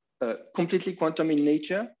completely quantum in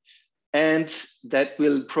nature, and that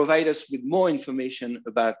will provide us with more information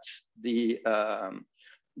about the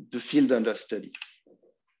field under study.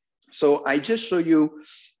 So I just show you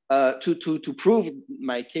to prove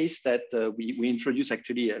my case that we introduce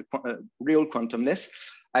actually a real quantumness.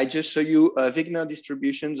 I just show you Wigner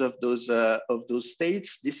distributions of those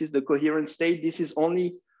states. This is the coherent state. This is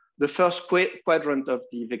only the first quadrant of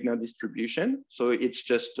the Wigner distribution. So it's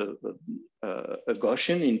just a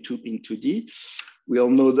Gaussian in 2D. We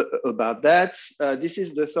all know about that. This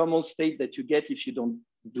is the thermal state that you get if you don't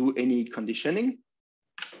do any conditioning.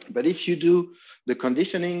 But if you do the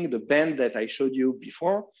conditioning, the band that I showed you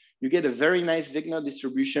before, you get a very nice Wigner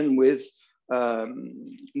distribution with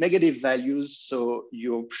negative values. So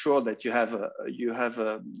you're sure that you have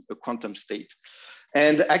a quantum state.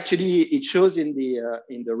 And actually, it shows in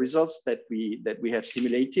the results that we have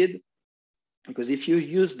simulated, because if you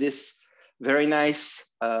use this very nice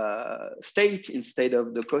state instead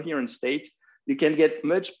of the coherent state, you can get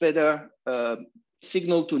much better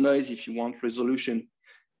signal to noise, if you want, resolution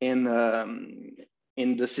in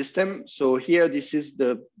the system. So here, this is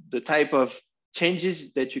the type of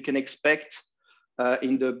changes that you can expect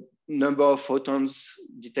in the number of photons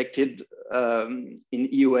detected in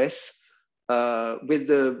EOS. With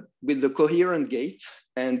the coherent gate,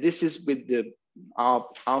 and this is with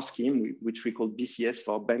our scheme, which we call BCS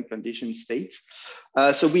for band conditioned states.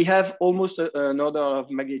 So we have almost an order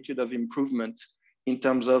of magnitude of improvement in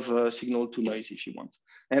terms of signal to noise, if you want.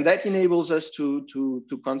 And that enables us to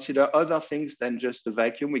consider other things than just the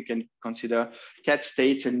vacuum. We can consider cat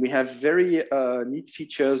states, and we have very neat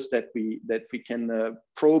features that we can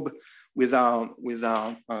probe with our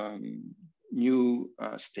new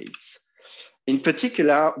states. In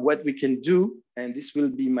particular, what we can do, and this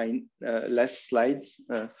will be my last slides,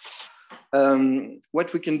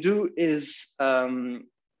 what we can do is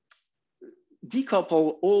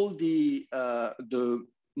decouple all the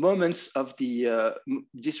moments of the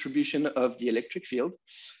distribution of the electric field.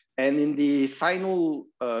 And in the final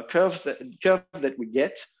curve that we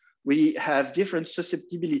get, we have different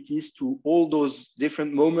susceptibilities to all those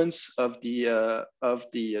different moments of the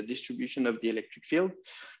distribution of the electric field.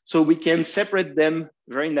 So we can separate them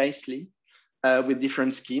very nicely with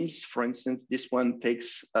different schemes. For instance, this one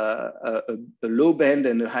takes a low band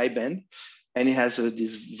and a high band, and it has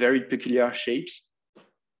these very peculiar shapes.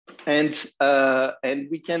 And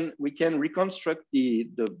we can reconstruct the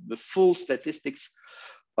full statistics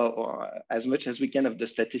or as much as we can of the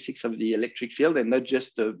statistics of the electric field and not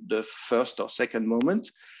just the first or second moment.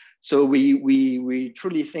 So we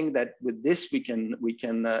truly think that with this we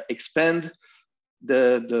can expand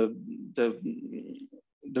the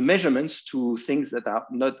measurements to things that are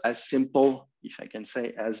not as simple, if I can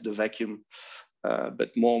say, as the vacuum,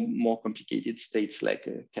 but more complicated states like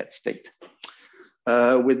a cat state.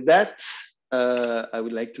 With that, I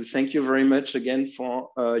would like to thank you very much again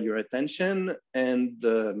for your attention, and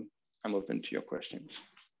I'm open to your questions.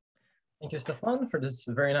 Thank you, Stephane, for this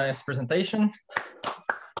very nice presentation.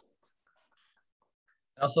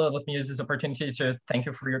 Also, let me use this opportunity to thank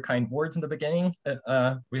you for your kind words in the beginning.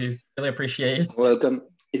 We really appreciate Welcome.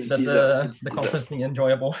 that the conference being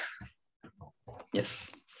enjoyable.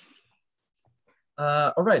 Yes.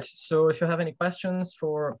 All right, so if you have any questions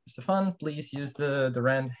for Stephane, please use the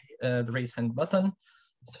raise hand button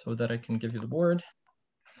so that I can give you the board.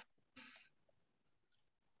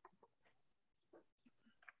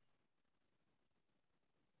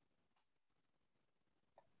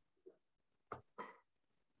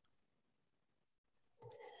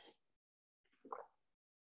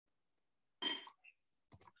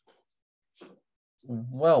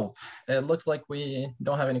 Well, it looks like we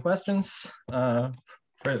don't have any questions for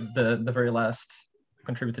the very last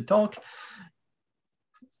contributed talk.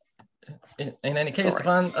 In any case,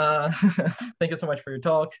 Stephane, thank you so much for your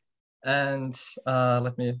talk. And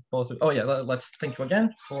let me pause. Oh yeah, let's thank you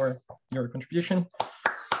again for your contribution.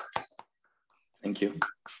 Thank you.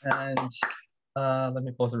 And let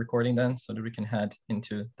me pause the recording then so that we can head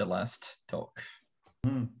into the last talk.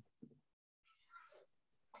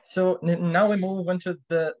 So now we move on to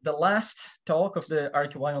the last talk of the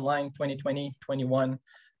RQI-Online 2020-21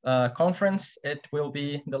 conference. It will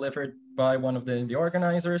be delivered by one of the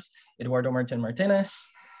organizers, Eduardo Martin-Martinez.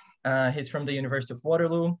 He's from the University of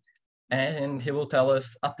Waterloo, and he will tell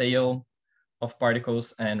us a tale of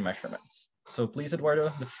particles and measurements. So please,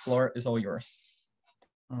 Eduardo, the floor is all yours.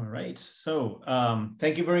 All right. So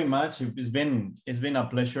thank you very much. It's been a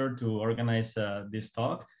pleasure to organize this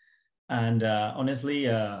talk. And honestly,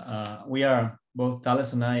 we are, both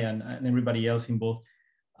Thales and I and everybody else involved,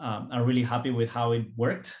 are really happy with how it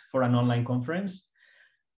worked for an online conference.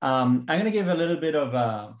 I'm going to give a little bit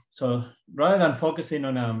of, so rather than focusing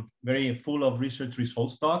on a very full of research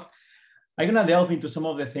results talk, I'm going to delve into some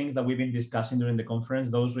of the things that we've been discussing during the conference,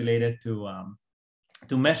 those related to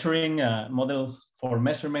measuring models for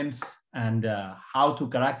measurements and how to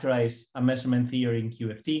characterize a measurement theory in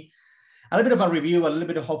QFT. A little bit of a review, a little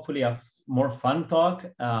bit of hopefully a more fun talk.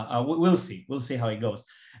 We'll see how it goes.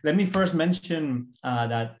 Let me first mention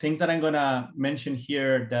that things that I'm gonna mention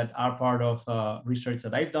here that are part of research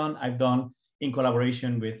that I've done in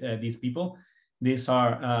collaboration with these people. These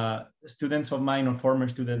are students of mine or former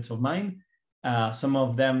students of mine. Some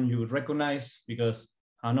of them you would recognize because,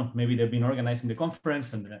 I don't know, maybe they've been organizing the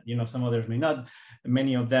conference and some others may not.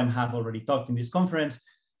 Many of them have already talked in this conference.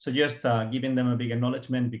 So just giving them a big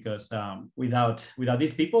acknowledgement because without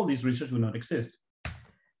these people, this research would not exist.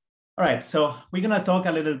 All right, so we're gonna talk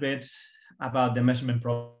a little bit about the measurement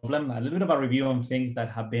problem, a little bit of a review on things that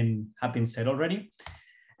have been said already.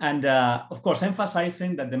 And of course,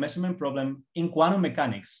 emphasizing that the measurement problem in quantum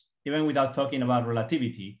mechanics, even without talking about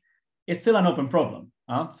relativity, is still an open problem.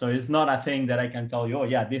 So it's not a thing that I can tell you, oh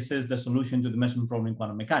yeah, this is the solution to the measurement problem in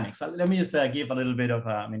quantum mechanics. So let me just give a little bit of,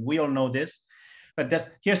 I mean, we all know this, but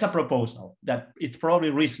here's a proposal that it's probably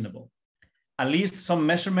reasonable. At least some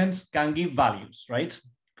measurements can give values, right?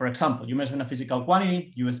 For example, you measure a physical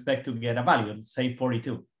quantity, you expect to get a value, let's say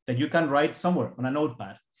 42, that you can write somewhere on a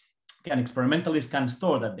notepad. Okay, an experimentalist can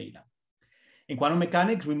store that data. In quantum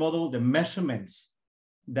mechanics, we model the measurements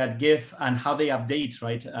that give and how they update,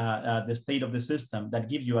 right, the state of the system that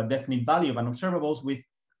give you a definite value of an observables with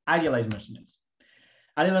idealized measurements.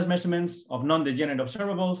 Idealized measurements of non-degenerate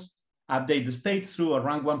observables update the states through a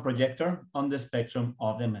rank 1 projector on the spectrum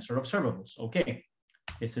of the measured observables. Okay,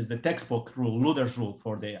 this is the textbook rule, Luder's rule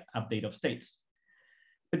for the update of states.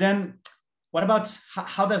 But then what about,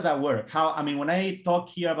 how does that work? I mean, when I talk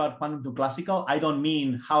here about quantum to classical, I don't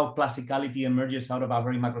mean how classicality emerges out of a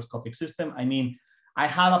very macroscopic system. I mean, I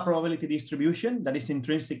have a probability distribution that is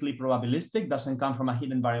intrinsically probabilistic, doesn't come from a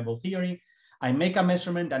hidden variable theory. I make a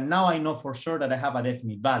measurement and now I know for sure that I have a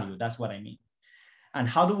definite value. That's what I mean. And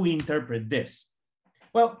how do we interpret this?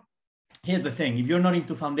 Well, here's the thing. If you're not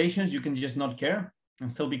into foundations, you can just not care and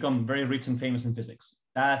still become very rich and famous in physics.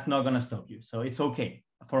 That's not going to stop you. So it's okay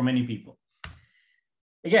for many people.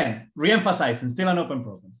 Again, re-emphasizing, still an open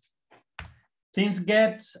problem. Things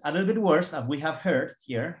get a little bit worse, as we have heard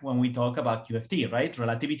here when we talk about QFT, right?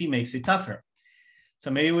 Relativity makes it tougher. So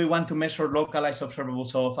maybe we want to measure localized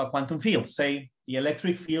observables of a quantum field, say the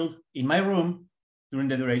electric field in my room during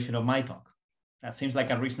the duration of my talk. That seems like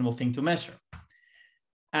a reasonable thing to measure.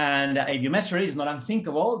 And if you measure it, it's not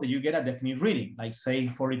unthinkable that you get a definite reading, like say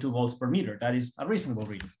 42 volts per meter. That is a reasonable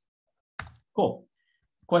reading. Cool.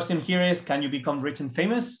 Question here is, can you become rich and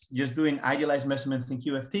famous just doing idealized measurements in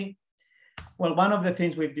QFT? Well, one of the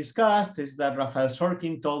things we've discussed is that Raphael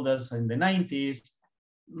Sorkin told us in the 90s,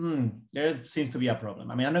 there seems to be a problem.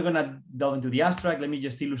 I mean, I'm not going to delve into the abstract. Let me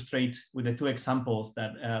just illustrate with the two examples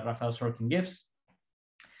that Raphael Sorkin gives.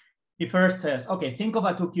 He first says, okay, think of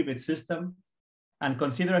a 2-qubit system and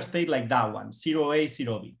consider a state like that one, 0A,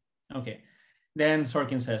 0B. Okay. Then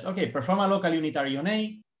Sorkin says, okay, perform a local unitary on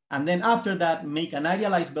A, and then after that, make an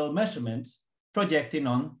idealized Bell measurements projecting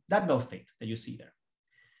on that Bell state that you see there.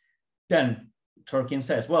 Then Sorkin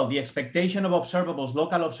says, well, the expectation of observables,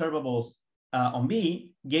 local observables on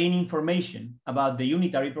B, gain information about the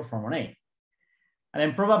unitary performed on A. And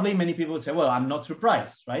then probably many people would say, well, I'm not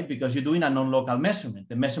surprised, right? Because you're doing a non-local measurement.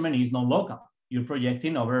 The measurement is non-local. You're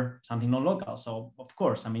projecting over something non-local. So of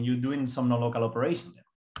course, I mean, you're doing some non-local operation there.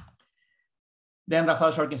 Then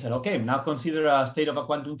Raphael Sorkin said, okay, now consider a state of a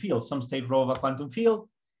quantum field, some state rho of a quantum field,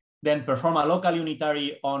 then perform a local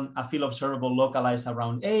unitary on a field observable localized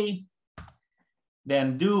around A,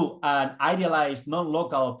 then do an idealized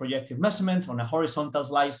non-local projective measurement on a horizontal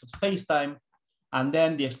slice of space-time, and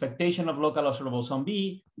then the expectation of local observables on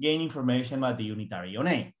B, gain information about the unitary on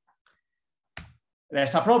A.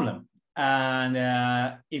 There's a problem. And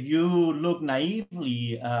if you look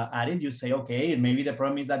naively at it, you say, okay, maybe the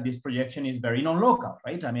problem is that this projection is very non-local,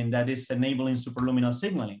 right? I mean, that is enabling superluminal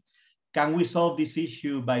signaling. Can we solve this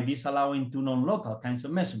issue by disallowing two non-local kinds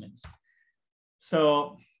of measurements?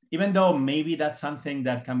 So even though maybe that's something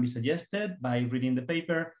that can be suggested by reading the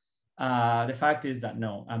paper, the fact is that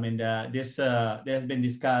no. I mean, this has been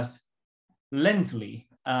discussed lengthily,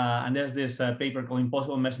 and there's this paper called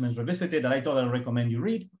Impossible Measurements Revisited that I totally recommend you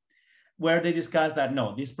read, where they discuss that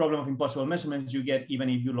no, this problem of impossible measurements you get even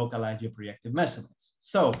if you localize your projective measurements.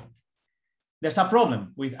 So there's a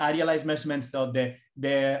problem with idealized measurements, though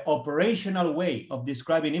the operational way of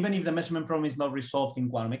describing, even if the measurement problem is not resolved in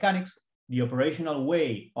quantum mechanics, the operational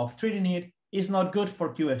way of treating it is not good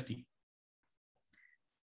for QFT.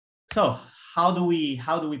 So how do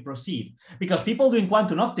we proceed? Because people doing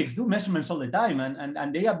quantum optics do measurements all the time,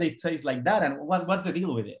 and they update states like that. And what's the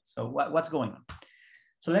deal with it? So what's going on?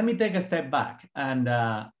 So let me take a step back and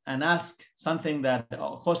ask something that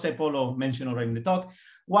Jose Polo mentioned already in the talk.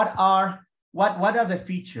 What are the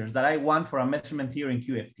features that I want for a measurement theory in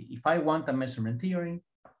QFT? If I want a measurement theory,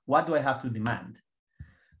 what do I have to demand?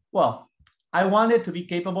 Well, I want it to be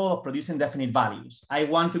capable of producing definite values. I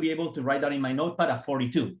want to be able to write down in my notepad a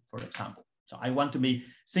 42, for example. So I want to be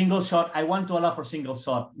single shot. I want to allow for single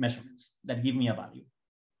shot measurements that give me a value.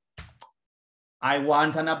 I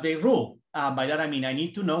want an update rule. By that, I mean, I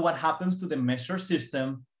need to know what happens to the measure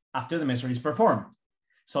system after the measure is performed,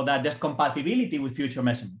 so that there's compatibility with future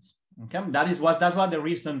measurements. Okay, that's the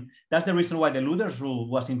reason why the Luder's rule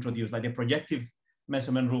was introduced, like the projective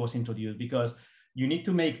measurement rule was introduced, because you need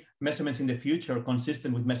to make measurements in the future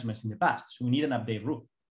consistent with measurements in the past. So we need an update rule.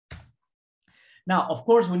 Now, of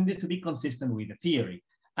course, we need it to be consistent with the theory.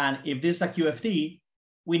 And if this is a QFT,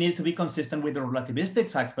 we need to be consistent with the relativistic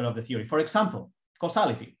aspect of the theory. For example,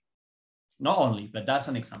 causality. Not only, but that's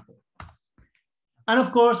an example. And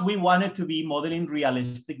of course, we want it to be modeling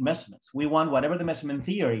realistic measurements. We want whatever the measurement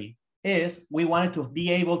theory is, we want it to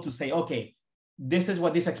be able to say, okay, this is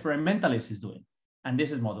what this experimentalist is doing, and this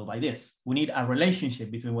is modeled by this. We need a relationship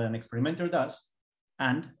between what an experimenter does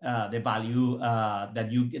and the value and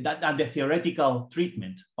the theoretical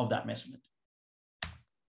treatment of that measurement.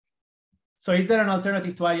 So is there an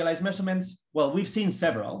alternative to idealized measurements? Well, we've seen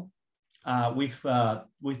several. We've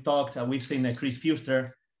seen Chris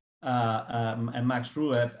Fuster and Max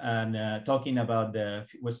Rueb and talking about the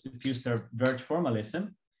Fuster-Verge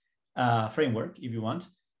formalism framework, if you want.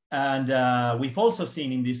 And we've also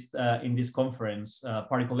seen in this conference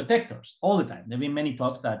particle detectors all the time. There have been many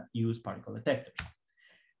talks that use particle detectors.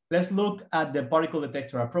 Let's look at the particle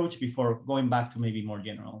detector approach before going back to maybe more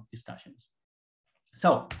general discussions.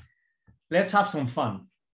 So let's have some fun.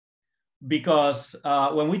 Because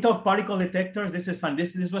when we talk particle detectors, this is fun.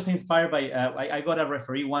 This was inspired by, I got a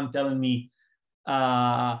referee one telling me,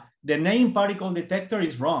 the name particle detector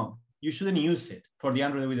is wrong. You shouldn't use it for the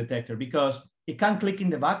Android detector because it can't click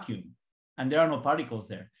in the vacuum and there are no particles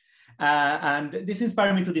there. And this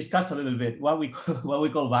inspired me to discuss a little bit what we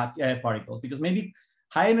call particles, because maybe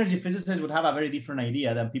high energy physicists would have a very different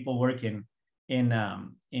idea than people working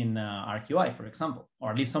RQI, for example,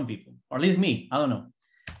 or at least some people, or at least me, I don't know.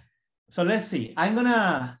 So let's see. I'm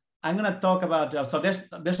gonna talk about. So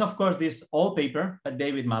there's of course this old paper by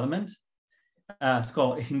David Malamud. It's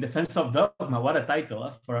called "In Defense of Dogma." What a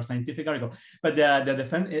title for a scientific article! But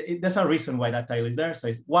there's a reason why that title is there. So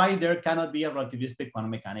it's why there cannot be a relativistic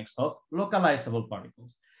quantum mechanics of localizable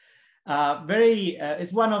particles.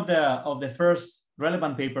 It's one of the first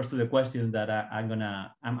relevant papers to the questions that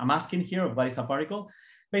I'm asking here of what is a particle.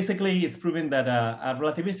 Basically, it's proven that a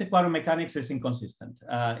relativistic quantum mechanics is inconsistent.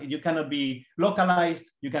 You cannot be localized,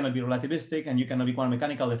 you cannot be relativistic, and you cannot be quantum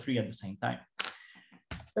mechanical, the three at the same time.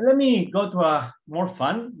 But let me go to a more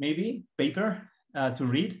fun, maybe, paper to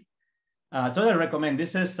read. Totally recommend.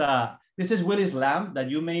 This is Willis Lamb, that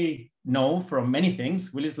you may know from many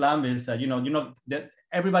things. Willis Lamb is, you know that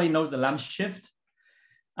everybody knows the Lamb shift.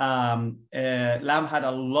 Lamb had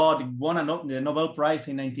won the Nobel Prize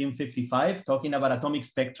in 1955, talking about atomic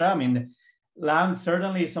spectra. I mean, Lamb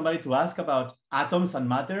certainly is somebody to ask about atoms and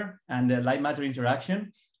matter and the light-matter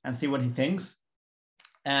interaction and see what he thinks.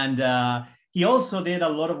 And he also did a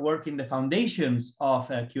lot of work in the foundations of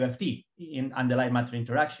QFT and the light-matter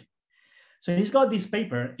interaction. So he's got this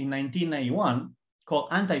paper in 1991 called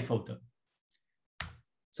Antiphoton.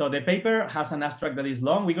 So the paper has an abstract that is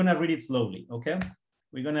long. We're going to read it slowly, okay?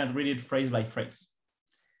 We're going to read it phrase by phrase.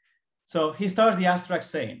 So he starts the abstract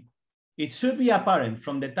saying, it should be apparent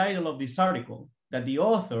from the title of this article that the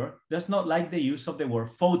author does not like the use of the word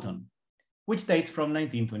photon, which dates from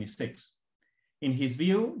 1926. In his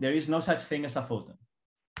view, there is no such thing as a photon.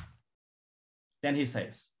 Then he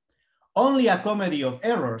says, only a comedy of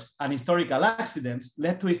errors and historical accidents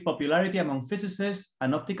led to its popularity among physicists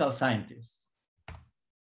and optical scientists.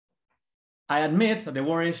 I admit that the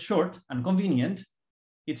word is short and convenient.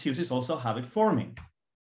 Its use is also habit forming.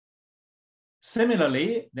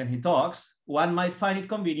 Similarly, then he talks, one might find it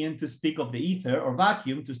convenient to speak of the ether or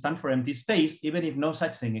vacuum to stand for empty space, even if no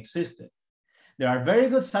such thing existed. There are very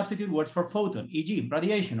good substitute words for photon, e.g.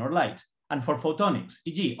 radiation or light, and for photonics,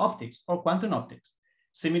 e.g. optics or quantum optics.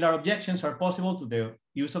 Similar objections are possible to the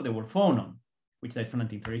use of the word phonon, which dates from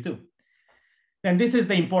 1932. And this is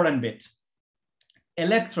the important bit.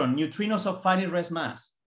 Electron, neutrinos of finite rest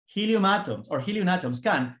mass, helium atoms or helium atoms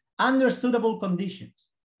can, under suitable conditions,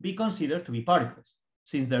 be considered to be particles,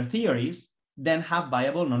 since their theories then have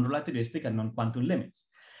viable non-relativistic and non-quantum limits.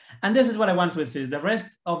 And this is what I want to insist. The rest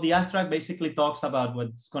of the abstract basically talks about what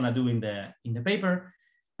it's going to do in the paper,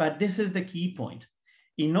 but this is the key point.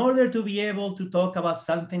 In order to be able to talk about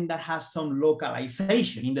something that has some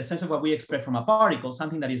localization, in the sense of what we expect from a particle,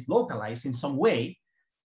 something that is localized in some way,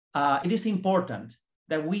 it is important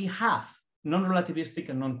that we have non-relativistic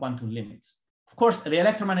and non-quantum limits. Of course, the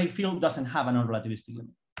electromagnetic field doesn't have a non-relativistic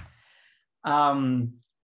limit.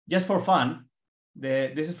 Just for fun,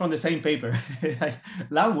 this is from the same paper.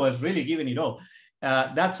 Lamb was really giving it all.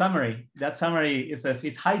 That summary, it says,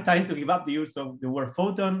 it's high time to give up the use of the word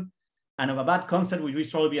photon and of a bad concept which we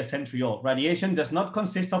should be a century old. Radiation does not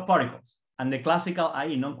consist of particles, and the classical,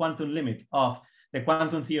 i.e. non-quantum limit of the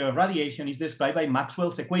quantum theory of radiation is described by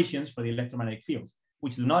Maxwell's equations for the electromagnetic fields,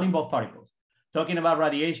 which do not involve particles. Talking about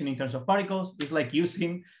radiation in terms of particles is like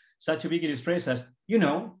using such a ubiquitous phrase as, you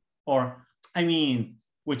know, or I mean,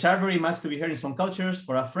 which are very much to be heard in some cultures.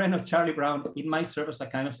 For a friend of Charlie Brown, it might serve as a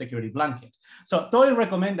kind of security blanket. So totally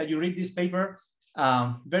recommend that you read this paper.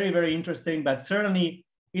 Very, very interesting, but certainly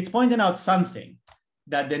it's pointing out something,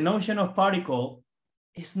 that the notion of particle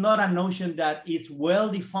is not a notion that it's well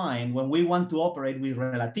defined when we want to operate with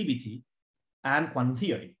relativity and quantum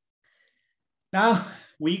theory. Now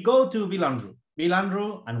we go to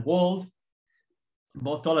Bilandru and Wald,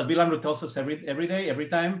 both told us. Bilandru tells us every day, every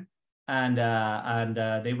time. And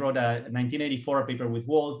they wrote a 1984 paper with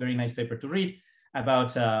Wald, very nice paper to read,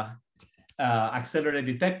 about accelerated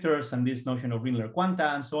detectors and this notion of Rindler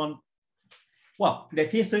quanta and so on. Well, the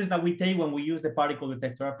thesis that we take when we use the particle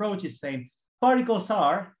detector approach is saying particles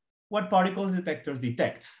are what particle detectors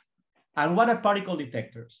detect. And what are particle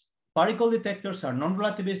detectors? Particle detectors are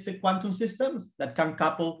non-relativistic quantum systems that can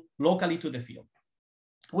couple locally to the field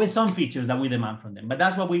with some features that we demand from them. But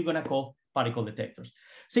that's what we're going to call particle detectors.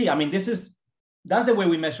 See, I mean, that's the way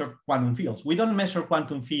we measure quantum fields. We don't measure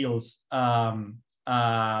quantum fields out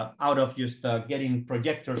of just getting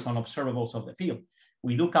projectors on observables of the field.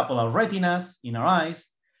 We do couple our retinas in our eyes.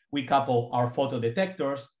 We couple our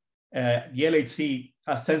photodetectors. The LHC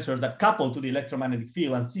has sensors that couple to the electromagnetic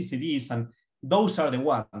field and CCDs, and those are the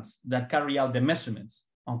ones that carry out the measurements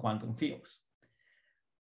on quantum fields.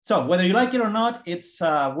 So whether you like it or not, it's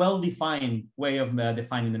a well-defined way of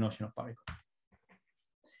defining the notion of particle.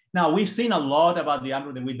 Now, we've seen a lot about the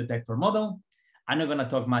Andrew DeWitt detector model. I'm not going to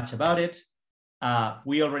talk much about it.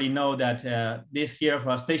 We already know that this here for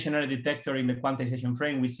a stationary detector in the quantization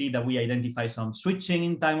frame, we see that we identify some switching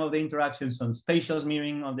in time of the interaction, some spatial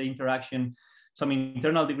mirroring of the interaction, some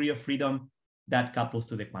internal degree of freedom that couples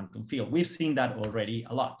to the quantum field. We've seen that already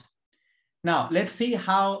a lot. Now, let's see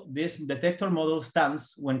how this detector model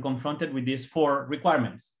stands when confronted with these 4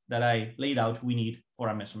 requirements that I laid out we need for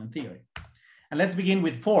a measurement theory. And let's begin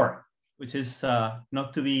with 4, which is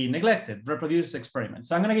not to be neglected, reproduce experiments.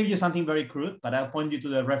 So I'm going to give you something very crude, but I'll point you to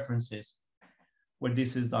the references where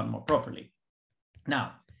this is done more properly.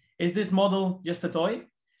 Now, is this model just a toy?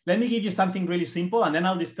 Let me give you something really simple, and then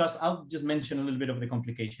I'll just mention a little bit of the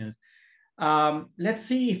complications. Let's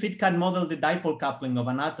see if it can model the dipole coupling of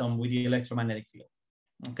an atom with the electromagnetic field.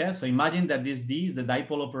 Okay, so imagine that this D is the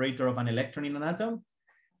dipole operator of an electron in an atom,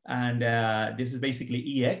 and this is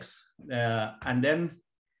basically EX, and then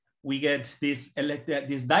we get this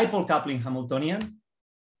dipole coupling Hamiltonian.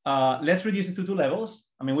 Let's reduce it to 2 levels.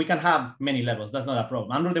 I mean, we can have many levels, that's not a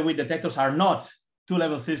problem. Under the width detectors are not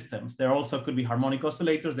 2-level systems. There also could be harmonic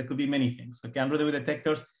oscillators, there could be many things. Okay, under the width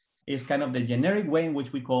detectors is kind of the generic way in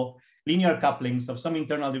which we call linear couplings of some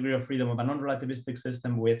internal degree of freedom of a non-relativistic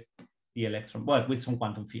system with the electron, but with some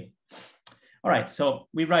quantum field. All right, so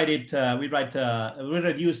we reduce,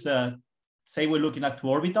 say we're looking at 2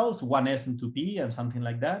 orbitals, 1s and 2p and something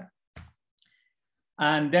like that.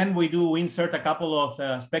 And then we insert a couple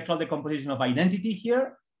of spectral decomposition of identity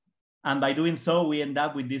here. And by doing so, we end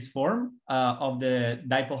up with this form of the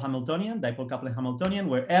dipole Hamiltonian, dipole coupling Hamiltonian,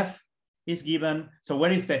 where F is given. So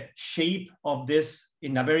where is the shape of this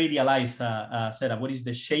in a very idealized setup? What is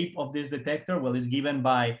the shape of this detector? Well, it's given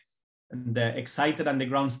by the excited and the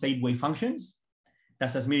ground state wave functions.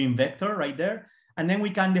 That's a smearing vector right there. And then we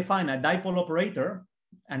can define a dipole operator,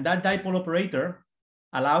 and that dipole operator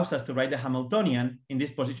allows us to write the Hamiltonian in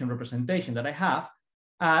this position representation that I have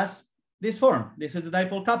as this form. This is the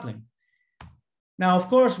dipole coupling. Now, of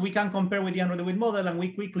course, we can compare with the under the width model, and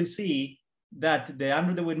we quickly see that the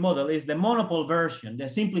under the width model is the monopole version. They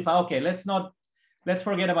simplify, okay, let's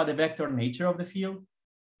forget about the vector nature of the field.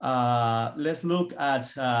 Let's look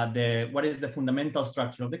at what is the fundamental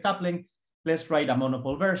structure of the coupling. Let's write a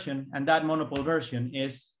monopole version, and that monopole version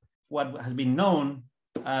is what has been known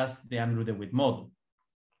as the under the width model.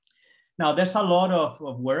 Now, there's a lot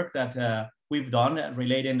of work that we've done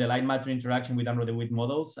relating the light matter interaction with under the width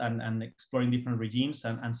models and exploring different regimes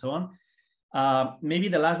and so on. Maybe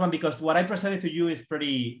the last one, because what I presented to you is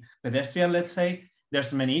pretty pedestrian, let's say.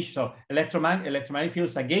 There's many issues. So electromagnetic field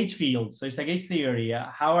is a gauge field. So it's a gauge theory.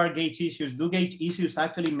 How are gauge issues? Do gauge issues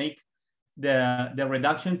actually make the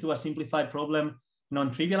reduction to a simplified problem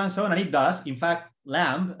non-trivial and so on? And it does. In fact,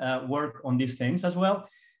 Lamb work on these things as well.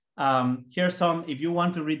 Here's some, if you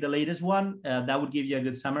want to read the latest one, that would give you a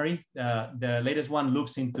good summary. The latest one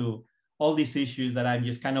looks into all these issues that I'm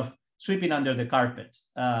just kind of sweeping under the carpet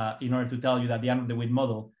in order to tell you that the under the width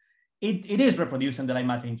model, it is reproducing the light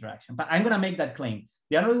matter interaction. But I'm going to make that claim.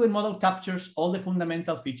 The under the width model captures all the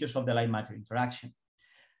fundamental features of the light matter interaction.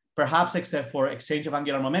 Perhaps except for exchange of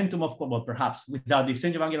angular momentum, of course, well, perhaps without the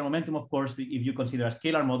exchange of angular momentum, of course, if you consider a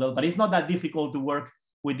scalar model, but it's not that difficult to work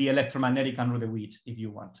with the electromagnetic under the width, if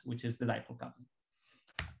you want, which is the dipole coupling.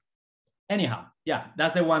 Anyhow, yeah,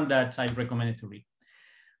 that's the one that I recommended to read.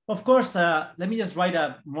 Of course, let me just write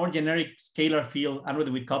a more generic scalar field under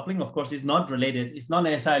the width coupling. Of course, it's not related, it's not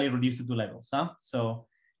necessarily reduced to 2 levels. So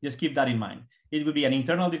just keep that in mind. It would be an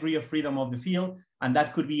internal degree of freedom of the field, and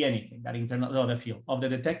that could be anything, that internal of the field of the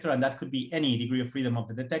detector, and that could be any degree of freedom of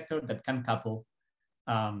the detector that can couple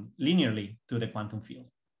linearly to the quantum field.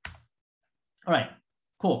 All right,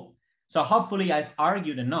 cool. So hopefully I've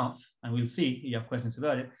argued enough, and we'll see if you have questions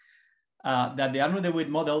about it, that the under the width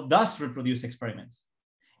model does reproduce experiments.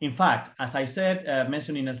 In fact, as I said,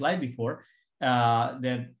 mentioned in a slide before,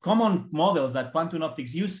 the common models that quantum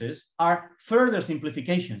optics uses are further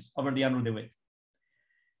simplifications over the under the width.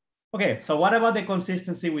 Okay, so what about the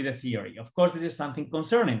consistency with the theory? Of course, this is something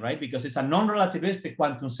concerning, right? Because it's a non-relativistic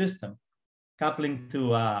quantum system coupling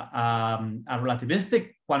to a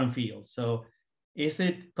relativistic quantum field. So is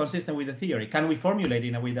it consistent with the theory? Can we formulate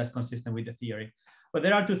in a way that's consistent with the theory? But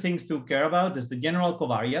there are 2 things to care about. There's the general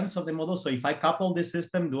covariance of the model. So if I couple this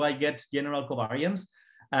system, do I get general covariance?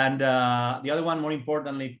 And the other one, more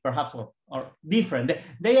importantly, perhaps, or different.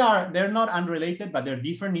 They're not unrelated, but they're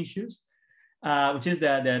different issues, which is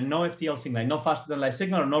the no FTL signal, no faster than light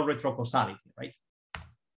signal, or no retrocausality, right?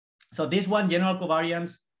 So this one, general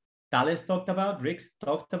covariance, Thales talked about, Rick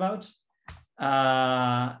talked about.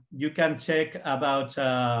 You can check about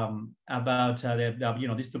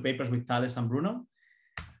these 2 papers with Thales and Bruno.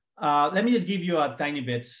 Let me just give you a tiny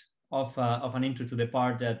bit of an intro to the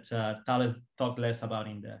part that Thales talked less about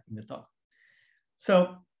in the talk.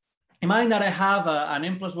 So imagine that I have an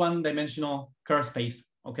n+1 dimensional curved space,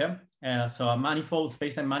 okay? So a manifold,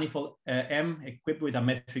 space-time manifold M equipped with a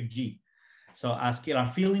metric G. So a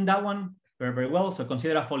scalar field in that one, very, very well. So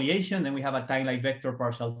consider a foliation, then we have a time-like vector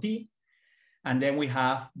partial T, and then we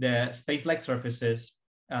have the space-like surfaces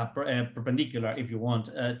perpendicular, if you want,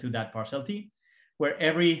 to that partial T, where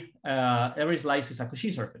every slice is a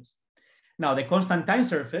Cauchy surface. Now, the constant time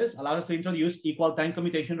surface allows us to introduce equal time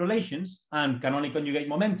commutation relations and canonical conjugate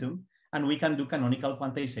momentum, and we can do canonical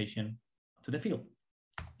quantization to the field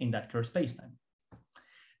in that curved spacetime.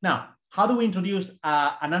 Now, how do we introduce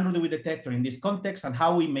an Andrew detector in this context, and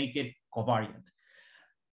how we make it covariant?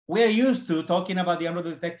 We are used to talking about the Andrew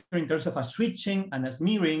detector in terms of a switching and a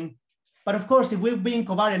smearing, but of course, if we're being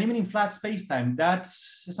covariant, even in flat spacetime,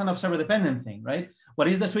 that's an observer-dependent thing, right? What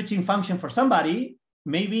is the switching function for somebody?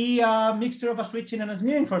 Maybe a mixture of a switching and a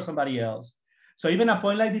smearing for somebody else. So even a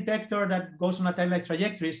point-like detector that goes on a time-like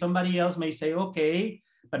trajectory, somebody else may say, okay,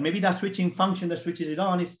 but maybe that switching function that switches it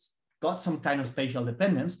on is got some kind of spatial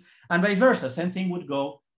dependence, and vice versa. Same thing would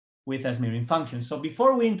go with a smearing function. So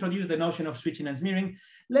before we introduce the notion of switching and smearing,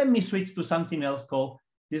 let me switch to something else called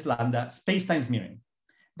this lambda space-time smearing.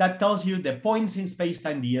 That tells you the points in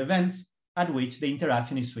space-time, the events at which the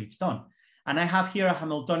interaction is switched on. And I have here a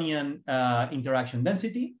Hamiltonian interaction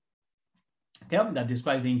density, okay, that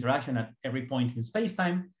describes the interaction at every point in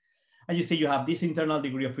space-time. And you see you have this internal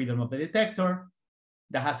degree of freedom of the detector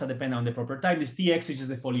that has to depend on the proper time. This Tx is just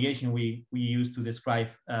the foliation we use to describe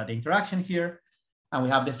the interaction here. And we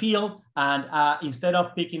have the field. And instead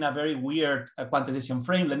of picking a very weird quantization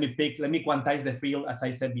frame, let me quantize the field, as I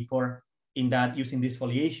said before, in that using this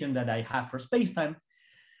foliation that I have for space-time.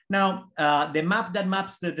 Now, the map that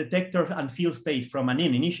maps the detector and field state from an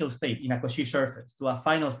initial state in a Cauchy surface to a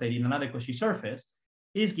final state in another Cauchy surface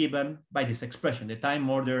is given by this expression, the time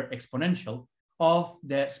order exponential of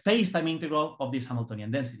the space-time integral of this Hamiltonian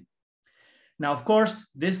density. Now, of course,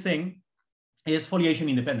 this thing is foliation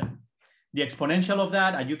independent. The exponential of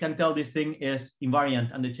that, and you can tell this thing is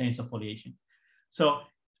invariant under change of foliation. So,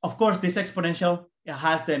 of course, this exponential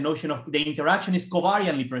has the notion of the interaction is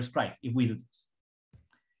covariantly prescribed if we do this.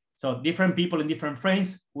 So different people in different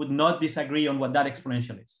frames would not disagree on what that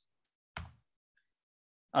exponential is,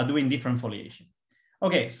 doing different foliation.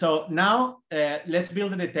 Okay, so now let's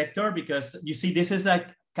build a detector, because you see this is like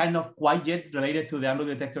kind of quite yet related to the Andrew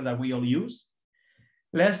detector that we all use.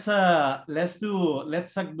 Let's take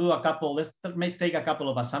a couple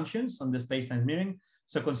of assumptions on the space-time smearing.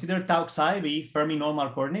 So consider tau psi be Fermi normal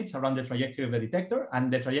coordinates around the trajectory of the detector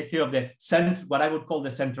and the trajectory of the center, what I would call the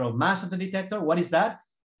center of mass of the detector. What is that?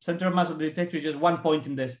 Center of mass of the detector is just one point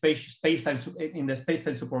in the space-time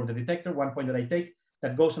support of the detector, one point that I take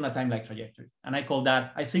that goes on a time-like trajectory. And I call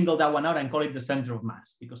that, I single that one out and call it the center of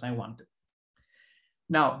mass because I want to.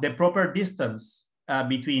 Now, the proper distance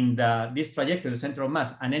between this trajectory, the center of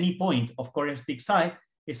mass, and any point of characteristic psi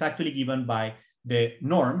is actually given by the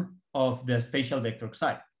norm of the spatial vector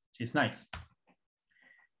psi, which is nice.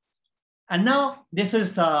 And now this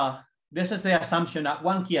is the assumption,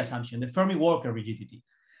 one key assumption, the Fermi-Walker rigidity.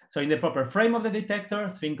 So in the proper frame of the detector,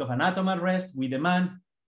 think of an atom at rest. We demand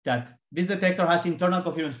that this detector has internal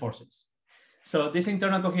coherence forces. So these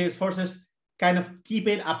internal coherence forces kind of keep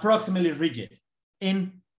it approximately rigid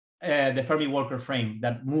in the Fermi-Walker frame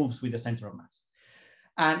that moves with the center of mass.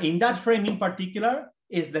 And in that frame in particular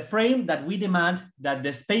is the frame that we demand that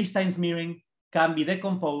the space-time smearing can be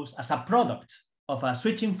decomposed as a product of a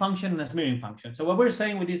switching function and a smearing function. So what we're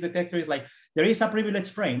saying with this detector is like, there is a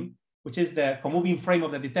privileged frame, which is the comoving frame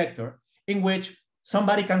of the detector, in which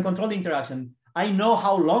somebody can control the interaction. I know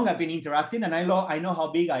how long I've been interacting, and I know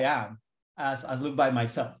how big I am as looked by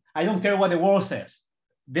myself. I don't care what the world says.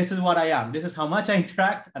 This is what I am. This is how much I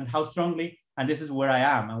interact and how strongly, and this is where I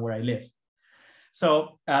am and where I live.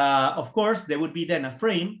 So, of course, there would be then a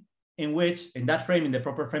frame in which, in that frame, in the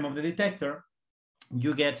proper frame of the detector,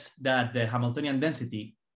 you get that the Hamiltonian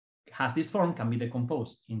density has this form, can be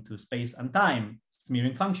decomposed into space and time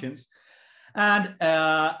smearing functions. And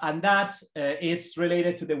that is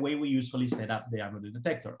related to the way we usually set up the Andrew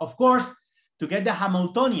detector. Of course, to get the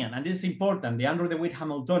Hamiltonian, and this is important, the Andrew DeWitt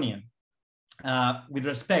Hamiltonian, with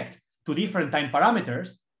respect to different time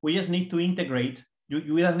parameters, we just need to integrate,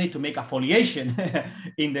 you just need to make a foliation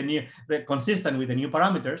in the new, consistent with the new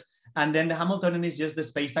parameters. And then the Hamiltonian is just the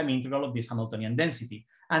space-time integral of this Hamiltonian density.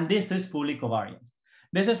 And this is fully covariant.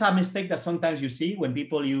 This is a mistake that sometimes you see when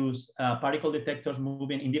people use particle detectors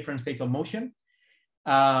moving in different states of motion.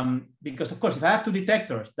 Because of course, if I have two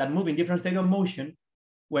detectors that move in different states of motion,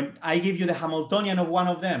 when I give you the Hamiltonian of one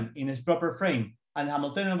of them in its proper frame and the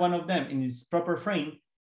Hamiltonian of one of them in its proper frame,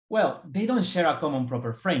 well, they don't share a common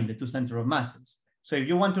proper frame, the two center of masses. So if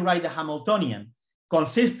you want to write the Hamiltonian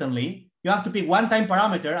consistently, you have to pick one time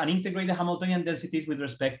parameter and integrate the Hamiltonian densities with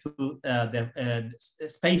respect to the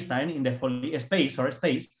space-time in the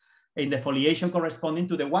space in the foliation corresponding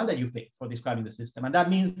to the one that you pick for describing the system. And that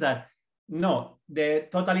means that no, the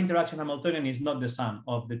total interaction Hamiltonian is not the sum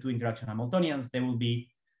of the two interaction Hamiltonians. They will be,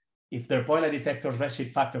 if they're point-like detectors,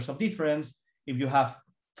 redshift factors of difference. If you have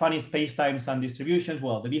funny spacetimes and distributions,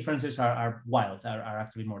 well, the differences are wild, are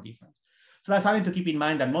actually more different. So that's something to keep in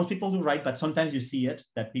mind that most people do write, but sometimes you see it,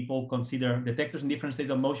 that people consider detectors in different states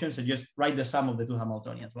of motion, so just write the sum of the two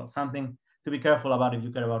Hamiltonians. Well, something to be careful about if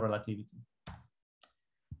you care about relativity.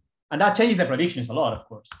 And that changes the predictions a lot, of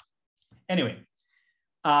course. Anyway,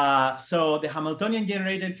 so the Hamiltonian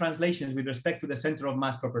generated translations with respect to the center of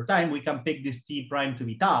mass proper time, we can pick this T prime to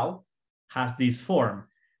be tau, has this form.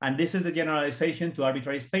 And this is the generalization to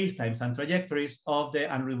arbitrary spacetimes and trajectories of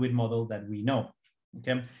the Andrew Witt model that we know.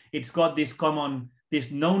 Okay, it's got this common,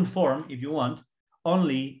 this known form, if you want,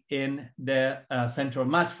 only in the center of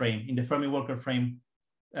mass frame, in the Fermi-Walker frame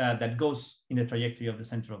that goes in the trajectory of the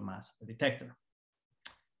center of mass of the detector.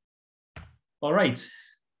 All right.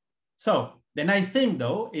 So the nice thing,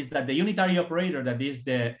 though, is that the unitary operator that is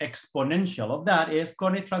the exponential of that is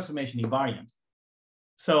coordinate transformation invariant.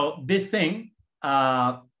 So this thing,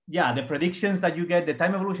 yeah, the predictions that you get, the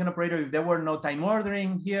time evolution operator, if there were no time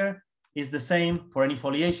ordering here, is the same for any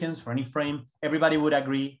foliations, for any frame. Everybody would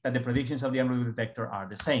agree that the predictions of the Andrew detector are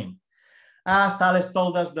the same. As Thales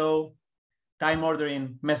told us, though, time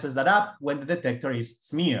ordering messes that up when the detector is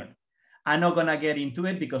smeared. I'm not gonna get into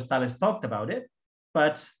it because Thales talked about it,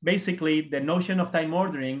 but basically the notion of time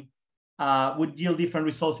ordering would yield different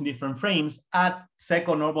results in different frames at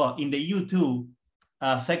second or, well, in the U2,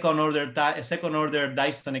 second order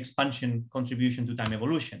Dyson expansion contribution to time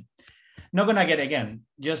evolution. Not gonna get, again,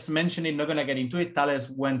 just mention it, not gonna get into it. Thales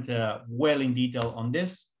went well in detail on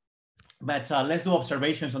this, but let's do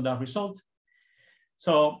observations on that result.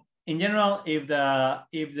 So in general, if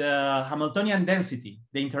the Hamiltonian density,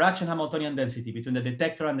 the interaction Hamiltonian density between the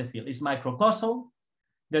detector and the field is microcausal,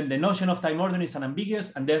 then the notion of time ordering is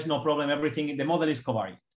unambiguous and there's no problem, everything in the model is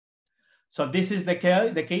covariant. So this is the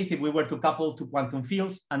case if we were to couple two quantum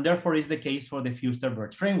fields, and therefore is the case for the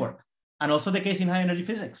Fuster-Birch framework, and also the case in high energy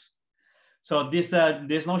physics. So this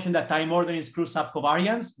notion that time ordering screws up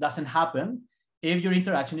covariance doesn't happen if your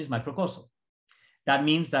interaction is microcausal. That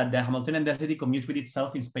means that the Hamiltonian density commutes with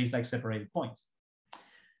itself in space-like separated points.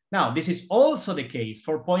 Now, this is also the case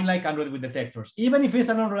for point-like Andrew Witt detectors. Even if it's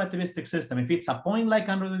a non-relativistic system, if it's a point-like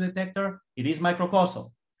Andrew Witt detector, it is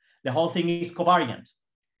microcausal. The whole thing is covariant.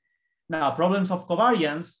 Now, problems of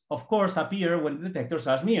covariance, of course, appear when the detectors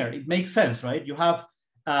are smeared. It makes sense, right? You have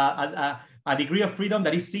a degree of freedom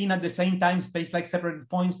that is seen at the same time, space-like separated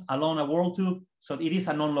points along a world tube. So it is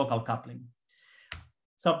a non-local coupling.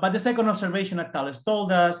 So, but the second observation that Thales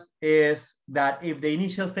told us is that if the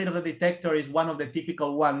initial state of the detector is one of the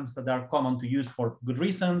typical ones that are common to use for good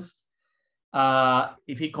reasons,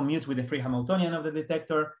 if it commutes with the free Hamiltonian of the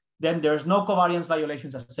detector, then there's no covariance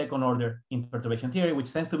violations as second order in perturbation theory,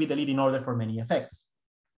 which tends to be the leading order for many effects.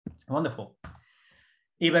 Wonderful.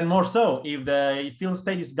 Even more so, if the field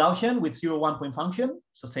state is Gaussian with 0-1 point function,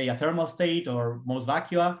 so say a thermal state or most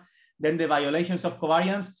vacua, then the violations of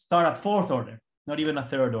covariance start at fourth order, not even a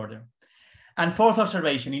third order. And fourth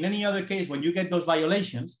observation, in any other case, when you get those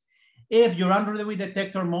violations, if your Andrew Witt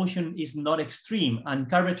detector motion is not extreme and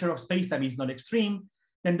curvature of spacetime is not extreme,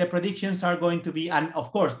 then the predictions are going to be, and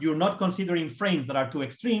of course, you're not considering frames that are too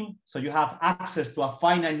extreme, so you have access to a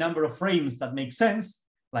finite number of frames that make sense,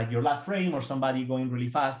 like your lab frame or somebody going really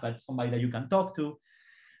fast, but somebody that you can talk to,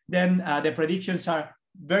 then the predictions are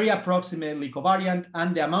very approximately covariant,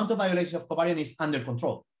 and the amount of violation of covariant is under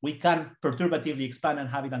control. We can perturbatively expand and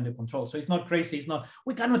have it under control. So it's not crazy, it's not,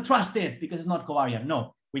 we cannot trust it because it's not covariant.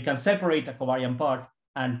 No, we can separate the covariant part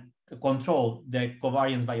and control the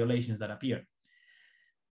covariance violations that appear.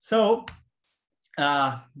 So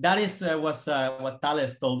that is what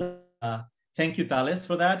Thales told us. Thank you, Thales,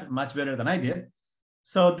 for that, much better than I did.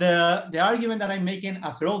 So the argument that I'm making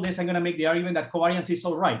after all this, I'm going to make the argument that covariance is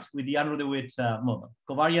all right with the Andrew Witt model.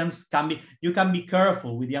 Covariance can be, you can be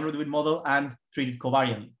careful with the Andrew Witt model and treat it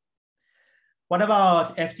covariantly. What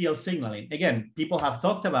about FTL signaling? Again, people have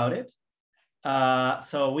talked about it.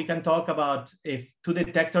 So we can talk about if two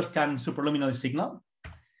detectors can superluminally signal.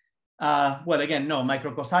 Well, again, no,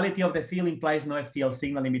 microcausality of the field implies no FTL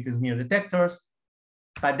signaling between mirror detectors.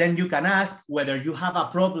 But then you can ask whether you have a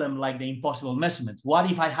problem like the impossible measurements.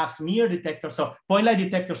 What if I have smear detectors? So point light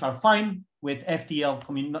detectors are fine with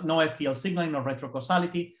FTL, no FTL signaling or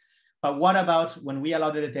retrocausality. But what about when we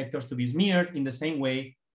allow the detectors to be smeared in the same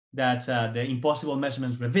way that the impossible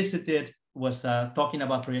measurements revisited was talking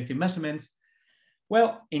about projective measurements?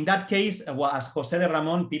 Well, in that case, as Jose de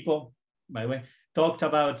Ramon, people, by the way, talked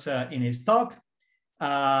about in his talk,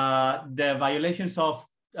 the violations of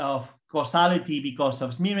causality because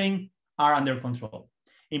of smearing are under control.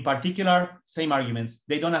 In particular, same arguments.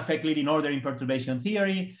 They don't affect leading order in perturbation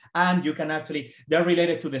theory, and you can actually, they're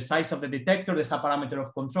related to the size of the detector, the subparameter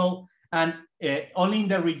of control, and only in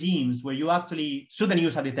the regimes where you actually shouldn't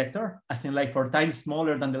use a detector, as in like for times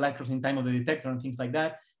smaller than the light crossing time of the detector and things like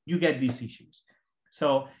that, you get these issues.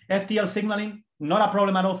 So FTL signaling, not a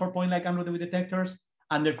problem at all for point light camera with detectors,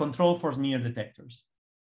 under control for smear detectors.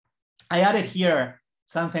 I added here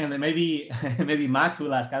something that maybe Max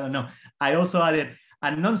will ask, I don't know. I also added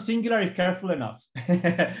a non-singular if careful enough.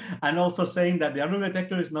 And also saying that the Android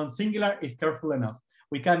detector is non-singular if careful enough.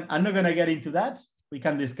 I'm not gonna get into that. We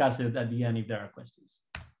can discuss it at the end if there are questions.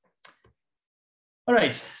 All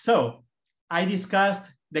right, so I discussed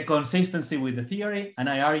the consistency with the theory, and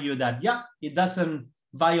I argue that, yeah, it doesn't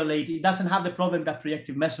have the problem that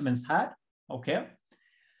projective measurements had, okay?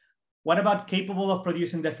 What about capable of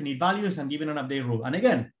producing definite values and giving an update rule? And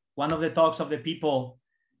again, one of the talks of the people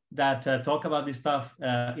that talk about this stuff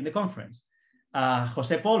in the conference,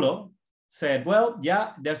 Jose Polo said, well,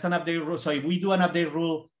 yeah, there's an update rule. So if we do an update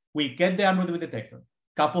rule, we get the Android detector,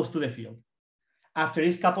 couples to the field. After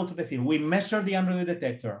it's coupled to the field, we measure the Android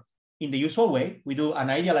detector in the usual way. We do an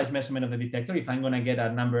idealized measurement of the detector if I'm going to get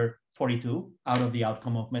a number 42 out of the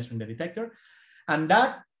outcome of measuring the detector. And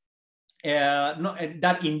that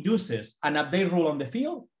induces an update rule on the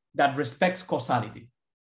field that respects causality.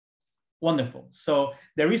 Wonderful. So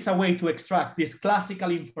there is a way to extract this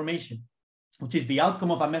classical information, which is the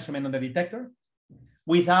outcome of a measurement on the detector,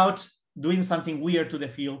 without doing something weird to the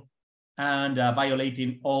field and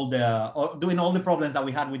violating doing all the problems that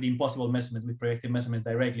we had with the impossible measurements, with projective measurements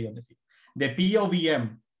directly on the field. The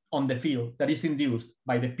POVM on the field that is induced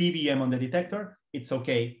by the PVM on the detector, it's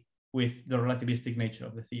okay with the relativistic nature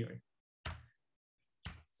of the theory.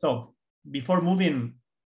 So before moving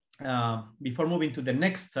to the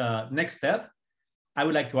next step, I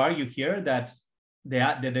would like to argue here that the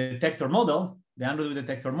detector model, the Android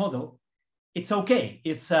detector model, it's okay.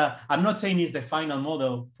 I'm not saying it's the final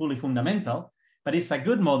model fully fundamental, but it's a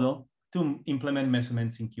good model to implement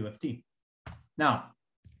measurements in QFT. Now,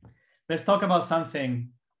 let's talk about something.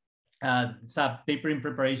 It's a paper in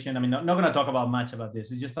preparation. I mean, not going to talk about much about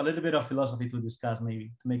this. It's just a little bit of philosophy to discuss,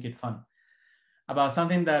 maybe to make it fun, about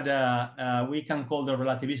something that we can call the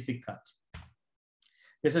relativistic cut.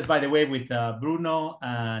 This is, by the way, with Bruno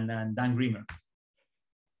and Dan Grimmer.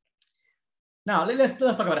 Now, let's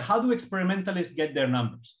talk about it. How do experimentalists get their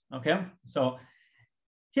numbers? Okay, so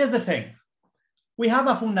here's the thing. We have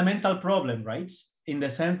a fundamental problem, right? In the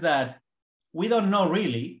sense that we don't know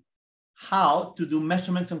really how to do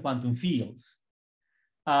measurements in quantum fields.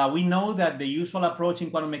 We know that the usual approach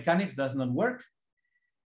in quantum mechanics does not work.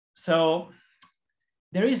 So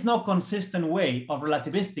there is no consistent way of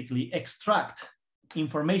relativistically extract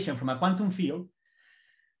information from a quantum field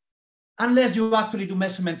unless you actually do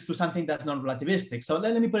measurements to something that's non-relativistic. So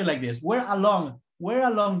let me put it like this. Where along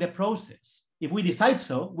the process, if we decide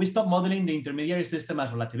so, we stop modeling the intermediary system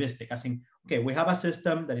as relativistic, as in, okay, we have a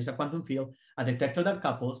system that is a quantum field, a detector that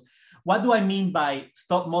couples. What do I mean by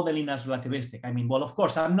stop modeling as relativistic? I mean, well, of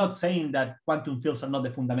course, I'm not saying that quantum fields are not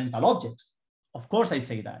the fundamental objects. Of course I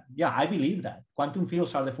say that. Yeah, I believe that. Quantum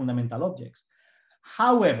fields are the fundamental objects.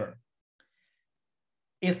 However,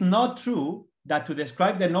 it's not true that to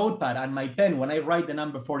describe the notepad and my pen when I write the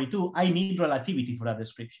number 42, I need relativity for that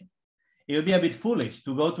description. It would be a bit foolish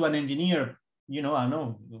to go to an engineer, you know, I don't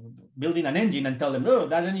know, building an engine and tell them, oh,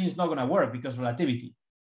 that engine is not going to work because relativity.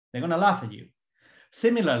 They're going to laugh at you.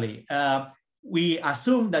 Similarly, we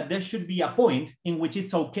assume that there should be a point in which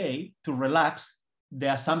it's okay to relax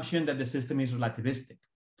the assumption that the system is relativistic.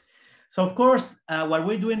 So of course, what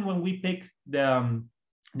we're doing when we pick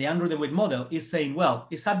the Andrew DeWitt model is saying, well,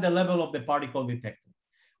 it's at the level of the particle detector.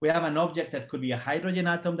 We have an object that could be a hydrogen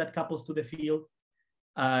atom that couples to the field.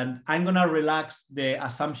 And I'm going to relax the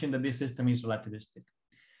assumption that this system is relativistic.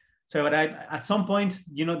 So at some point,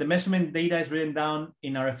 you know, the measurement data is written down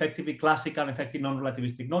in our effectively classical and effective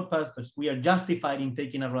non-relativistic notepads. We are justified in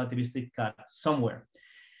taking a relativistic cut somewhere.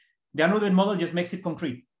 The Andrew DeWitt model just makes it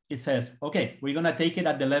concrete. It says, okay, we're going to take it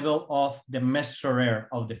at the level of the measurer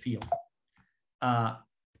of the field.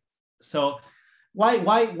 So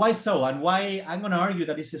Why so? And why I'm going to argue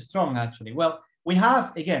that it's strong, actually. Well, we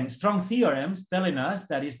have, again, strong theorems telling us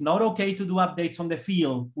that it's not okay to do updates on the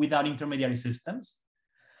field without intermediary systems.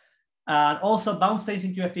 And also bound states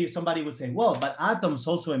in QFT, somebody would say, well, but atoms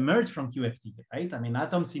also emerge from QFT, right? I mean,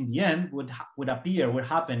 atoms in the end would appear, would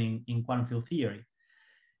happen in quantum field theory.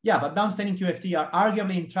 Yeah, but bound states in QFT are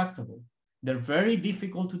arguably intractable. They're very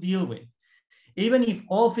difficult to deal with. Even if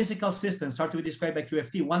all physical systems are to be described by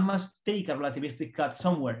QFT, one must take a relativistic cut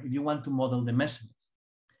somewhere if you want to model the measurements.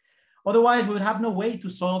 Otherwise, we would have no way to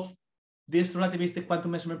solve this relativistic quantum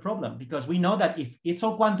measurement problem, because we know that if it's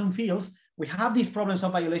all quantum fields, we have these problems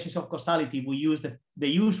of violations of causality. We use the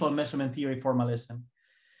usual measurement theory formalism.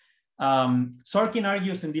 Sorkin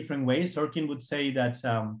argues in different ways. Sorkin would say that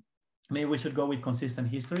maybe we should go with consistent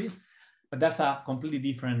histories, but that's a completely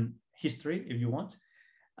different history if you want.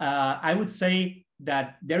 I would say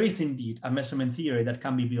that there is indeed a measurement theory that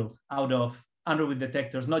can be built out of underwood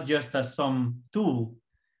detectors, not just as some tool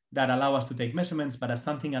that allow us to take measurements, but as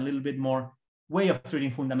something a little bit more way of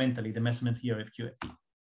treating fundamentally the measurement theory of QFT.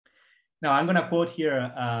 Now, I'm going to quote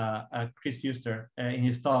here Chris Fuster in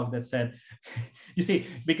his talk that said, you see,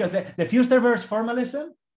 because the Fuster-verse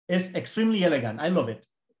formalism is extremely elegant. I love it.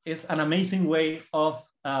 It's an amazing way of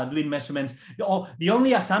doing measurements. The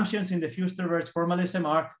only assumptions in the Fuster-verse formalism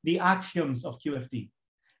are the axioms of QFT.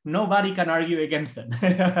 Nobody can argue against them.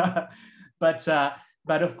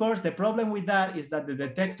 But of course, the problem with that is that the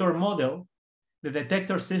detector model, the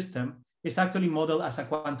detector system, is actually modeled as a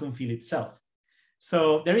quantum field itself.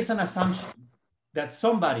 So there is an assumption that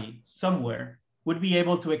somebody somewhere would be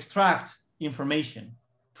able to extract information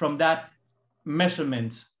from that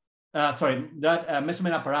measurement,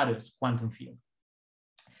 measurement apparatus quantum field.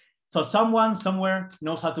 So someone somewhere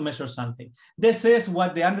knows how to measure something. This is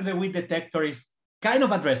what the under-the-hood detector is kind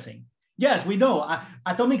of addressing. Yes, we know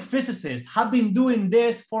atomic physicists have been doing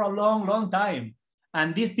this for a long, long time.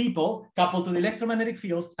 And these people couple to the electromagnetic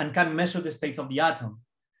fields and can measure the states of the atom.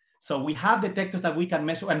 So we have detectors that we can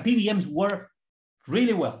measure, and PDMs work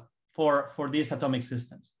really well for these atomic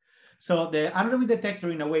systems. So the under-the-hood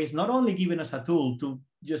detector, in a way, is not only giving us a tool to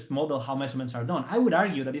just model how measurements are done. I would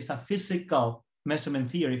argue that it's a physical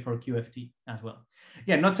measurement theory for QFT as well.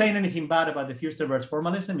 Yeah, not saying anything bad about the Fuster-verse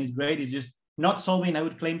formalism. It's great. It's just not solving, I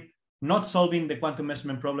would claim, not solving the quantum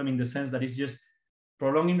measurement problem in the sense that it's just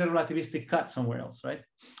prolonging the relativistic cut somewhere else, right?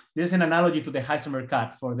 This is an analogy to the Heisenberg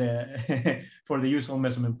cut for the, for the usual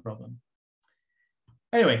measurement problem.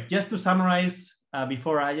 Anyway, just to summarize,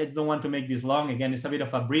 before I don't want to make this long, again, it's a bit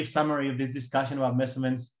of a brief summary of this discussion about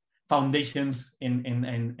measurements, foundations in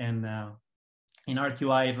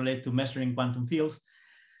RQI related to measuring quantum fields.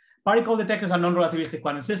 Particle detectors are non-relativistic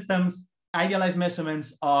quantum systems. Idealized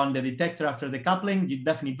measurements on the detector after decoupling,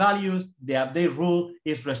 definite values. The update rule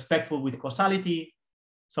is respectful with causality.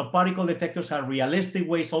 So particle detectors are realistic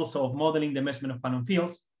ways also of modeling the measurement of quantum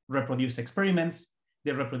fields, reproduce experiments,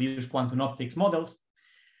 they reproduce quantum optics models.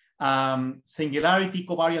 Singularity,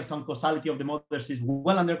 covariance, and causality of the models is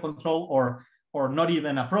well under control or not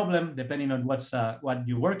even a problem, depending on what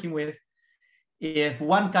you're working with. If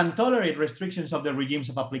one can tolerate restrictions of the regimes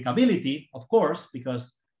of applicability, of course,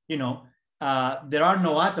 because there are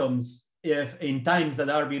no atoms if in times that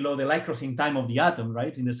are below the Light-crossing time of the atom,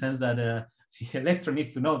 right? In the sense that the electron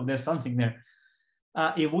needs to know that there's something there.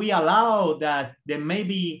 If we allow that there may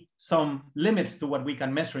be some limits to what we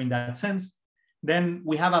can measure in that sense, then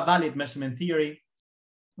we have a valid measurement theory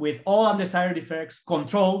with all undesired effects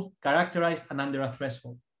controlled, characterized, and under a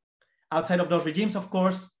threshold. Outside of those regimes, of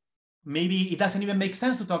course, maybe it doesn't even make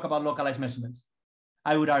sense to talk about localized measurements,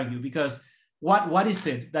 I would argue, because what is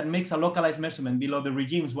it that makes a localized measurement below the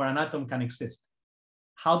regimes where an atom can exist?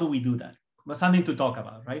 How do we do that? Well, something to talk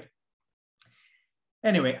about, right?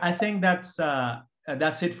 Anyway, I think that's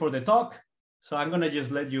it for the talk. So I'm going to just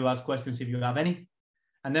let you ask questions if you have any.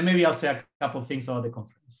 And then maybe I'll say a couple of things about the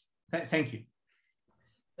conference. Thank you.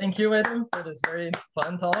 Thank you, Edu, for this very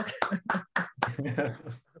fun talk.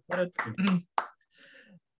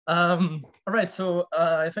 All right, so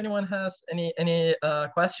if anyone has any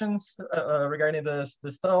questions regarding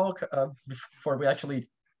this talk, before we actually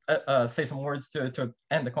say some words to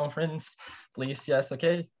end the conference, please. Yes,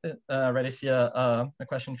 okay. Already see a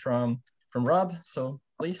question from Rob, so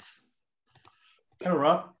please. Hello,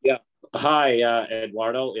 Rob. Yeah. Hi,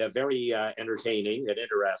 Eduardo. Yeah, very entertaining and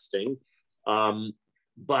interesting.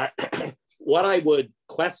 But what I would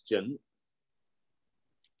question,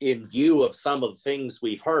 in view of some of the things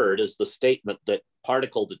we've heard, is the statement that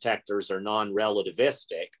particle detectors are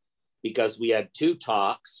non-relativistic. because we had 2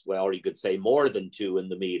 talks, well, or you could say more than 2 in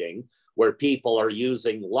the meeting, where people are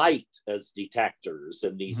using light as detectors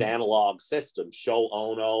in these analog systems, Sho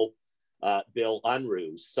Ono, Bill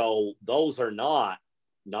Unruh. So those are not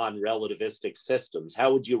non-relativistic systems.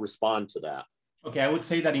 How would you respond to that? Okay, I would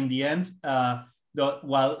say that in the end,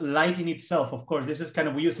 while light in itself, of course, this is kind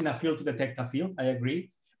of, we're using a field to detect a field, I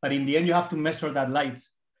agree. But in the end, you have to measure that light.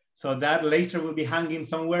 So that laser will be hanging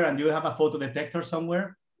somewhere and you have a photo detector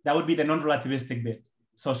somewhere. That would be the non-relativistic bit.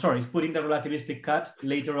 So sorry, it's putting the relativistic cut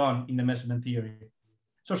later on in the measurement theory.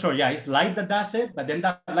 So sure, yeah, it's light that does it, but then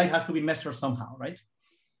that light has to be measured somehow, right?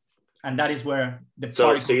 And that is where the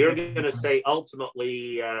so you're going to say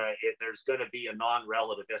ultimately there's going to be a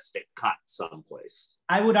non-relativistic cut someplace.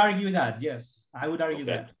 I would argue that, yes, I would argue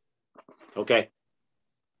that. Okay.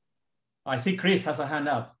 I see Chris has a hand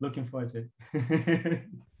up. Looking forward to it.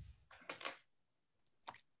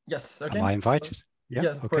 Yes. Okay. Am I invited? So, yeah.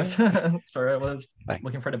 Yes, of okay. course. Sorry, I was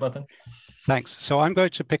looking for the button. Thanks. So I'm going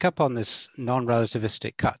to pick up on this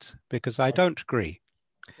non-relativistic cut because I don't agree.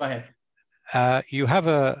 Go ahead. You have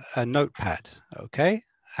a notepad, okay?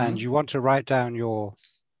 And you want to write down your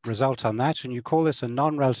result on that, and you call this a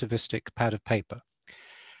non-relativistic pad of paper.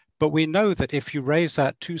 But we know that if you raise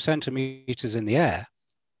that 2 centimeters in the air,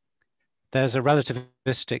 there's a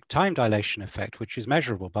relativistic time dilation effect, which is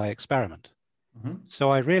measurable by experiment.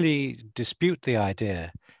 So I really dispute the idea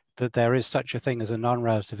that there is such a thing as a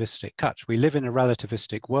non-relativistic cut. We live in a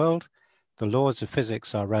relativistic world. The laws of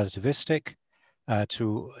physics are relativistic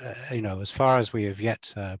as far as we have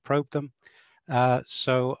yet probed them.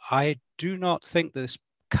 So I do not think this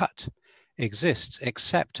cut exists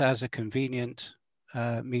except as a convenient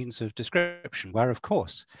means of description, where of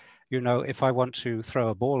course, if I want to throw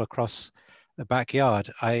a ball across the backyard,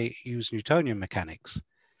 I use Newtonian mechanics,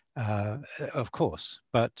 of course,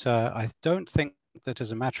 but I don't think that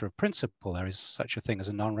as a matter of principle, there is such a thing as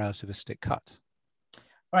a non-relativistic cut.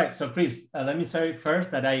 All right, so Chris, let me say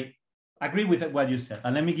first that I agree with what you said.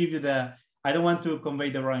 And let me give you I don't want to convey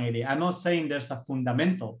the wrong idea. I'm not saying there's a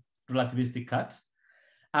fundamental relativistic cut.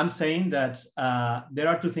 I'm saying that there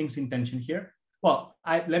are 2 things in tension here. Well,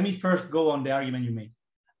 let me first go on the argument you made.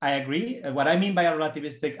 I agree. What I mean by a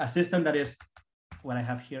relativistic, a system that is what I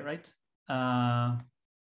have here, right?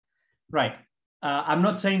 Right. I'm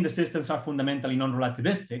not saying the systems are fundamentally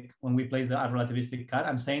non-relativistic when we place a relativistic cut.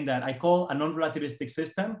 I'm saying that I call a non-relativistic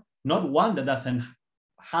system not one that doesn't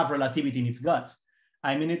have relativity in its guts.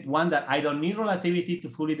 I mean it one that I don't need relativity to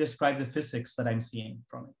fully describe the physics that I'm seeing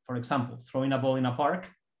from it. For example, throwing a ball in a park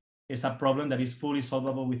is a problem that is fully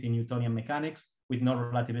solvable within Newtonian mechanics with no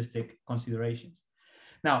relativistic considerations.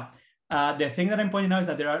 Now, the thing that I'm pointing out is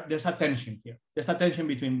that there's a tension here. There's a tension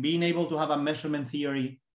between being able to have a measurement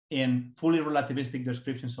theory in fully relativistic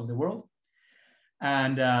descriptions of the world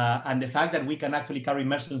and the fact that we can actually carry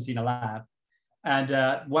measurements in a lab. And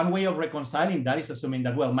one way of reconciling that is assuming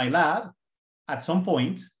that, well, my lab, at some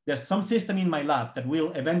point, there's some system in my lab that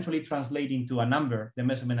will eventually translate into a number, the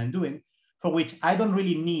measurement I'm doing, for which I don't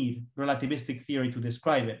really need relativistic theory to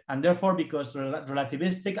describe it. And therefore, because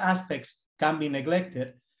relativistic aspects can be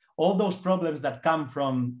neglected, all those problems that come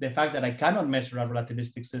from the fact that I cannot measure a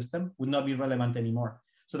relativistic system would not be relevant anymore.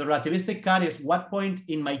 So the relativistic cut is what point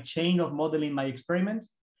in my chain of modeling my experiments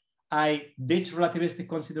I ditch relativistic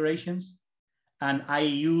considerations and I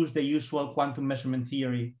use the usual quantum measurement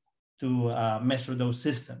theory to measure those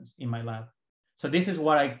systems in my lab. So this is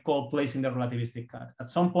what I call placing the relativistic cut. At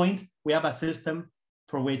some point, we have a system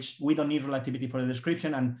for which we don't need relativity for the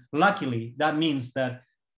description. And luckily, that means that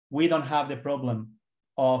we don't have the problem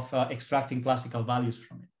of extracting classical values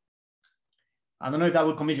from it. I don't know if that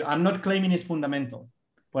will convince you. I'm not claiming it's fundamental.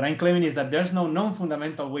 What I'm claiming is that there's no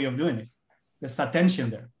non-fundamental way of doing it. There's a tension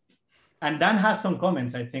there. And Dan has some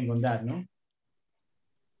comments, I think, on that, no?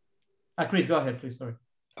 Chris, go ahead, please, sorry.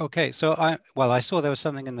 Okay, so I saw there was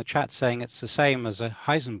something in the chat saying it's the same as a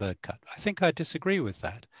Heisenberg cut. I think I disagree with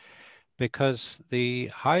that because the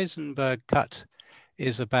Heisenberg cut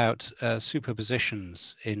is about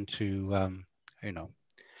superpositions into,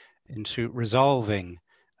 into resolving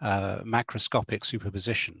macroscopic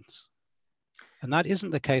superpositions. And that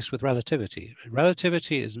isn't the case with relativity.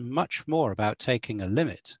 Relativity is much more about taking a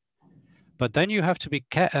limit. But then you have to be,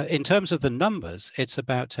 in terms of the numbers, it's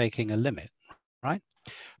about taking a limit, right?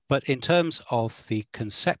 But in terms of the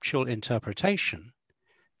conceptual interpretation,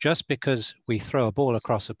 just because we throw a ball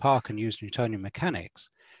across a park and use Newtonian mechanics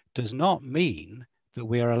does not mean that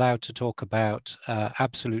we are allowed to talk about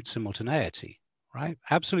absolute simultaneity, right?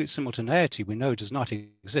 Absolute simultaneity we know does not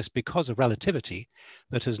exist because of relativity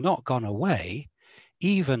that has not gone away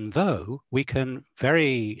even though we can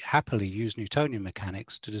very happily use Newtonian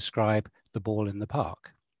mechanics to describe the ball in the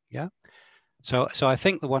park. Yeah. So I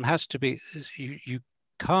think that one has to be, you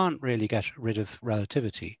can't really get rid of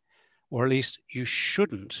relativity, or at least you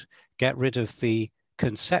shouldn't get rid of the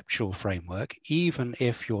conceptual framework, even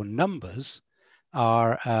if your numbers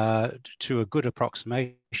are to a good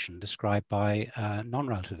approximation described by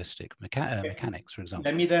non-relativistic mechanics, for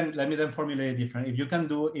example. Let me then formulate it different. If you can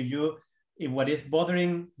do, if what is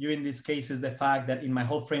bothering you in this case is the fact that in my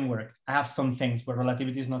whole framework, I have some things where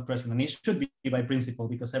relativity is not present, and it should be by principle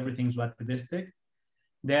because everything is relativistic,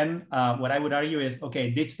 then what I would argue is, okay,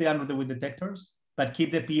 ditch the unroot detectors, but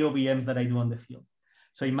keep the POVMs that I do on the field.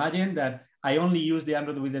 So imagine that I only use the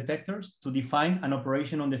unroot detectors to define an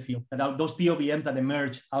operation on the field, that are those POVMs that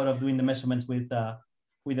emerge out of doing the measurements with the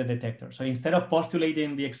detector. So instead of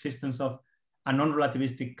postulating the existence of a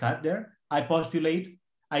non-relativistic cut there,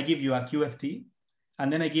 I give you a QFT,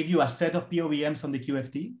 and then I give you a set of POVMs on the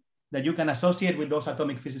QFT that you can associate with those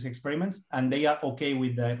atomic physics experiments, and they are okay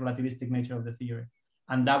with the relativistic nature of the theory.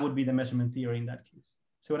 And that would be the measurement theory in that case.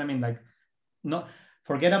 See what I mean? Like,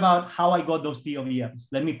 forget about how I got those POVMs.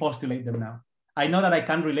 Let me postulate them now. I know that I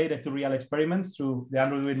can relate it to real experiments through the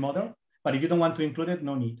unroot model, but if you don't want to include it,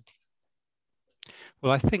 no need.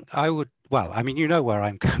 Well, I think I would, well, I mean, you know where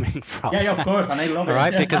I'm coming from. Yeah, of course, and I love it.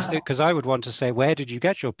 Right, because I would want to say, where did you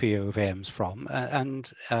get your POVMs from?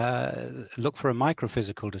 And look for a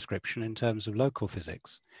microphysical description in terms of local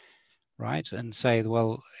physics, right? And say,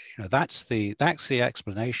 well, you know, that's the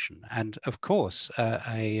explanation. And of course,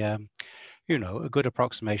 you know, a good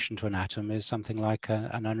approximation to an atom is something like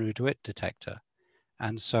an unroot detector.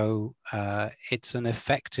 And so it's an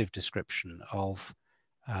effective description of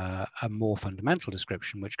a more fundamental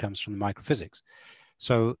description, which comes from the microphysics.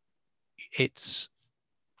 So it's,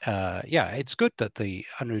 yeah, it's good that the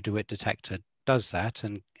unroot detector does that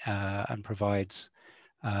and provides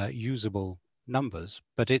usable numbers,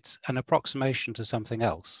 but it's an approximation to something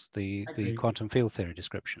else, the quantum field theory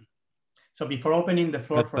description. So before opening the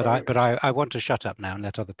floor but I want to shut up now and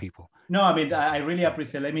let other people. No, I mean, I really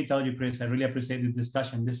appreciate, let me tell you, Chris, I really appreciate this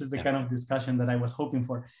discussion. This is the kind of discussion that I was hoping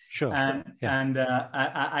for. Sure. And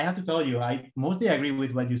I have to tell you, I mostly agree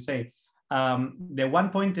with what you say. The one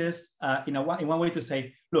point is, in one way to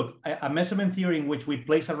say, look, a measurement theory in which we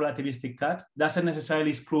place a relativistic cut doesn't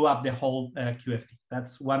necessarily screw up the whole QFT.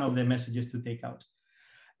 That's one of the messages to take out.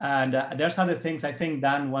 And there's other things. I think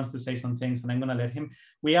Dan wants to say some things, and I'm going to let him.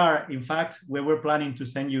 We are, in fact, we're planning to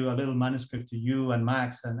send you a little manuscript to you and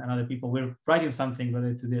Max and other people. We're writing something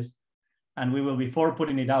related to this, and we will, before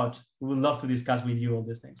putting it out, we would love to discuss with you all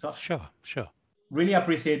these things. So sure. Really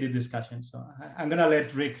appreciate the discussion. So I'm going to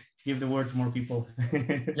let Rick give the word to more people.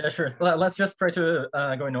 Yeah, sure. Let's just try to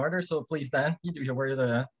go in order. So please, Dan, you were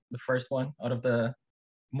the first one out of the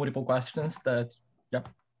multiple questions that, yep.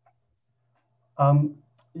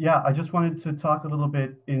 Yeah, I just wanted to talk a little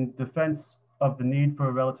bit in defense of the need for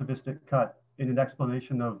a relativistic cut in an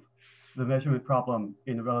explanation of the measurement problem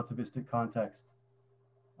in a relativistic context.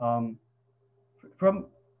 From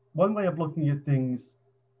one way of looking at things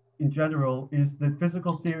in general is that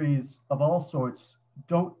physical theories of all sorts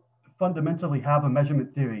don't fundamentally have a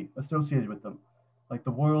measurement theory associated with them. Like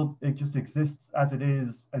the world, it just exists as it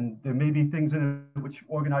is, and there may be things in it which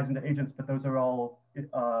organize into agents, but those are all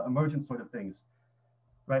emergent sort of things.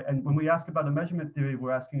 Right, and when we ask about a measurement theory,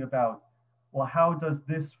 we're asking about, well, how does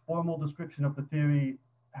this formal description of the theory,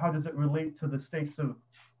 how does it relate to the states of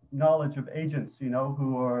knowledge of agents, you know,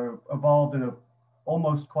 who are evolved in a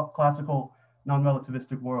almost classical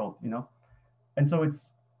non-relativistic world, you know? And so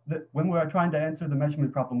it's that when we're trying to answer the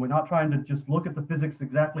measurement problem, we're not trying to just look at the physics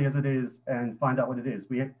exactly as it is and find out what it is.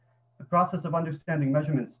 The process of understanding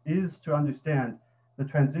measurements is to understand the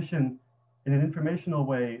transition in an informational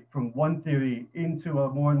way from one theory into a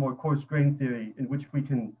more and more coarse-grained theory in which we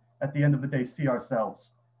can, at the end of the day, see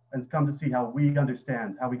ourselves and come to see how we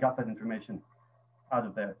understand, how we got that information out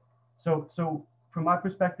of there. So from my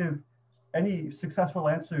perspective, any successful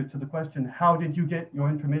answer to the question, how did you get your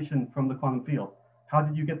information from the quantum field? How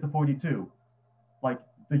did you get the 42? Like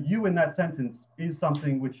the you in that sentence is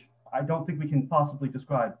something which I don't think we can possibly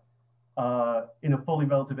describe in a fully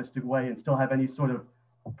relativistic way and still have any sort of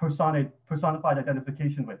personified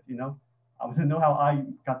identification with, you know? I want to know how I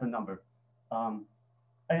got the number.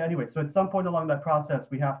 Anyway, so at some point along that process,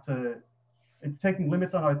 we have to, taking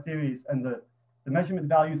limits on our theories and the measurement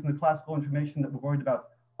values and the classical information that we're worried about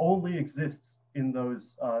only exists in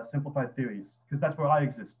those simplified theories, because that's where I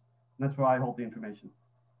exist, and that's where I hold the information,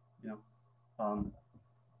 you know?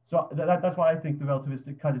 So that's why I think the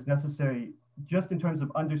relativistic cut is necessary, just in terms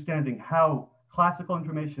of understanding how classical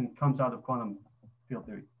information comes out of quantum field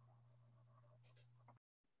theory.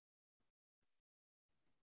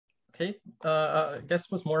 Okay, I guess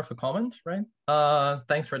it was more of a comment, right?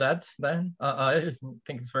 Thanks for that, then. I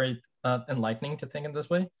think it's very enlightening to think in this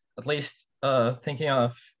way. At least thinking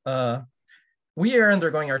of, we are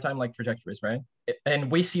undergoing our time-like trajectories, right? And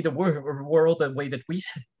we see the world the way that we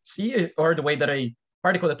see it, or the way that a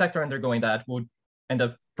particle detector undergoing that would end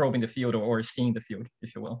up probing the field or seeing the field,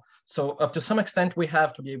 if you will. So up to some extent, we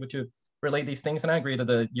have to be able to relate these things. And I agree that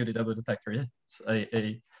the UDW detector is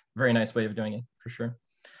a very nice way of doing it, for sure.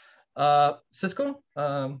 Cisco,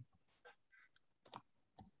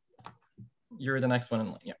 you're the next one in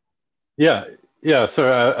line. Yeah.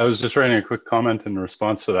 So I was just writing a quick comment in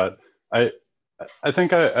response to that. I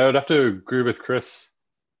think I would have to agree with Chris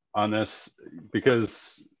on this,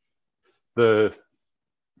 because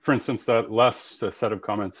for instance, that last set of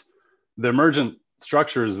comments, the emergent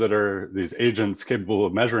structures that are these agents capable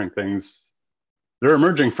of measuring things, they're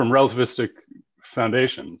emerging from relativistic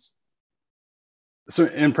foundations. So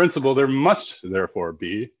in principle, there must therefore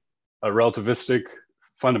be a relativistic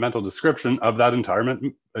fundamental description of that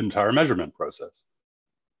entire measurement process.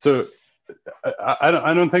 So I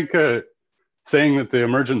don't think saying that the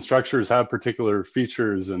emergent structures have particular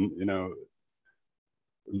features and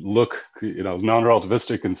look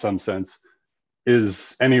non-relativistic in some sense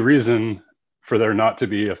is any reason for there not to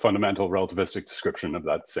be a fundamental relativistic description of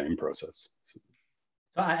that same process. So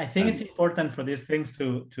I think it's important for these things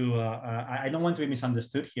I don't want to be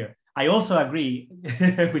misunderstood here. I also agree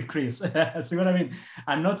with Chris. See what I mean?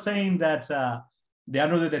 I'm not saying that the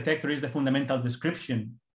Android detector is the fundamental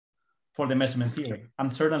description for the measurement theory.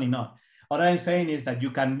 I'm certainly not. What I'm saying is that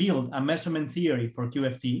you can build a measurement theory for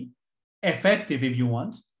QFT, effective if you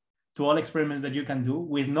want, to all experiments that you can do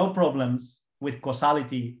with no problems with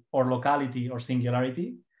causality or locality or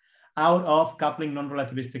singularity, out of coupling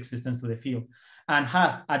non-relativistic systems to the field, and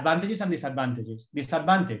has advantages and disadvantages.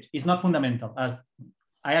 Disadvantage is not fundamental, as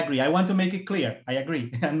I agree. I want to make it clear. I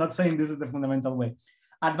agree. I'm not saying this is the fundamental way.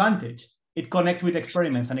 Advantage, it connects with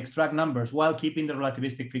experiments and extract numbers while keeping the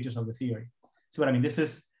relativistic features of the theory. See what I mean? This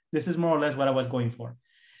is more or less what I was going for.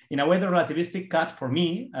 In a way, the relativistic cut for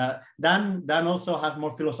me, Dan also has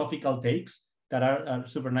more philosophical takes that are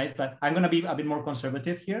super nice, but I'm going to be a bit more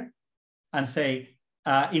conservative here and say,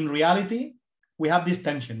 in reality, we have this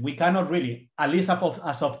tension. We cannot really, at least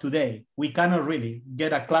as of today, we cannot really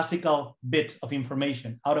get a classical bit of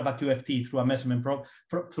information out of a QFT through a measurement probe,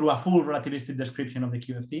 through a full relativistic description of the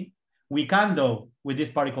QFT. We can, though, with these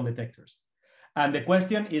particle detectors. And the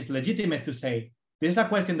question is legitimate to say, this is a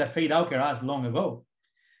question that Faye-Dowker asked long ago.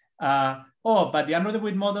 But the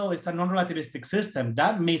Android model is a non-relativistic system.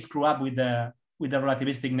 That may screw up with the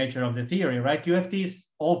relativistic nature of the theory, right? QFT is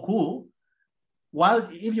all cool. While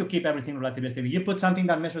if you keep everything relativistic, you put something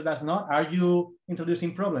that measures that's not, are you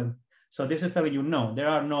introducing problems? So this is telling you no, there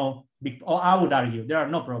are no big, or I would argue, there are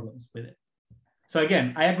no problems with it. So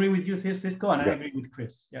again, I agree with you, Cisco, and I agree with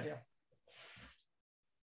Chris. Yeah.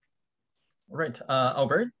 Right,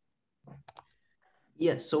 Albert?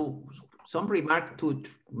 Yeah, so some remark to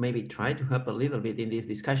maybe try to help a little bit in this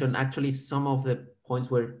discussion. Actually, some of the points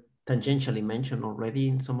were tangentially mentioned already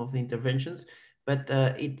in some of the interventions, but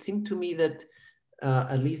it seemed to me that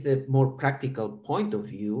at least the more practical point of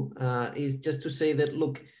view is just to say that,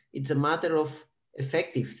 look, it's a matter of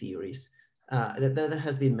effective theories. That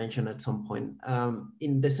has been mentioned at some point,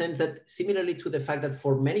 in the sense that similarly to the fact that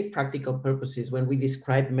for many practical purposes, when we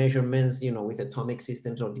describe measurements, with atomic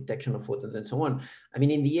systems or detection of photons and so on, I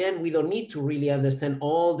mean, in the end, we don't need to really understand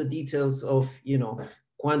all the details of,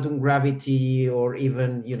 quantum gravity or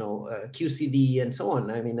even, QCD and so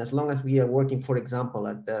on. I mean, as long as we are working, for example,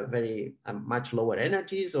 at very much lower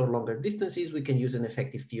energies or longer distances, we can use an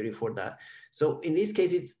effective theory for that. So in this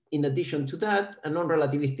case, it's in addition to that, a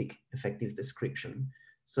non-relativistic effective description.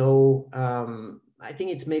 So I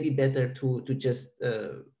think it's maybe better to just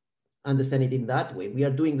understand it in that way. We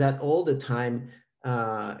are doing that all the time,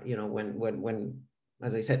 when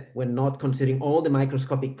as I said, we're not considering all the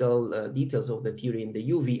microscopical details of the theory in the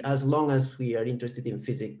UV, as long as we are interested in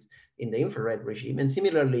physics in the infrared regime. And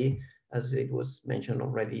similarly, as it was mentioned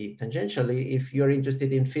already tangentially, if you're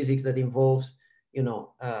interested in physics that involves,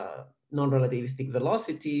 non-relativistic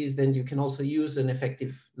velocities, then you can also use an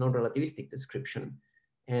effective non-relativistic description.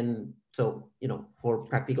 And so, for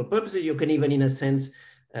practical purposes, you can even, in a sense,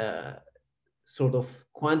 sort of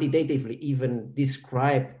quantitatively even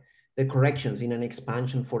describe the corrections in an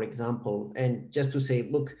expansion, for example, and just to say,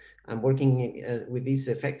 look, I'm working with this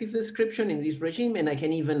effective description in this regime, and I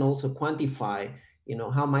can even also quantify,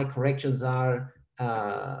 how my corrections are,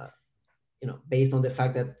 based on the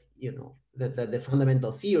fact that, that the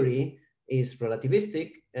fundamental theory is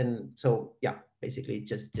relativistic. And so, yeah, basically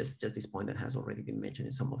just this point that has already been mentioned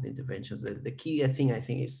in some of the interventions. The key thing, I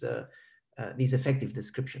think, is this effective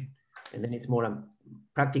description. And then it's more a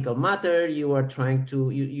practical matter. You are trying to,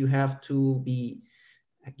 you have to be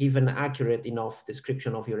given accurate enough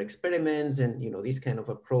description of your experiments, and this kind of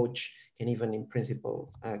approach can even in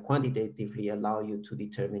principle quantitatively allow you to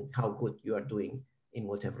determine how good you are doing in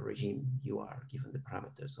whatever regime you are, given the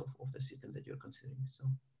parameters of the system that you're considering. So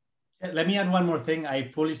let me add one more thing.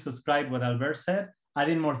 I fully subscribe what Albert said.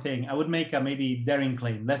 Adding more thing, I would make a maybe daring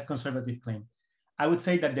claim, less conservative claim. I would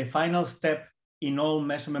say that the final step in all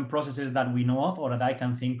measurement processes that we know of, or that I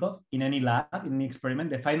can think of in any lab, in any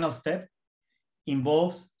experiment, the final step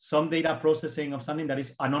involves some data processing of something that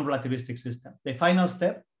is a non-relativistic system. The final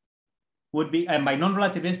step would be, and by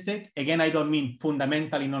non-relativistic, again, I don't mean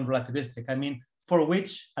fundamentally non-relativistic. I mean for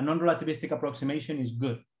which a non-relativistic approximation is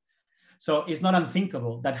good. So it's not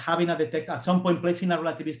unthinkable that having a detector, at some point placing a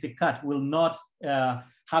relativistic cut will not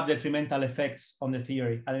have detrimental effects on the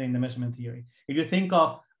theory, other than the measurement theory. If you think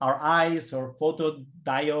of our eyes or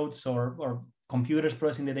photodiodes or computers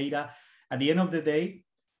processing the data, at the end of the day,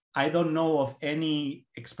 I don't know of any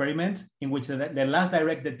experiment in which the last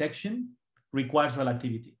direct detection requires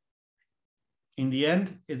relativity. In the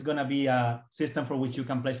end, it's going to be a system for which you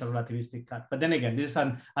can place a relativistic cut. But then again, this is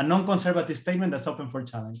a non-conservative statement that's open for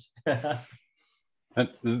challenge. And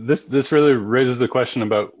this really raises the question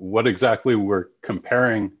about what exactly we're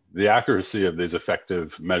comparing the accuracy of these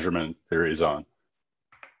effective measurement theories on.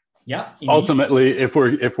 Yeah. Indeed. Ultimately, if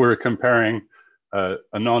we're comparing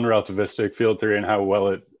a non-relativistic field theory and how well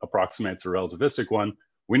it approximates a relativistic one,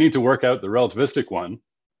 we need to work out the relativistic one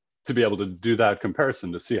to be able to do that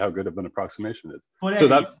comparison to see how good of an approximation it is. So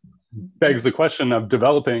that begs the question of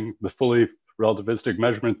developing the fully relativistic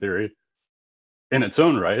measurement theory in its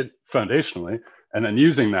own right, foundationally, and then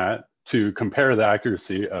using that to compare the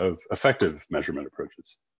accuracy of effective measurement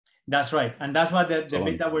approaches. That's right. And that's what the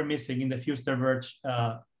bit that we're missing in the Fuster-Birch,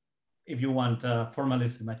 if you want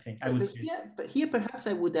formalism, I think. I would say. Yeah, but here perhaps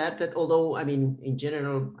I would add that, although, I mean, in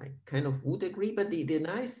general, I kind of would agree, but the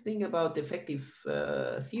nice thing about effective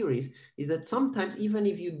theories is that sometimes, even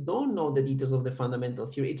if you don't know the details of the fundamental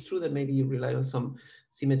theory, it's true that maybe you rely on some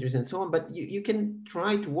symmetries and so on, but you can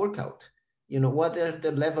try to work out, what are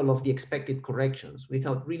the level of the expected corrections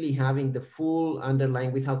without really having the full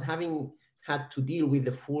underlying, without having had to deal with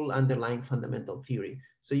the full underlying fundamental theory.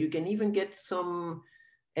 So you can even get some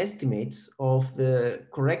estimates of the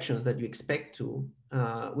corrections that you expect to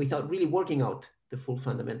without really working out the full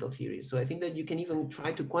fundamental theory. So I think that you can even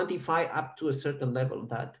try to quantify up to a certain level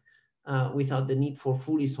that without the need for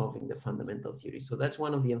fully solving the fundamental theory. So that's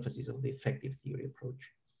one of the emphases of the effective theory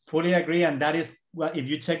approach. Fully agree. And that is, well, if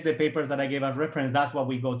you check the papers that I gave as reference, that's what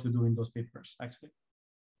we go to do in those papers, actually.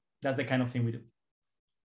 That's the kind of thing we do.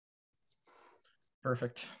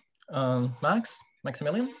 Perfect.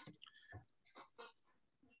 Maximilian?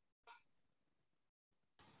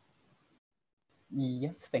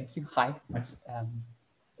 Yes, thank you. Hi.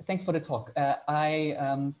 Thanks for the talk.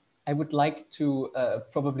 I would like to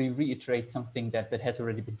probably reiterate something that has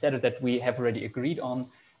already been said or that we have already agreed on.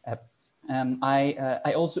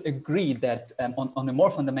 I also agree that on a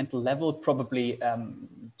more fundamental level, probably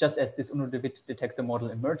just as this Unruh-de-Witt detector model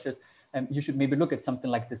emerges, you should maybe look at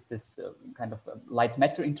something like this kind of light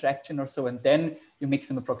matter interaction or so, and then you make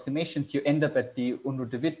some approximations. You end up at the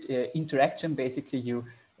Unruh-de-Witt interaction. Basically, you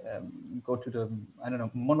go to the, I don't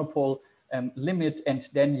know, monopole limit, and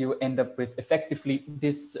then you end up with effectively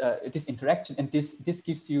this interaction, and this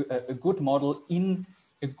gives you a good model in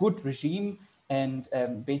a good regime, and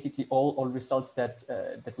basically all results that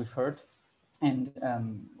we've heard, and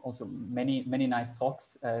also many nice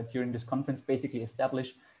talks during this conference basically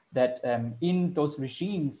establish that in those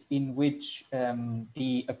regimes in which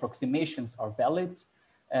the approximations are valid,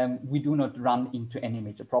 we do not run into any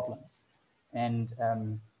major problems, and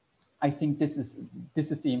I think this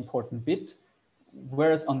is the important bit.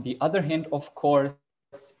 Whereas on the other hand, of course,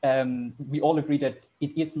 we all agree that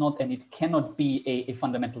it is not and it cannot be a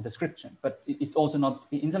fundamental description, but it's also not,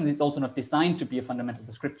 in some sense, it's also not designed to be a fundamental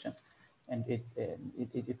description, and it's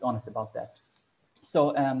honest about that.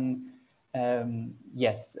 So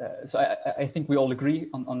yes, so I think we all agree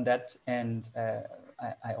on that, and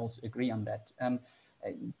I also agree on that.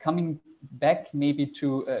 Coming back maybe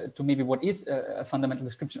to maybe what is a fundamental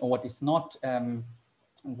description or what is not,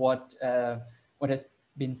 what has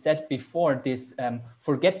been said before, this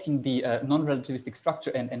forgetting the non-relativistic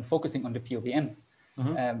structure and focusing on the POVMs.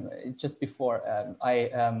 Mm-hmm. Just before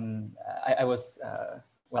I was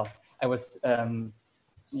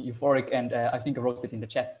euphoric, and I think I wrote it in the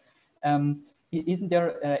chat. isn't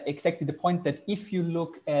there exactly the point that if you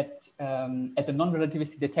look at the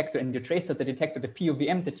non-relativistic detector and you trace at the detector, the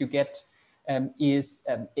POVM that you get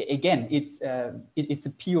again, it's a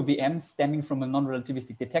POVM stemming from a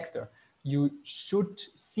non-relativistic detector. You should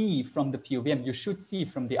see from the POVM, you should see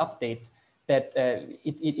from the update that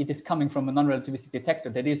it is coming from a non-relativistic detector.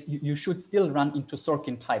 That is, you should still run into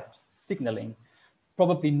Sorkin type signaling.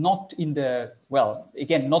 Probably not in the, well,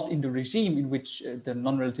 again, not in the regime in which the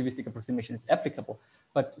non-relativistic approximation is applicable,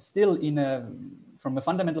 but still from a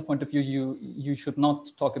fundamental point of view, you should not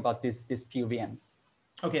talk about these POVMs.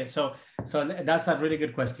 Okay, so that's a really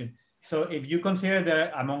good question. So if you consider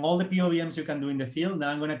that among all the POVMs you can do in the field, now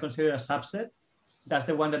I'm going to consider a subset. That's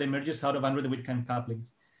the one that emerges out of Unruh-Wittkamp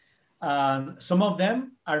couplings. Some of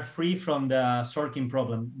them are free from the Sorkin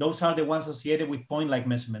problem. Those are the ones associated with point-like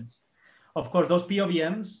measurements. Of course, those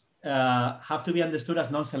POVMs have to be understood as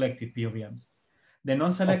non-selective POVMs. The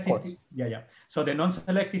non-selective, So the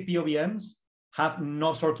non-selective POVMs have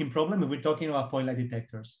no Sorkin problem if we're talking about point-like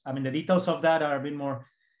detectors. I mean, the details of that are a bit more,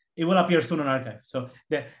 it will appear soon on arXiv. So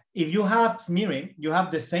if you have smearing, you have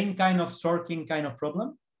the same kind of Sorkin kind of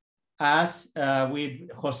problem as with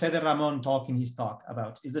Jose de Ramon talk in his talk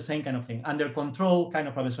about. It's the same kind of thing, under control kind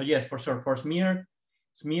of problem. So yes, for sure, for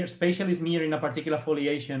spatially smear in a particular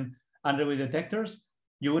foliation under with detectors,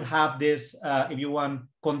 you would have this, if you want,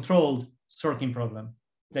 controlled Sorkin problem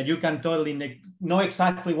that you can totally know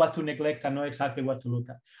exactly what to neglect and know exactly what to look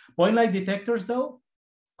at. Point-like detectors, though,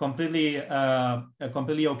 completely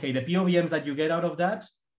okay. The POVMs that you get out of that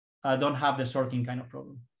don't have the Sorkin kind of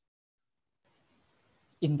problem.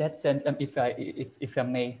 In that sense, if I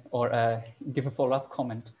may, or give a follow-up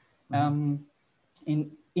comment,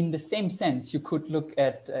 in the same sense, you could look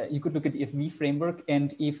at the FV framework,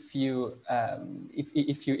 and if you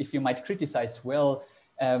might criticize, well,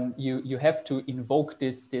 you have to invoke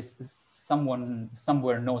this someone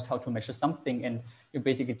somewhere knows how to measure something, and you're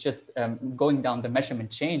basically just going down the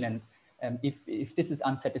measurement chain. And if this is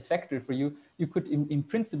unsatisfactory for you, you could in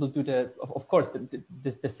principle do of course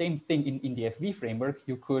the same thing in the FV framework.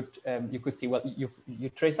 You could see, well, you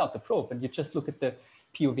trace out the probe and you just look at the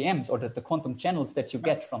POVMs or the quantum channels that you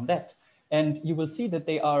get from that, and you will see that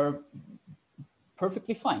they are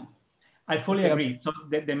perfectly fine. I fully agree. So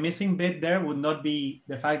the missing bit there would not be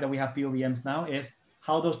the fact that we have POVMs now, is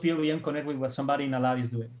how those POVM connect with what somebody in a lab is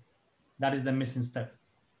doing. That is the missing step.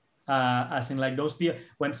 As in, like, those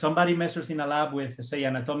when somebody measures in a lab with, say,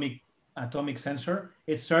 an atomic sensor,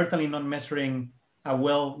 it's certainly not measuring a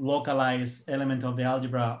well-localized element of the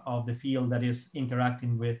algebra of the field that is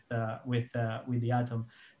interacting with the atom.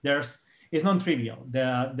 It's non-trivial.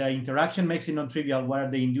 The interaction makes it non-trivial. What are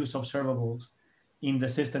the induced observables in the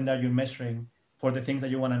system that you're measuring for the things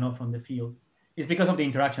that you want to know from the field? It's because of the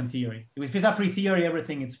interaction theory. If it's a free theory,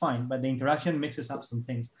 everything is fine, but the interaction mixes up some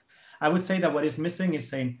things. I would say that what is missing is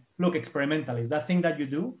saying, look, experimentally, that thing that you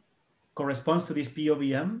do corresponds to this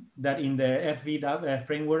POVM that in the FV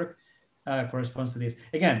framework corresponds to this.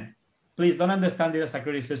 Again, please don't understand it as a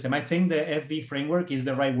criticism. I think the FV framework is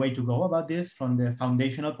the right way to go about this from the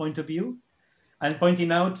foundational point of view, and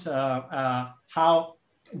pointing out how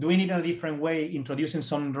doing it in a different way, introducing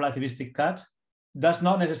some relativistic cut, does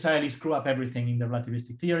not necessarily screw up everything in the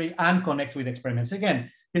relativistic theory and connects with experiments. Again,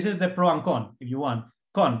 this is the pro and con, if you want.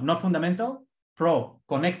 Con, not fundamental. Pro,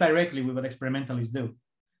 connects directly with what experimentalists do.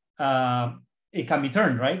 It can be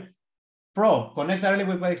turned, right? Pro, connects directly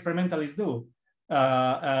with what experimentalists do.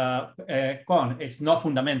 Con, it's not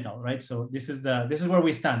fundamental, right? So this is where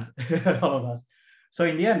we stand, all of us. So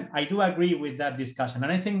in the end, I do agree with that discussion.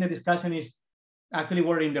 And I think the discussion is actually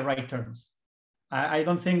worded in the right terms. I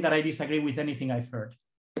don't think that I disagree with anything I've heard.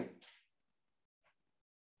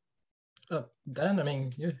 Dan, I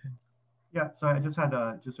mean, Yeah, so I just had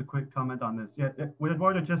just a quick comment on this. Yeah, what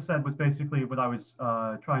Eduardo just said was basically what I was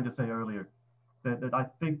trying to say earlier. That I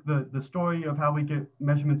think the story of how we get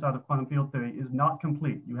measurements out of quantum field theory is not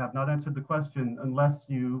complete. You have not answered the question unless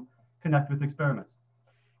you connect with experiments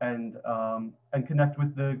and connect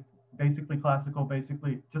with the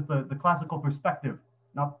just the classical perspective,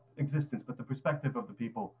 not existence, but the perspective of the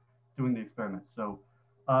people doing the experiments. So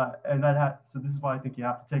so this is why I think you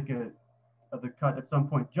have to take the cut at some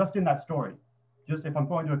point, just in that story. Just if I'm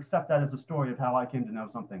going to accept that as a story of how I came to know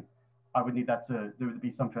something, I would need there would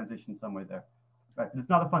be some transition somewhere there. Right? It's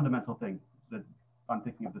not a fundamental thing that I'm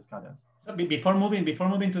thinking of this cut as. So before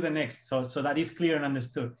moving to the next, so that is clear and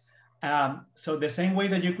understood. So the same way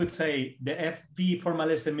that you could say the FV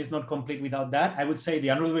formalism is not complete without that, I would say the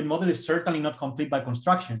Unruh-Wittkamp model is certainly not complete by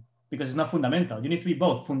construction, because it's not fundamental. You need to be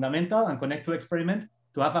both fundamental and connect to experiment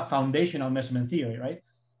to have a foundational measurement theory, right?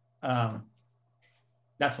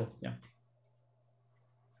 That's all, yeah.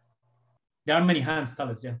 There are many hands,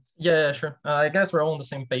 Thales, yeah. Yeah, sure. I guess we're all on the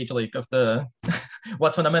same page, like of the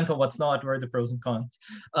what's fundamental, what's not, where are the pros and cons.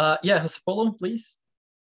 Yeah, Josepolo, please.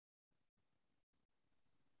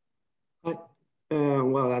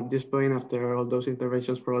 Well, at this point, after all those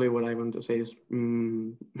interventions, probably what I want to say is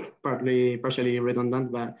partially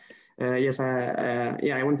redundant, but yes,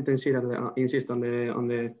 yeah, I wanted to insist on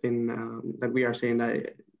the thing that we are saying,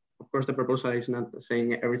 that of course the proposal is not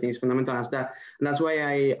saying everything is fundamental as that, and that's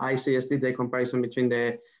why I suggested the comparison between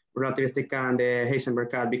the relativistic cut and the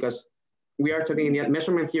Heisenberg cut, because we are talking,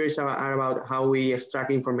 measurement theories are about how we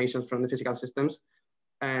extract information from the physical systems,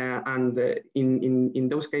 and in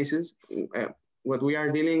those cases, what we are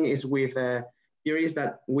dealing is with theories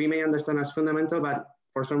that we may understand as fundamental, but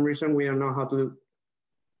for some reason we don't know how to.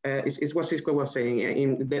 It's what Cisco was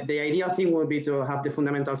saying. The ideal thing would be to have the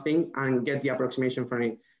fundamental thing and get the approximation from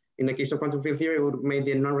it. In the case of quantum field theory, we would make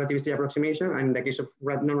the non-relativistic approximation, and in the case of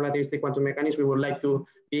non-relativistic quantum mechanics, we would like to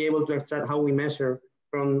be able to extract how we measure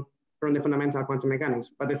from the fundamental quantum mechanics.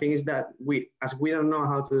 But the thing is that as we don't know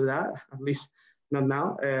how to do that, at least not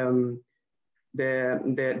now,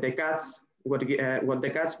 the cuts. What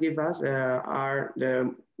the cuts give us are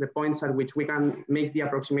the points at which we can make the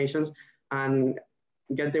approximations and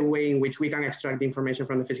get the way in which we can extract the information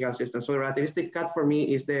from the physical system. So the relativistic cut for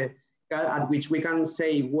me is the cut at which we can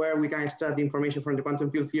say where we can extract the information from the quantum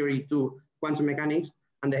field theory to quantum mechanics,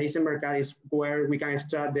 and the Heisenberg cut is where we can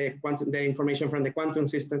extract the information from the quantum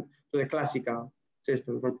system to the classical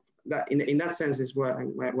system. In that sense is why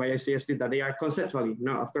I suggested that they are conceptually,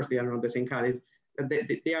 no, of course they are not the same cut.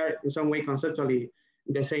 They are in some way conceptually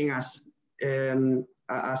the same as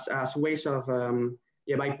ways of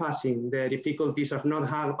bypassing the difficulties of not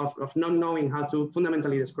knowing how to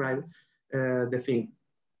fundamentally describe the thing.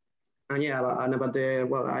 And yeah, about the,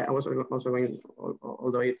 well, I was also going,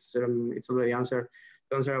 although it's already answered,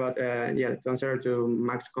 to answer to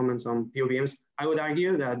Max's comments on POVMs. I would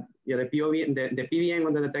argue that the PVM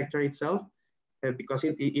on the detector itself, because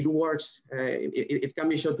it works, it can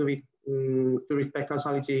be shown to respect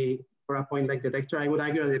causality for a point like detector. I would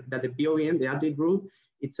argue that the POVM, the update rule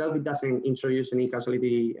itself, it doesn't introduce any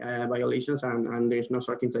causality violations, and there's no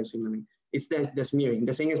sorting type signaling. It's the smearing,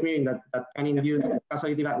 the same smearing that can induce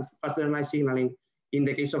causality faster than light signaling in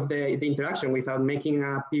the case of the interaction without making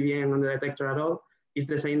a PVM on the detector at all. It's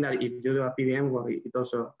the same that if you do a PVM, well, it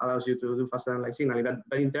also allows you to do faster than light signaling,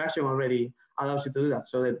 but interaction already allows you to do that.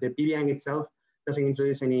 So that the PVM itself doesn't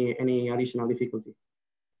introduce any additional difficulty.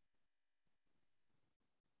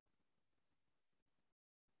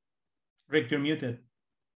 Rick, you're muted.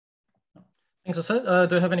 Thanks, Asad.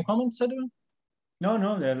 Do you have any comments, Edu? No,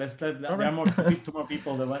 there are two more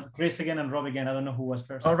people that went. Chris again and Rob again. I don't know who was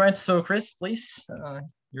first. All right, so Chris, please.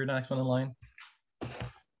 You're the next one in line.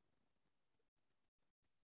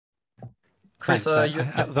 Chris,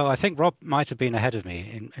 though I think Rob might have been ahead of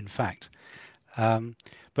me, in fact.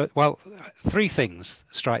 But, well, three things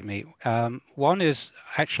strike me. One is,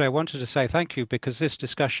 actually, I wanted to say thank you, because this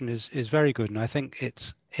discussion is very good. And I think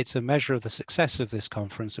it's a measure of the success of this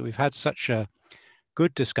conference that we've had such a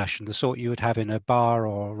good discussion, the sort you would have in a bar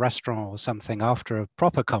or a restaurant or something after a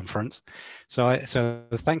proper conference. So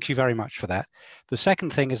thank you very much for that. The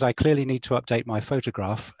second thing is I clearly need to update my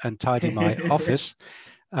photograph and tidy my office.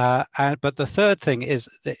 But the third thing is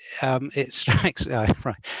it strikes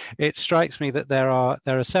me that there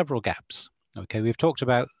are several gaps. Okay, we've talked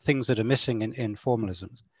about things that are missing in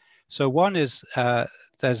formalisms. So one is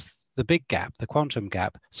there's the big gap, the quantum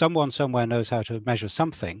gap. Someone somewhere knows how to measure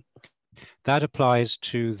something. That applies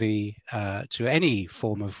to to any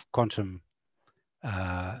form of quantum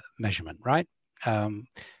measurement, right?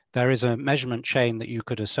 There is a measurement chain that you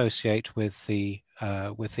could associate with the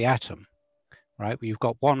atom. Right, you've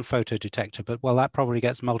got one photodetector, but well, that probably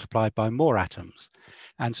gets multiplied by more atoms,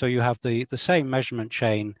 and so you have the same measurement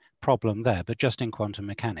chain problem there, but just in quantum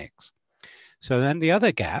mechanics. So then the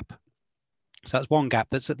other gap, so that's one gap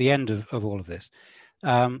that's at the end of all of this.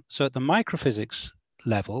 So at the microphysics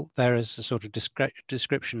level, there is a sort of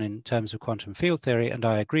description in terms of quantum field theory, and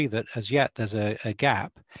I agree that as yet there's a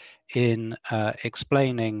gap in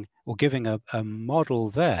explaining or giving a model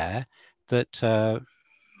there that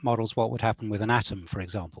models what would happen with an atom, for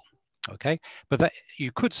example. Okay, but that,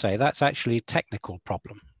 you could say that's actually a technical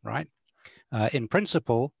problem, right? In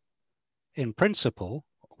principle,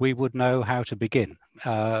 we would know how to begin.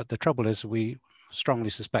 The trouble is we strongly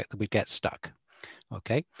suspect that we get stuck.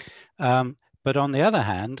 Okay, but on the other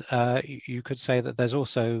hand, you could say that there's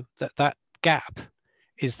also that gap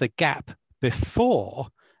is the gap before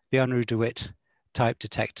the Unruh-DeWitt type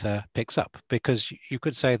detector picks up, because you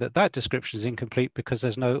could say that that description is incomplete because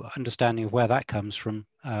there's no understanding of where that comes from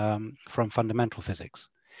fundamental physics.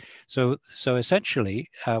 So essentially,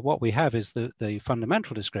 what we have is the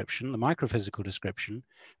fundamental description, the microphysical description,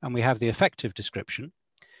 and we have the effective description,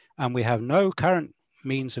 and we have no current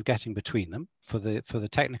means of getting between them for the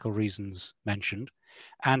technical reasons mentioned,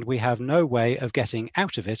 and we have no way of getting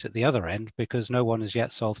out of it at the other end because no one has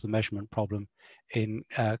yet solved the measurement problem in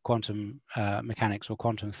quantum mechanics or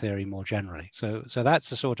quantum theory more generally. So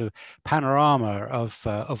that's a sort of panorama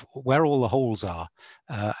of where all the holes are,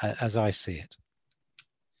 as I see it.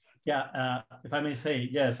 Yeah, if I may say,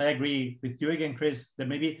 yes, I agree with you again, Chris. There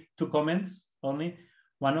may be two comments only.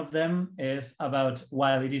 One of them is about,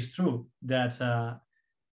 while it is true that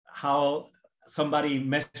how somebody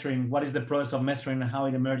measuring, what is the process of measuring and how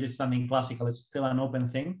it emerges something classical is still an open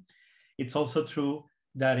thing. It's also true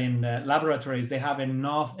that in laboratories, they have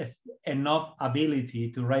enough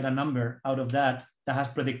ability to write a number out of that has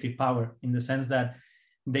predictive power, in the sense that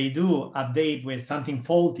they do update with something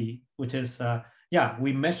faulty, which is, yeah,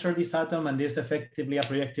 we measure this atom and there's effectively a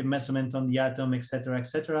projective measurement on the atom, et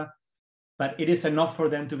cetera, but it is enough for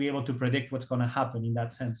them to be able to predict what's going to happen in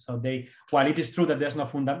that sense. So while it is true that there's no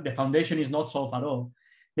the foundation is not solved at all,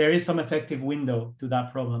 there is some effective window to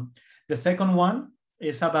that problem. The second one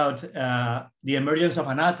is about the emergence of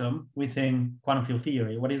an atom within quantum field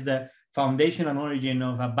theory. What is the foundation and origin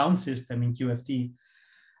of a bound system in QFT?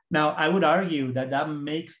 Now, I would argue that that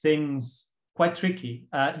makes things quite tricky.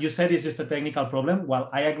 You said it's just a technical problem. While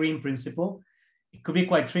I agree in principle, it could be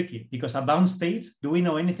quite tricky, because a bound state, do we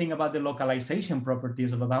know anything about the localization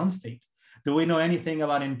properties of a bound state? Do we know anything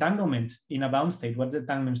about entanglement in a bound state? What's the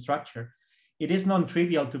entanglement structure? It is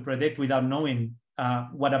non-trivial to predict without knowing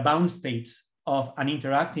what a bound state of an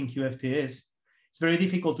interacting QFT is. It's very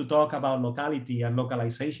difficult to talk about locality and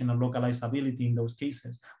localization and localizability in those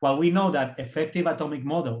cases. While we know that effective atomic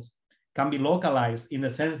models can be localized in the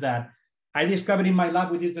sense that I describe it in my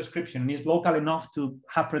lab with this description, and it's local enough to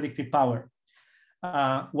have predictive power.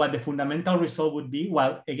 What the fundamental result would be,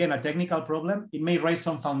 while again, a technical problem, it may raise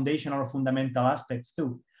some foundational or fundamental aspects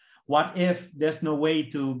too. What if there's no way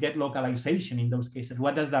to get localization in those cases?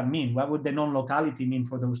 What does that mean? What would the non-locality mean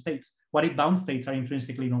for those states? What if bound states are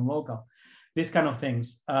intrinsically non-local? These kind of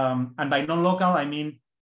things. And by non-local, I mean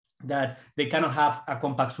that they cannot have a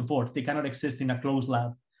compact support. They cannot exist in a closed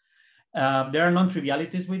lab. There are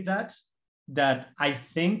non-trivialities with that I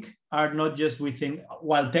think are not just within,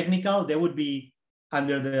 while technical, they would be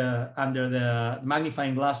under the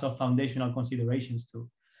magnifying glass of foundational considerations too.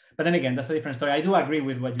 But then again, that's a different story. I do agree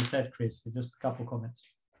with what you said, Chris. Just a couple comments.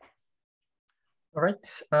 All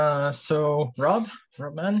right. So Rob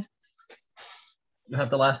Mann, you have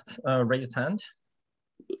the last raised hand.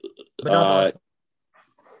 But not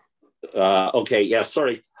the last. Okay. Yeah.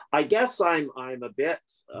 Sorry. I guess I'm a bit.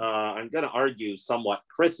 I'm going to argue somewhat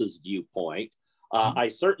Chris's viewpoint. I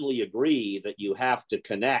certainly agree that you have to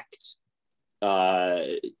connect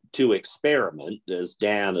to experiment, as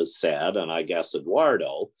Dan has said, and I guess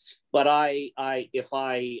Eduardo. But I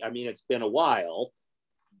mean, it's been a while,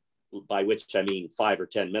 by which I mean 5 or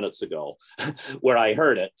 10 minutes ago, where I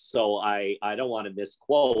heard it. So I don't want to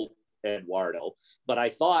misquote Eduardo, but I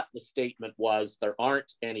thought the statement was there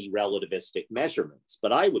aren't any relativistic measurements.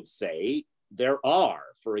 But I would say there are.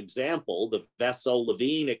 For example, the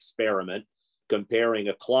Vessel-Levine experiment comparing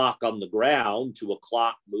a clock on the ground to a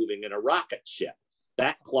clock moving in a rocket ship.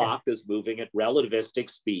 That clock is moving at relativistic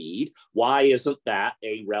speed. Why isn't that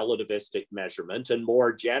a relativistic measurement? And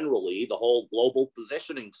more generally, the whole global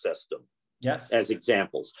positioning system, yes, as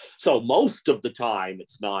examples. So most of the time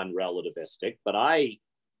it's non-relativistic, but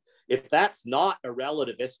if that's not a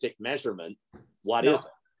relativistic measurement, what is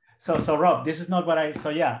it? So Rob, this is not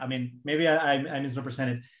what yeah, I mean, maybe I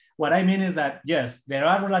misrepresented. What I mean is that, yes, there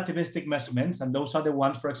are relativistic measurements, and those are the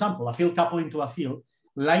ones, for example, a field coupling to a field,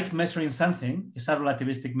 light measuring something is a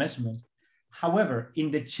relativistic measurement. However,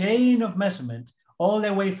 in the chain of measurement, all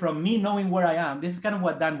the way from me knowing where I am, this is kind of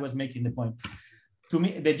what Dan was making the point. To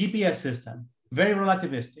me, the GPS system, very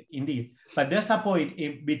relativistic indeed, but there's a point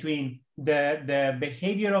in between the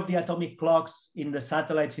behavior of the atomic clocks in the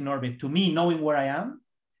satellites in orbit to me knowing where I am,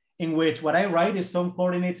 in which what I write is some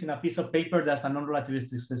coordinates in a piece of paper that's a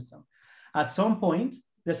non-relativistic system. At some point,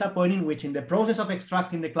 there's a point in which in the process of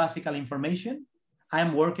extracting the classical information, I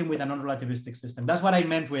am working with a non-relativistic system. That's what I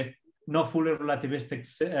meant with no fully relativistic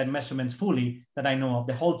measurements fully that I know of,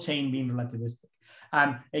 the whole chain being relativistic.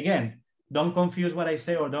 And again, don't confuse what I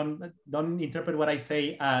say, or don't interpret what I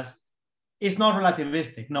say as it's not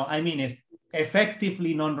relativistic. No, I mean it's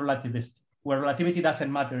effectively non-relativistic, where relativity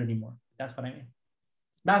doesn't matter anymore. That's what I mean.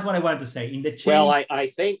 That's what I wanted to say. In the chain. Well, I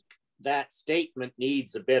think that statement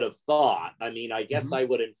needs a bit of thought. I mean, I guess I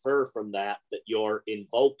would infer from that you're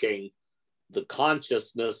invoking the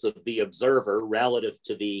consciousness of the observer relative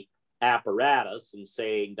to the apparatus and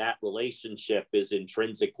saying that relationship is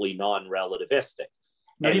intrinsically non-relativistic.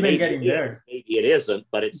 Not even getting there. Maybe it isn't,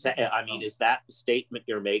 but it's, I mean, is that the statement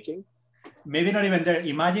you're making? Maybe not even there.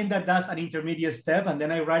 Imagine that that's an intermediate step, and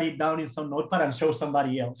then I write it down in some notepad and show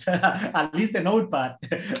somebody else. At least the notepad,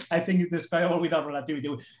 I think, is describable without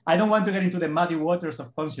relativity. I don't want to get into the muddy waters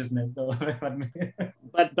of consciousness, though.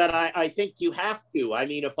 but I think you have to. I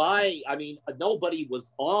mean, I mean, nobody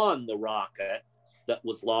was on the rocket that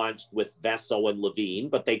was launched with Vesso and Levine,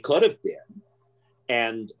 but they could have been.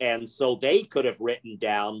 And so they could have written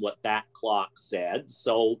down what that clock said.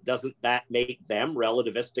 So doesn't that make them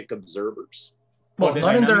relativistic observers? Well,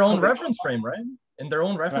 not in their own reference frame, right? In their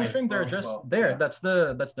own reference frame, they're just there. Yeah. That's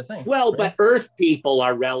the thing. Well, right? But Earth people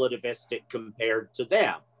are relativistic compared to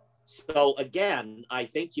them. So again, I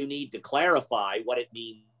think you need to clarify what it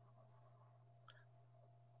means.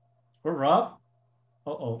 For Rob?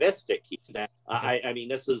 Relativistic. I mean,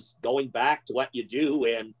 this is going back to what you do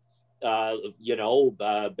in you know,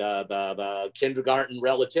 kindergarten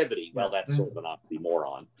relativity. Well, that's sort of an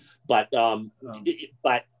oxymoron, but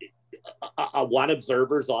one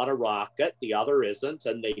observer's on a rocket, the other isn't,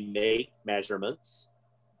 and they make measurements.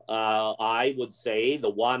 I would say the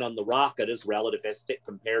one on the rocket is relativistic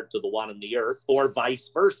compared to the one on the Earth, or vice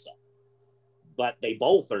versa, but they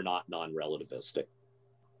both are not non-relativistic.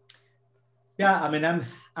 Yeah, I mean,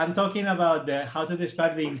 I'm talking about how to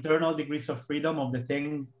describe the internal degrees of freedom of the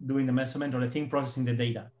thing doing the measurement or the thing processing the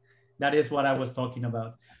data. That is what I was talking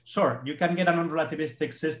about. Sure, you can get a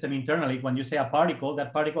non-relativistic system internally. When you say a particle,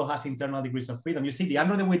 that particle has internal degrees of freedom. You see, the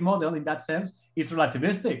Andrew DeWitt model in that sense is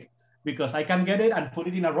relativistic because I can get it and put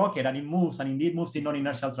it in a rocket and it moves, and indeed moves in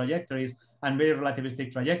non-inertial trajectories and very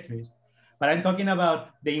relativistic trajectories. But I'm talking about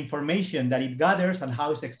the information that it gathers and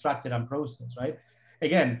how it's extracted and processed, right?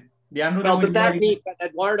 Again, but that needs,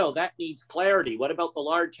 Eduardo, that needs clarity. What about the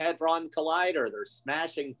Large Hadron Collider? They're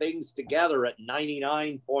smashing things together at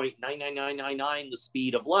 99.99999 the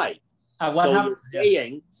speed of light. So you're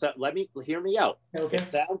saying, so hear me out. Okay. It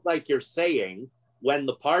sounds like you're saying when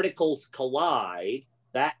the particles collide,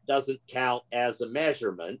 that doesn't count as a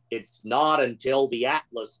measurement. It's not until the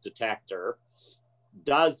Atlas detector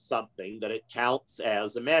does something that it counts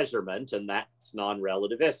as a measurement, and that's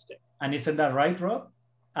non-relativistic. And isn't that right, Rob?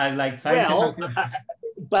 I like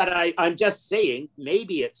but I'm just saying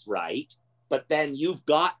maybe it's right, but then you've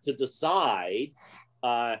got to decide.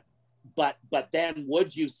 But then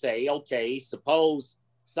would you say, okay, suppose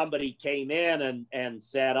somebody came in and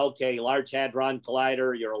said, okay, Large Hadron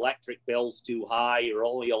Collider, your electric bill's too high, you're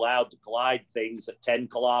only allowed to collide things at 10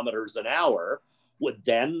 kilometers an hour. Would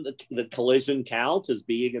then the collision count as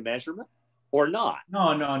being a measurement? Or not? No.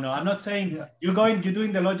 I'm not saying you're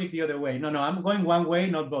doing the logic the other way. No. I'm going one way,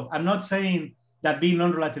 not both. I'm not saying that being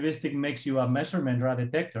non-relativistic makes you a measurement or a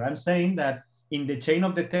detector. I'm saying that in the chain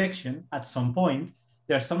of detection, at some point,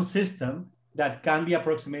 there's some system that can be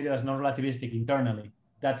approximated as non-relativistic internally.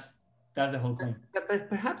 That's the whole point. But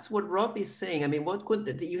perhaps what Rob is saying, I mean, what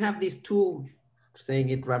could you have these two, saying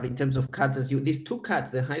it roughly in terms of cuts, these two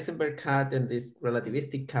cuts, the Heisenberg cut and this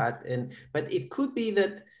relativistic cut, but it could be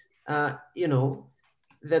that. You know,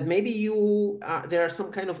 that maybe there are some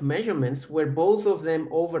kind of measurements where both of them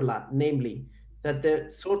overlap, namely that the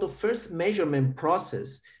sort of first measurement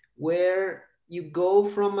process where you go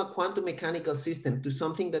from a quantum mechanical system to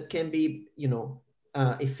something that can be, you know,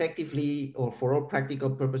 effectively or for all practical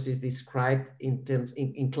purposes described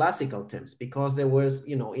in classical terms, because there was,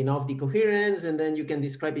 you know, enough decoherence, and then you can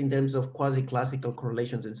describe in terms of quasi-classical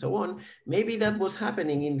correlations and so on. Maybe that was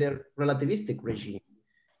happening in the relativistic regime.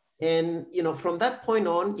 And, you know, from that point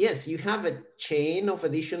on, yes, you have a chain of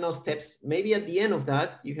additional steps. Maybe at the end of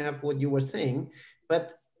that, you have what you were saying,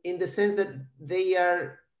 but in the sense that they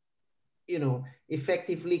are, you know,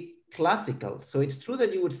 effectively classical. So it's true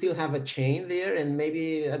that you would still have a chain there, and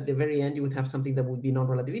maybe at the very end, you would have something that would be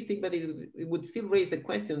non-relativistic, but it would still raise the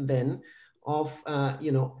question then of,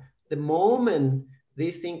 you know, the moment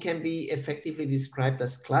this thing can be effectively described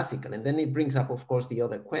as classical. And then it brings up, of course, the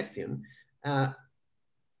other question.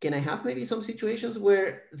 Can I have maybe some situations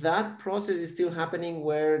where that process is still happening,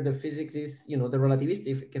 where the physics is, you know, the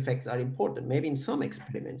relativistic effects are important? Maybe in some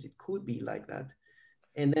experiments, it could be like that.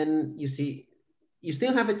 And then you see, you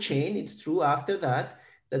still have a chain, it's true, after that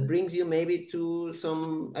brings you maybe to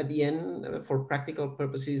some, at the end, for practical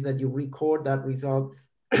purposes, that you record that result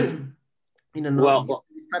in a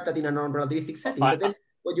non-relativistic setting. But then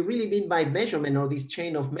what you really mean by measurement, or this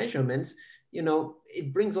chain of measurements, you know,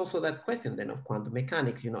 it brings also that question then of quantum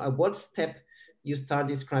mechanics. You know, at what step you start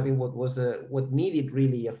describing what needed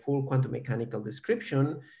really a full quantum mechanical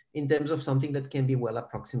description in terms of something that can be well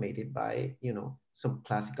approximated by, you know, some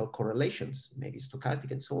classical correlations, maybe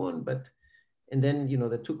stochastic and so on. But, and then, you know,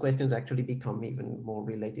 the two questions actually become even more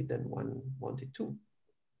related than one wanted to.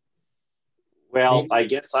 Well, Maybe. I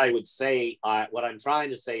guess I would say, what I'm trying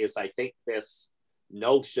to say is I think this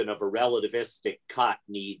notion of a relativistic cut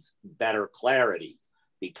needs better clarity,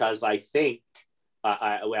 because I think,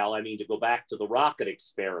 well, I mean, to go back to the rocket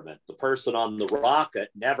experiment, the person on the rocket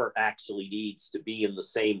never actually needs to be in the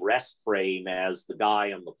same rest frame as the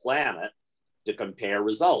guy on the planet to compare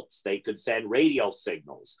results. They could send radio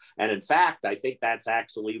signals. And in fact, I think that's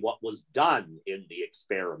actually what was done in the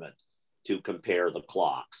experiment to compare the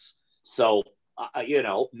clocks. So, you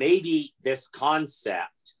know, maybe this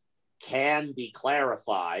concept can be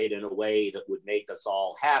clarified in a way that would make us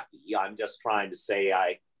all happy. I'm just trying to say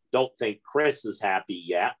I don't think Chris is happy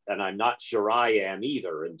yet, and I'm not sure I am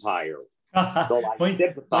either entirely. Though I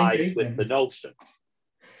sympathize with the notion.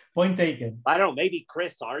 Point taken. I don't know, maybe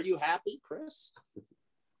Chris, are you happy, Chris?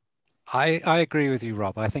 I agree with you,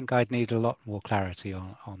 Rob. I think I'd need a lot more clarity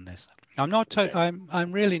on this.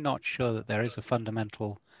 I'm really not sure that there is a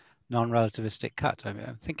fundamental non-relativistic cut. I mean,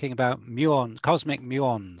 I'm thinking about cosmic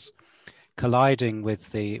muons colliding with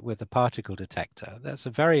the particle detector. That's a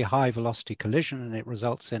very high velocity collision, and it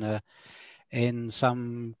results in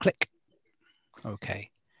some click. Okay,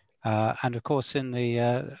 and of course, in the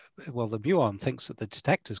the muon thinks that the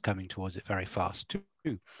detector is coming towards it very fast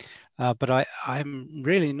too. But I'm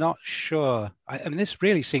really not sure. I mean, this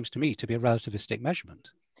really seems to me to be a relativistic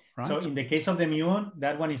measurement. Right? So in the case of the muon,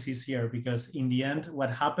 that one is easier, because in the end, what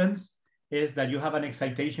happens is that you have an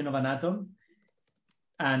excitation of an atom,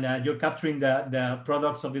 and you're capturing the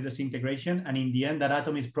products of the disintegration. And in the end, that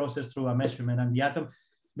atom is processed through a measurement. And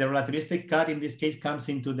the relativistic cut in this case comes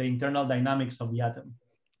into the internal dynamics of the atom.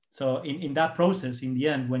 So in that process, in the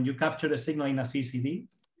end, when you capture the signal in a CCD,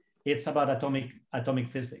 it's about atomic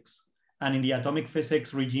physics. And in the atomic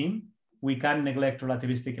physics regime, we can't neglect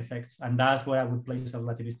relativistic effects. And that's where I would place a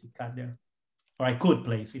relativistic cut there. Or I could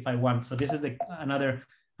place if I want. So this is another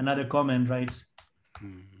comment, right?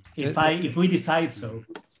 If we decide so,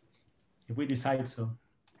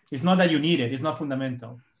 it's not that you need it, it's not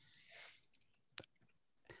fundamental.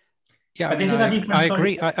 Yeah, I mean, I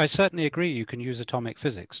agree. I certainly agree. You can use atomic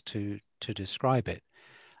physics to describe it.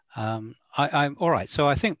 I'm all right. So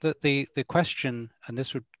I think that the question, and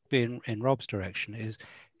this would be in Rob's direction, is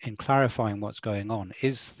in clarifying what's going on,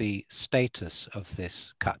 is the status of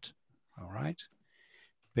this cut, all right?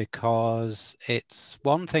 Because it's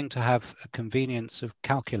one thing to have a convenience of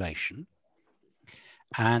calculation,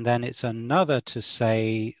 and then it's another to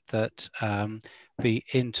say that the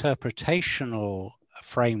interpretational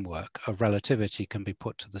framework of relativity can be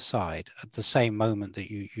put to the side at the same moment that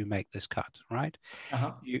you make this cut, right?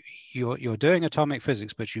 You're doing atomic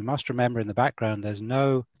physics, but you must remember in the background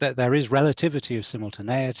there is relativity of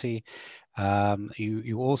simultaneity.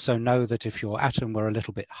 You also know that if your atom were a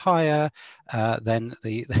little bit higher, then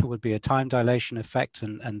there would be a time dilation effect,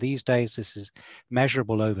 and these days this is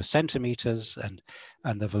measurable over centimeters, and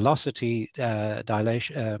the velocity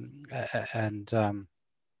dilation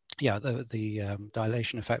the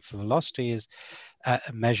dilation effect for velocity is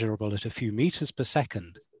measurable at a few meters per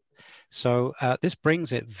second. So this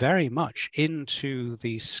brings it very much into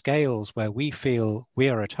the scales where we feel we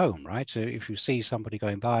are at home, right? So if you see somebody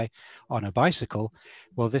going by on a bicycle,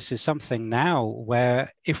 well, this is something now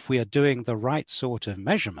where if we are doing the right sort of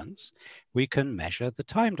measurements, we can measure the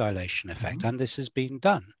time dilation effect, and this has been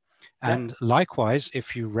done. And likewise,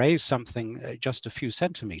 if you raise something just a few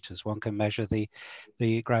centimeters, one can measure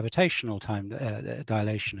the gravitational time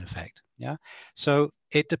dilation effect. Yeah. So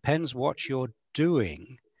it depends what you're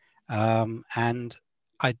doing. And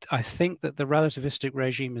I think that the relativistic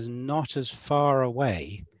regime is not as far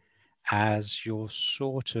away as you're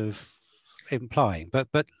sort of implying. But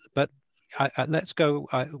let's go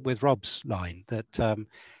with Rob's line that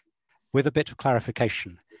with a bit of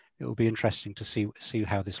clarification, it will be interesting to see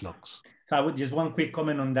how this looks. So I would just one quick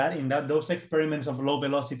comment on that. In those experiments of low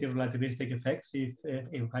velocity relativistic effects,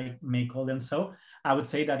 if I may call them so, I would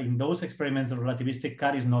say that in those experiments, the relativistic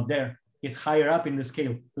cut is not there. It's higher up in the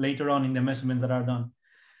scale later on in the measurements that are done.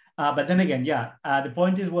 But then again, the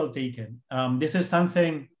point is well taken. This is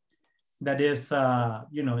something that is,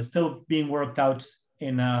 still being worked out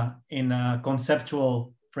in a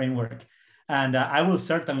conceptual framework. And I will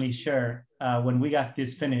certainly share when we got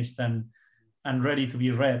this finished and ready to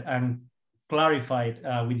be read and clarified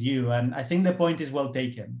with you. And I think the point is well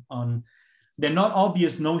taken on the not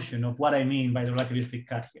obvious notion of what I mean by the relativistic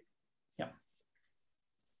cut here. Yeah.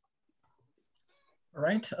 All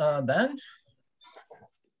right, Dan?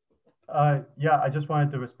 Yeah, I just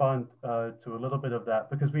wanted to respond to a little bit of that,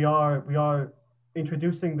 because we are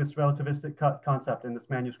introducing this relativistic cut concept in this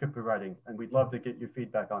manuscript we're writing, and we'd love to get your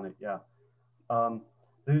feedback on it. Yeah,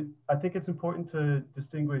 I think it's important to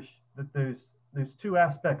distinguish that there's two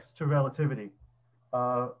aspects to relativity.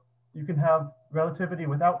 You can have relativity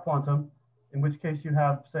without quantum, in which case you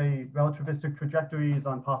have, say, relativistic trajectories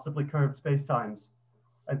on possibly curved spacetimes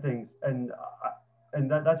and things, and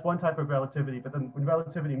that's one type of relativity. But then when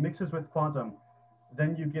relativity mixes with quantum,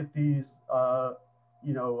 then you get these,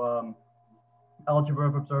 algebra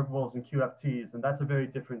of observables and QFTs, and that's a very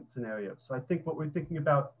different scenario. So I think what we're thinking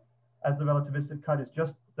about as the relativistic cut is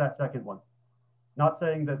just that second one. Not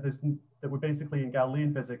saying that we're basically in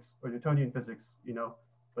Galilean physics or Newtonian physics,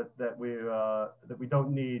 but that we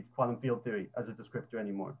don't need quantum field theory as a descriptor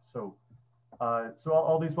anymore. So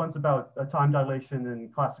all these ones about time dilation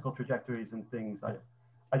and classical trajectories and things,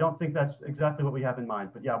 I don't think that's exactly what we have in mind.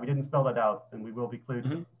 But yeah, we didn't spell that out, and we will be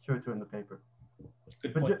sure to in the paper.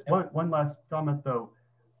 Good but point. Just one last comment though,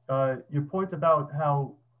 your point about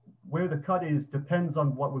how where the cut is depends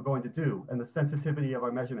on what we're going to do and the sensitivity of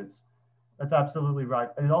our measurements. That's absolutely right.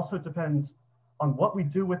 And it also depends on what we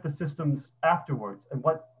do with the systems afterwards and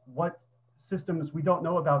what systems we don't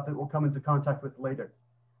know about that we'll come into contact with later.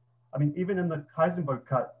 I mean, even in the Heisenberg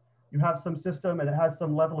cut, you have some system and it has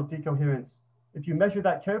some level of decoherence. If you measure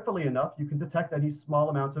that carefully enough, you can detect any small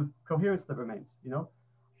amount of coherence that remains,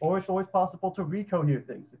 Or it's always possible to recohere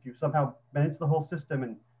things. If you somehow manage the whole system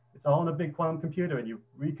and it's all in a big quantum computer and you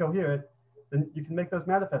recohere it, then you can make those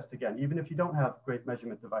manifest again, even if you don't have great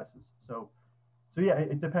measurement devices. So yeah,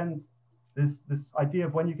 it depends. This idea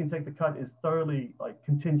of when you can take the cut is thoroughly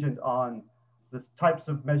contingent on the types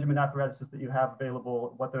of measurement apparatuses that you have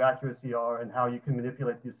available, what their accuracy are, and how you can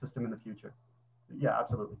manipulate the system in the future. Yeah,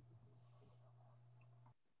 absolutely.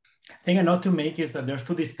 I think a note to make is that there's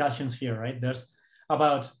two discussions here, right? There's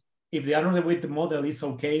about if the under-the-width model is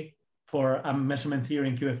okay for a measurement theory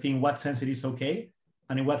in QFT, in what sense it is okay,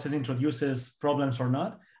 and in what sense it introduces problems or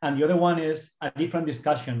not. And the other one is a different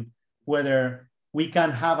discussion, whether we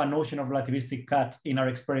can have a notion of relativistic cut in our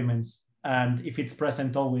experiments, and if it's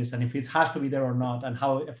present always, and if it has to be there or not, and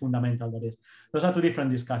how fundamental that is. Those are two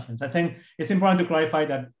different discussions. I think it's important to clarify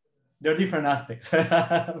that there are different aspects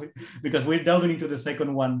because we're delving into the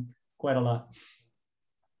second one quite a lot.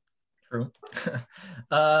 True.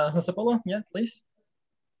 Jose Paulo, yeah, please.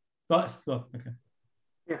 Okay.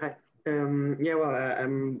 Yeah, hi.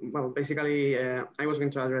 Well, basically, I was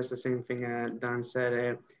going to address the same thing Dan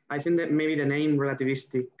said. I think that maybe the name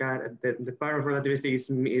relativistic, the part of relativistic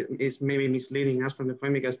is maybe misleading us from the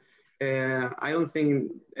point, because I don't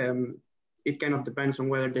think it kind of depends on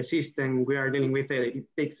whether the system we are dealing with it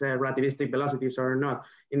takes relativistic velocities or not.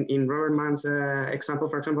 In Robert Mann's example,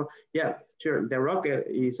 for example, yeah, sure, the rocket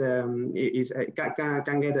can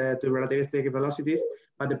get to relativistic velocities,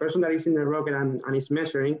 but the person that is in the rocket and is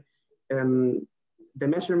measuring, the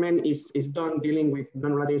measurement is done dealing with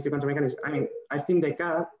non-relativistic quantum mechanics. I mean, I think the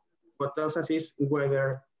cut, what tells us is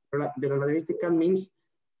whether the relativistic cut means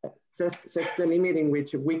sets the limit in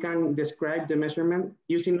which we can describe the measurement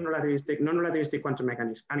using non-relativistic quantum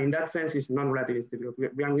mechanics. And in that sense, it's non-relativistic.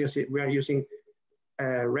 We are using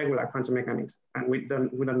regular quantum mechanics, and we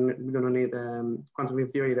don't need quantum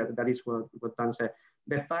field theory. That is what Dan said.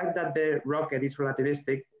 The fact that the rocket is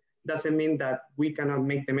relativistic doesn't mean that we cannot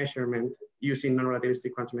make the measurement using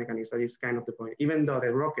non-relativistic quantum mechanics. That is kind of the point, even though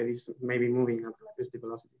the rocket is maybe moving at relativistic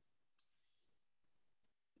velocity.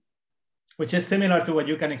 Which is similar to what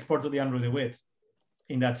you can export to the under-the-width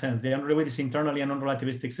in that sense. The under-the-width is internally a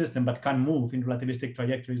non-relativistic system, but can move in relativistic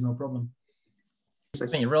trajectories, no problem. I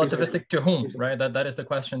mean, relativistic to whom, right? That is the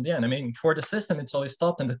question at the end. I mean, for the system, it's always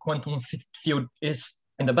stopped and the quantum field is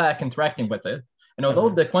in the back interacting with it. And although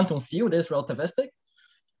the quantum field is relativistic,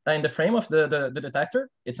 in the frame of the detector,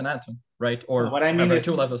 it's an atom, right? Or what I mean is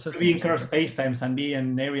two-level system. Be in curved spacetimes and be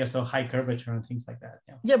in areas of high curvature and things like that.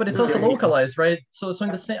 Yeah, but it's also localized, right? So in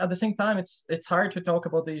at the same time, it's hard to talk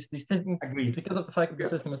about these things because of the fact that the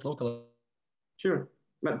system is localized. Sure,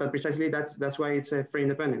 but precisely that's why it's frame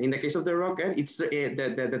independent. In the case of the rocket, it's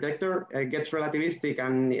the detector gets relativistic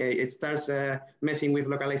and it starts messing with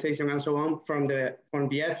localization and so on from the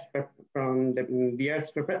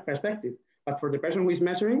Earth's perspective. But for the person who is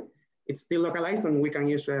measuring, it's still localized, and we can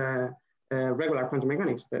use regular quantum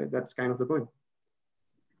mechanics. That's kind of the point.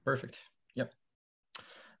 Perfect. Yep.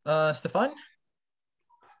 Stephane?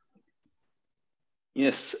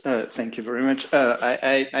 Yes, thank you very much.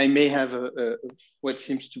 I may have what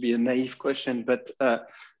seems to be a naive question, but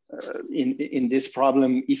in this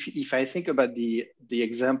problem, if I think about the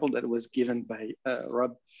example that was given by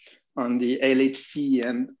Rob on the LHC,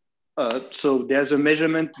 and so there's a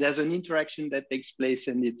measurement, there's an interaction that takes place,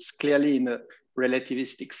 and it's clearly in a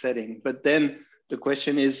relativistic setting. But then the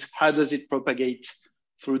question is, how does it propagate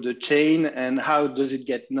through the chain, and how does it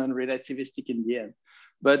get non-relativistic in the end?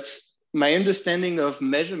 But my understanding of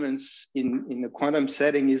measurements in a quantum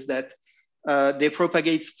setting is that they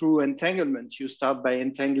propagate through entanglement. You start by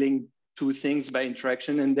entangling two things by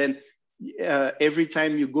interaction, and then every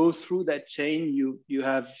time you go through that chain, you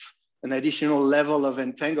have an additional level of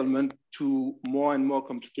entanglement to more and more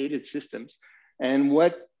complicated systems. And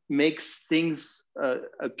what makes things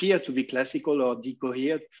appear to be classical or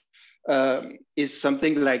decoherent is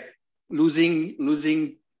something like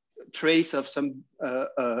losing trace of some,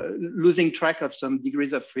 losing track of some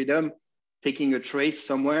degrees of freedom, taking a trace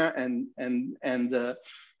somewhere,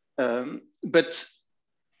 but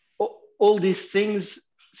all these things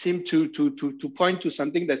seem to point to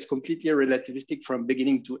something that's completely relativistic from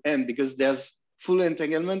beginning to end, because there's full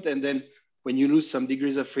entanglement, and then when you lose some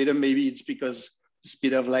degrees of freedom, maybe it's because the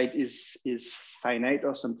speed of light is finite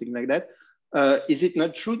or something like that. Is it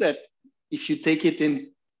not true that if you take it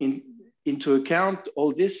into account,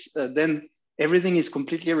 all this, then everything is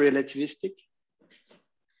completely relativistic?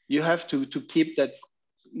 You have to keep that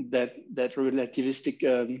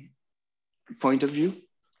relativistic point of view.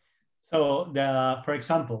 So for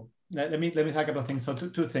example, let me talk about things. So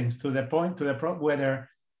two things. To the point, whether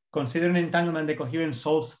considering entanglement decoherence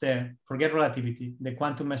solves forget relativity, the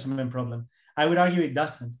quantum measurement problem. I would argue it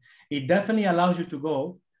doesn't. It definitely allows you to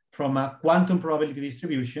go from a quantum probability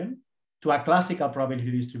distribution to a classical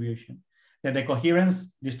probability distribution. That the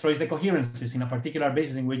coherence destroys the coherences in a particular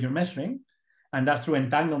basis in which you're measuring, and that's through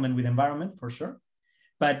entanglement with environment for sure.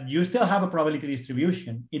 But you still have a probability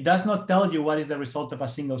distribution. It does not tell you what is the result of a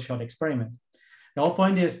single shot experiment. The whole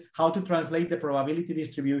point is how to translate the probability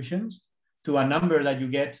distributions to a number that you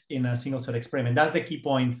get in a single shot experiment. That's the key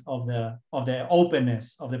point of the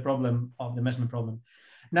openness of the problem, of the measurement problem.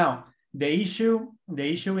 Now, the issue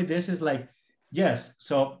with this is like, yes,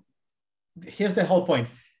 so here's the whole point.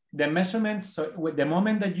 The measurement, so with the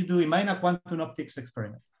moment that you do, imagine a quantum optics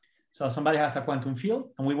experiment. So somebody has a quantum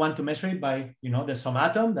field, and we want to measure it by, there's some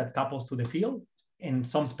atom that couples to the field in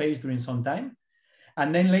some space during some time.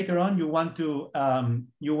 And then later on, you want to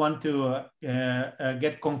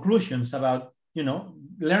get conclusions about,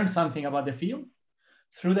 learn something about the field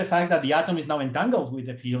through the fact that the atom is now entangled with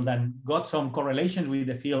the field and got some correlations with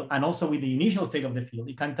the field and also with the initial state of the field.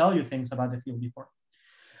 It can tell you things about the field before.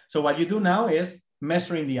 So what you do now is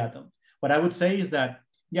measuring the atom. What I would say is that,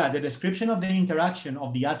 yeah, the description of the interaction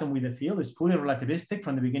of the atom with the field is fully relativistic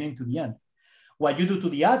from the beginning to the end. What you do to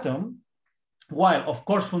the atom, while of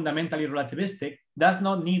course fundamentally relativistic, does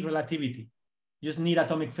not need relativity. You just need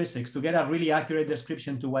atomic physics to get a really accurate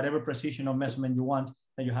description to whatever precision of measurement you want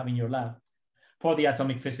that you have in your lab for the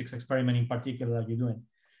atomic physics experiment in particular that you're doing.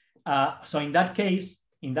 So in that case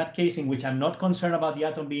in which I'm not concerned about the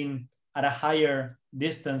atom being at a higher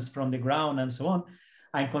distance from the ground and so on,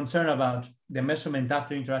 I'm concerned about the measurement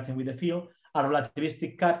after interacting with the field. A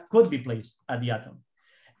relativistic cut could be placed at the atom.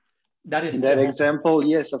 That is in that example,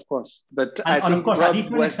 yes, of course. But I think Rob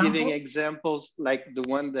was giving examples like the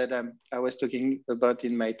one that I was talking about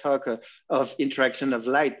in my talk of interaction of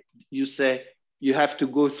light. You say you have to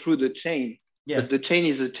go through the chain, yes. But the chain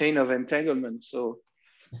is a chain of entanglement. So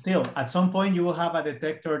still, at some point, you will have a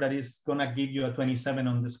detector that is going to give you a 27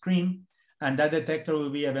 on the screen. And that detector will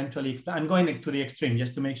be eventually, I'm going to the extreme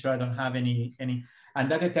just to make sure I don't have any, and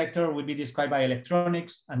that detector will be described by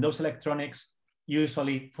electronics, and those electronics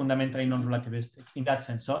usually fundamentally non-relativistic in that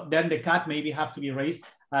sense. So then the cut maybe have to be raised,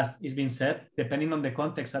 as is being said, depending on the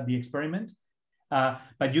context of the experiment.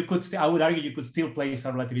 But you could, I would argue you could still place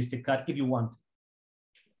a relativistic cut if you want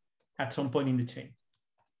at some point in the chain.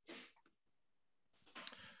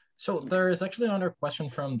 So there is actually another question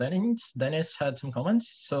from Dennis. Dennis had some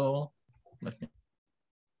comments, so let me.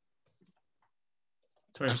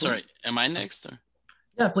 I'm sorry, am I next? Or?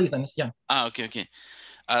 Yeah, please, Dennis, yeah. Okay.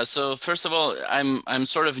 So first of all, I'm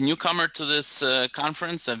sort of newcomer to this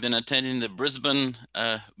conference. I've been attending the Brisbane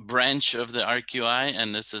branch of the RQI,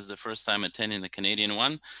 and this is the first time attending the Canadian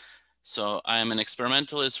one. So I'm an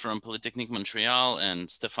experimentalist from Polytechnique Montréal, and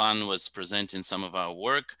Stephane was presenting some of our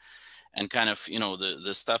work and kind of,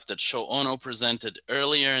 the stuff that Sho Ono presented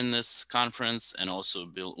earlier in this conference, and also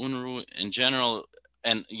Bill Unruh in general,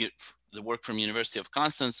 and the work from University of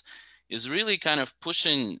Constance is really kind of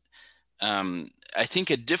pushing I think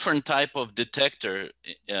a different type of detector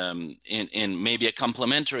in maybe a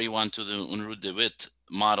complementary one to the Unruh de Witt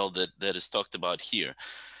model that is talked about here.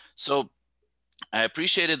 So I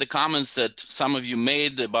appreciated the comments that some of you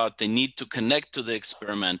made about the need to connect to the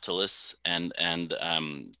experimentalists and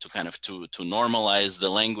to kind of to normalize the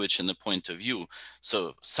language and the point of view.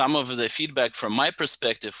 So some of the feedback from my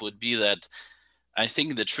perspective would be that I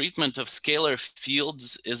think the treatment of scalar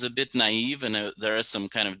fields is a bit naive, and there are some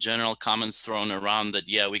kind of general comments thrown around that,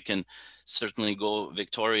 yeah, we can certainly go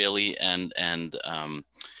vectorially and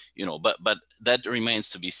you know, but that remains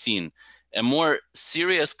to be seen. A more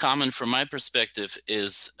serious comment from my perspective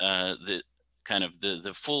is the kind of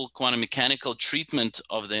the full quantum mechanical treatment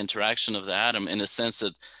of the interaction of the atom, in a sense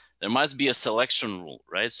that there must be a selection rule,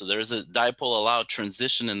 right? So there is a dipole allowed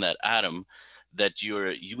transition in that atom that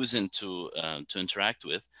you're using to interact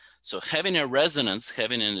with. So having a resonance,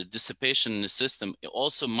 having a dissipation in the system, it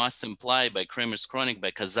also must imply by Kramer's chronic,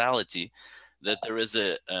 by causality, that there is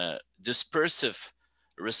a dispersive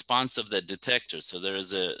response of the detector. So there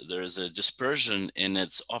is a dispersion in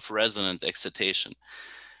its off-resonant excitation.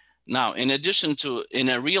 Now, in addition to, in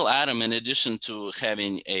a real atom, in addition to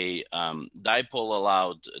having a dipole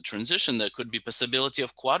allowed transition, there could be possibility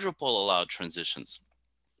of quadrupole allowed transitions.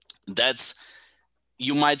 That's,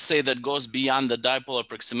 you might say, that goes beyond the dipole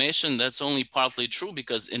approximation. That's only partly true,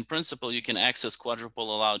 because in principle, you can access quadrupole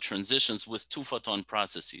allowed transitions with 2-photon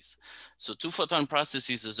processes. So 2-photon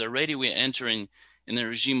processes is already, we're entering in a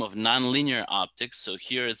regime of nonlinear optics. So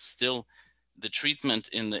here it's still, the treatment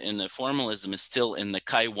in the formalism is still in the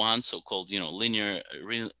chi-1, so-called, you know,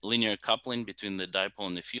 linear coupling between the dipole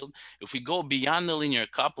and the field. If we go beyond the linear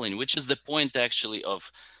coupling, which is the point actually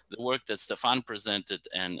of the work that Stephane presented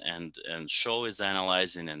and Shaw is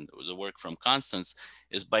analyzing, and the work from Constance,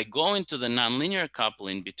 is by going to the nonlinear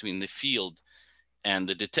coupling between the field and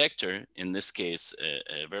the detector, in this case,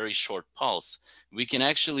 a very short pulse, we can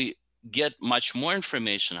actually get much more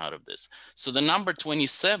information out of this. So the number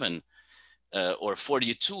 27 or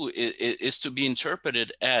 42 is to be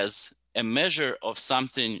interpreted as a measure of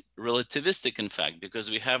something relativistic, in fact, because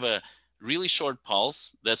we have a really short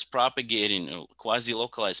pulse that's propagating, a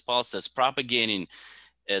quasi-localized pulse that's propagating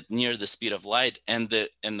at near the speed of light, and the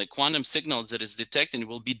quantum signals that is detecting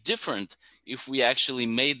will be different if we actually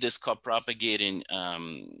made this co-propagating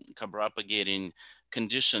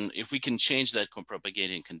condition, if we can change that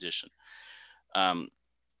co-propagating condition.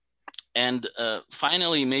 And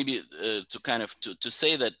finally, maybe to kind of to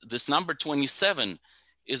say that this number 27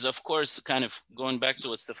 is, of course, kind of going back to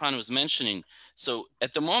what Stephane was mentioning. So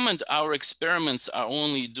at the moment, our experiments are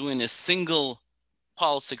only doing a single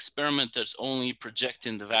pulse experiment that's only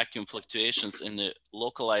projecting the vacuum fluctuations in the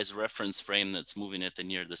localized reference frame that's moving at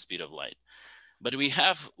near the speed of light. But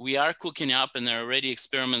we are cooking up, and there are already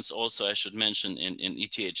experiments also, I should mention, in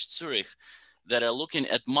ETH Zurich, that are looking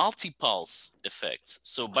at multi-pulse effects.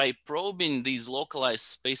 So by probing these localized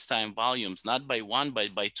space-time volumes, not by one,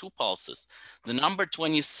 but by 2 pulses, the number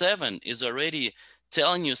 27 is already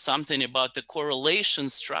telling you something about the correlation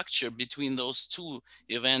structure between those 2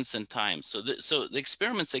 events and time. So the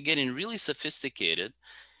experiments are getting really sophisticated,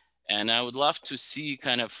 and I would love to see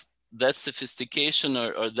kind of that sophistication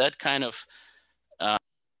or that kind of...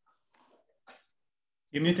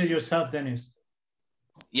 You muted yourself, Dennis.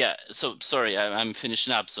 Yeah, so sorry, I'm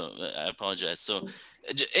finishing up, so I apologize. So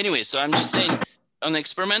anyway, so I'm just saying, on the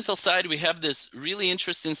experimental side, we have this really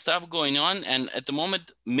interesting stuff going on. And at the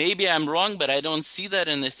moment, maybe I'm wrong, but I don't see that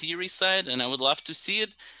in the theory side, and I would love to see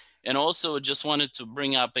it. And also just wanted to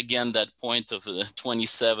bring up again that point of the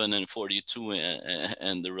 27 and 42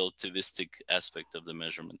 and the relativistic aspect of the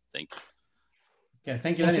measurement. Thank you. Okay,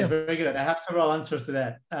 thank you, Lenny. Very good. I have several answers to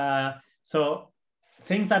that. So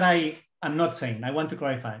things that I'm not saying, I want to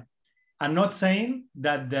clarify. I'm not saying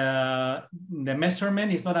that the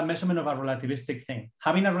measurement is not a measurement of a relativistic thing.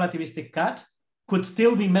 Having a relativistic cut could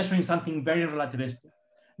still be measuring something very relativistic.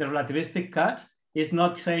 The relativistic cut is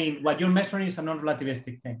not saying what you're measuring is a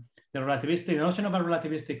non-relativistic thing. The notion of a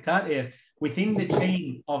relativistic cut is within the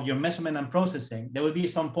chain of your measurement and processing, there will be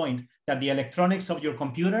some point that the electronics of your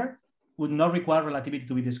computer would not require relativity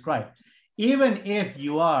to be described, even if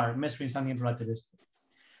you are measuring something relativistic.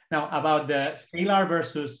 Now, about the scalar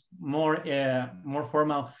versus more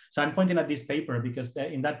formal. So I'm pointing at this paper because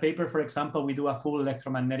in that paper, for example, we do a full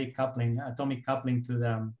electromagnetic coupling, atomic coupling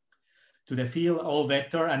to the field, all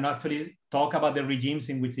vector, and actually talk about the regimes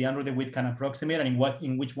in which the Unruh de Witt can approximate and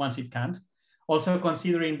in which ones it can't. Also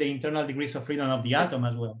considering the internal degrees of freedom of the atom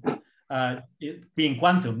as well, being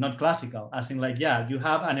quantum, not classical, as in like, yeah, you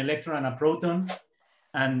have an electron and a proton,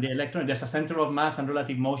 and the electron, there's a center of mass and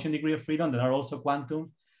relative motion degree of freedom that are also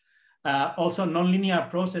quantum. Also, nonlinear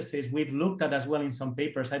processes we've looked at as well in some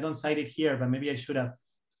papers. I don't cite it here, but maybe I should have.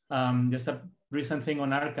 There's a recent thing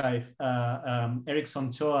on archive. Erickson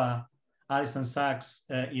Choa, Alison Sachs,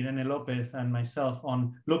 Irene Lopez, and myself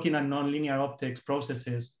on looking at nonlinear optics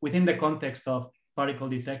processes within the context of particle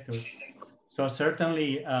detectors. So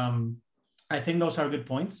certainly, I think those are good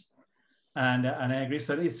points, and I agree.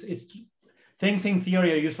 So it's things in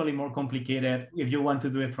theory are usually more complicated if you want to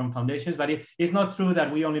do it from foundations, but it's not true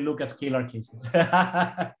that we only look at scalar cases.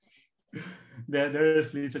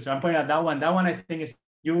 There's literature. I'm pointing out that one. That one I think is,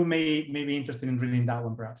 you may be interested in reading that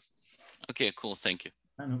one perhaps. Okay, cool. Thank you.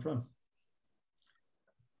 No problem.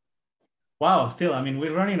 Wow, still, I mean,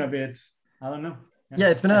 we're running a bit, I don't know. Yeah,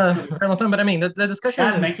 it's been a very long time, but I mean, the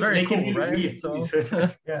discussion is very cool, right? So,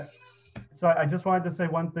 yeah. So I just wanted to say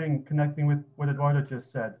one thing, connecting with what Eduardo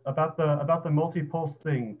just said about the multi-pulse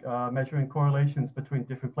thing, measuring correlations between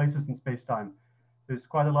different places in space-time. There's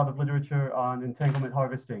quite a lot of literature on entanglement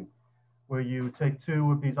harvesting, where you take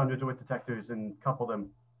two of these under-DeWitt detectors and couple them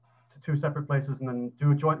to two separate places, and then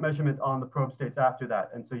do a joint measurement on the probe states after that.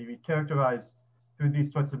 And so you characterize through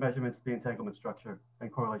these sorts of measurements the entanglement structure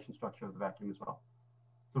and correlation structure of the vacuum as well.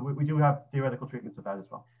 So we do have theoretical treatments of that as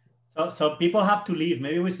well. So people have to leave.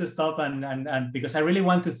 Maybe we should stop and because I really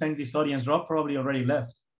want to thank this audience. Rob probably already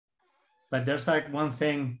left, but there's like one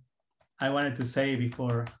thing I wanted to say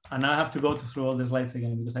before, and I have to go through all the slides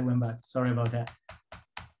again because I went back. Sorry about that.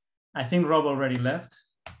 I think Rob already left.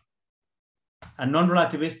 A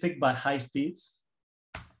non-relativistic by high speeds,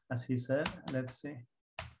 as he said. Let's see.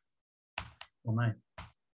 Oh my,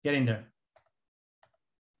 get in there.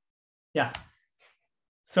 Yeah.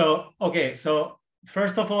 So, okay, so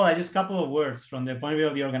first of all, just a couple of words from the point of view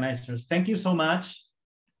of the organizers. Thank you so much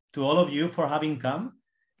to all of you for having come.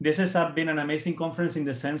 This has been an amazing conference in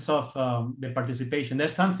the sense of the participation.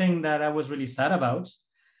 There's something that I was really sad about.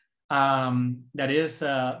 That is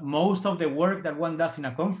most of the work that one does in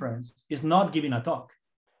a conference is not giving a talk.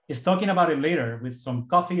 It's talking about it later with some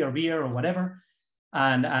coffee or beer or whatever,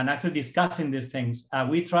 and actually discussing these things.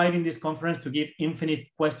 We tried in this conference to give infinite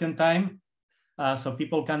question time so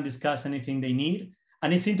people can discuss anything they need.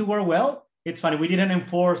 And it seemed to work well. It's funny, we didn't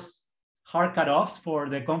enforce hard cutoffs for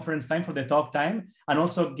the conference time, for the talk time, and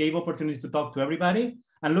also gave opportunities to talk to everybody.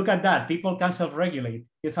 And look at that, people can self-regulate.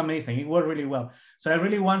 It's amazing, it worked really well. So I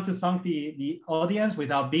really want to thank the audience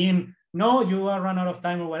without being, no, you are run out of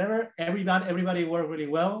time or whatever. Everybody worked really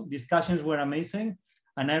well. Discussions were amazing.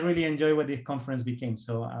 And I really enjoy what this conference became.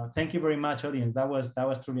 So thank you very much, audience. That was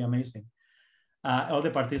truly amazing. All the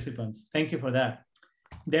participants, thank you for that.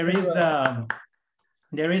 There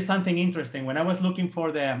is something interesting. When I was looking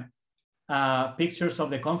for the pictures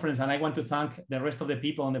of the conference, and I want to thank the rest of the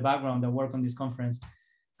people in the background that work on this conference.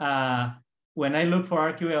 When I look for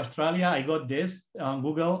RQI Australia, I got this on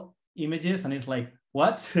Google Images, and it's like,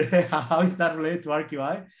 what? How is that related to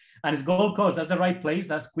RQI? And it's Gold Coast. That's the right place.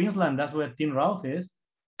 That's Queensland. That's where Tim Ralph is.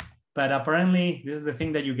 But apparently, this is the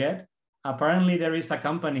thing that you get. Apparently, there is a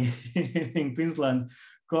company in Queensland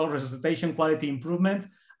called Resuscitation Quality Improvement.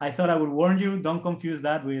 I thought I would warn you, don't confuse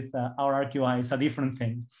that with our RQI. It's a different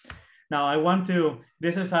thing. Now,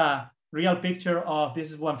 this is a real picture of, this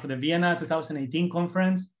is one for the Vienna 2018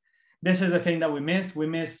 conference. This is the thing that we miss. We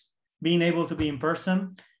miss being able to be in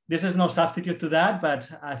person. This is no substitute to that, but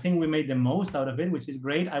I think we made the most out of it, which is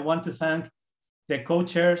great. I want to thank the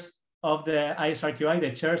co-chairs of the ISRQI,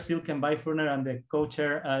 the chair Silke Beifurner and the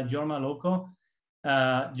co-chair Jorma Loco.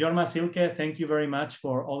 Jorma, Silke, thank you very much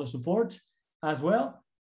for all the support as well.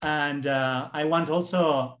 And I want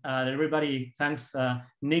also everybody thanks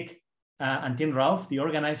Nick and Tim Ralph, the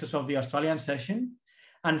organizers of the Australian session.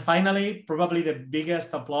 And finally, probably the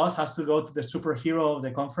biggest applause has to go to the superhero of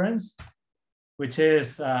the conference, which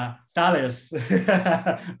is Thales.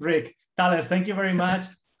 Rick, Thales, thank you very much.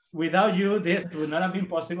 Without you, this would not have been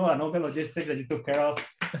possible, and all the logistics that you took care of.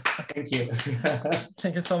 Thank you.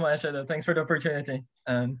 Thank you so much. Thanks for the opportunity.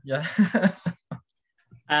 And yeah.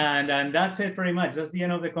 And that's it pretty much. That's the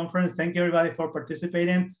end of the conference. Thank you everybody for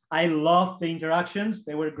participating. I loved the interactions.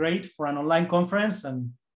 They were great for an online conference.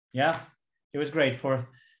 And yeah, it was great.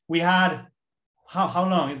 We had, how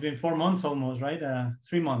long? It's been 4 months almost, right?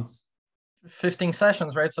 3 months. 15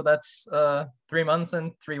 sessions, right? So that's 3 months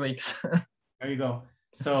and 3 weeks. There you go.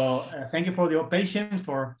 So thank you for your patience,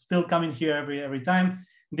 for still coming here every time.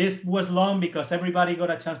 This was long because everybody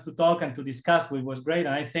got a chance to talk and to discuss, which was great.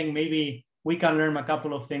 And I think maybe we can learn a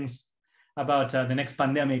couple of things about the next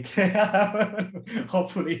pandemic.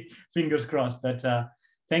 Hopefully, fingers crossed. But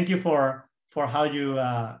thank you for how you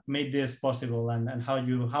made this possible and how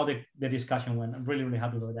the discussion went. I'm really, really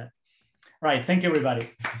happy about that. All right, thank you, everybody.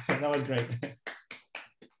 That was great.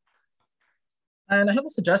 And I have a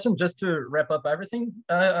suggestion just to wrap up everything.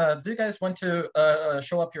 Do you guys want to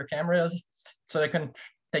show up your cameras so I can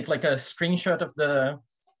take like a screenshot of the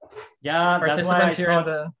participants here in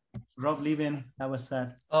the... Rob leaving, that was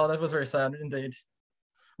sad. Oh, that was very sad indeed.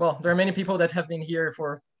 Well, there are many people that have been here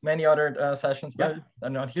for many other sessions, but are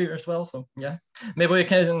not here as well. So yeah, maybe we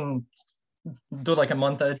can do like a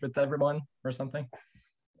montage with everyone or something.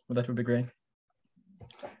 Well, that would be great.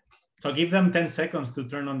 So give them 10 seconds to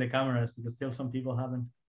turn on the cameras because still some people haven't.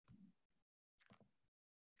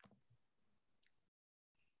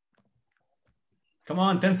 Come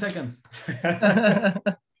on, 10 seconds.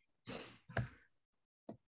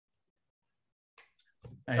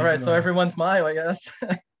 All right, so everyone's smile, I guess.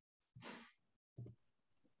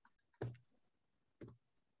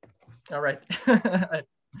 All right.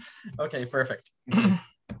 Okay, perfect. All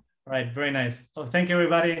right, very nice. Well, thank you,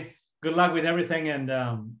 everybody. Good luck with everything, and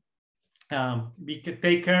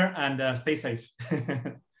take care and stay safe.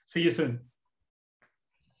 See you soon.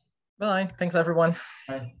 Bye. Thanks, everyone.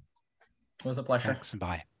 Bye. It was a pleasure. Thanks, and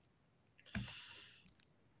bye.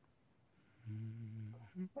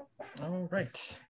 All right.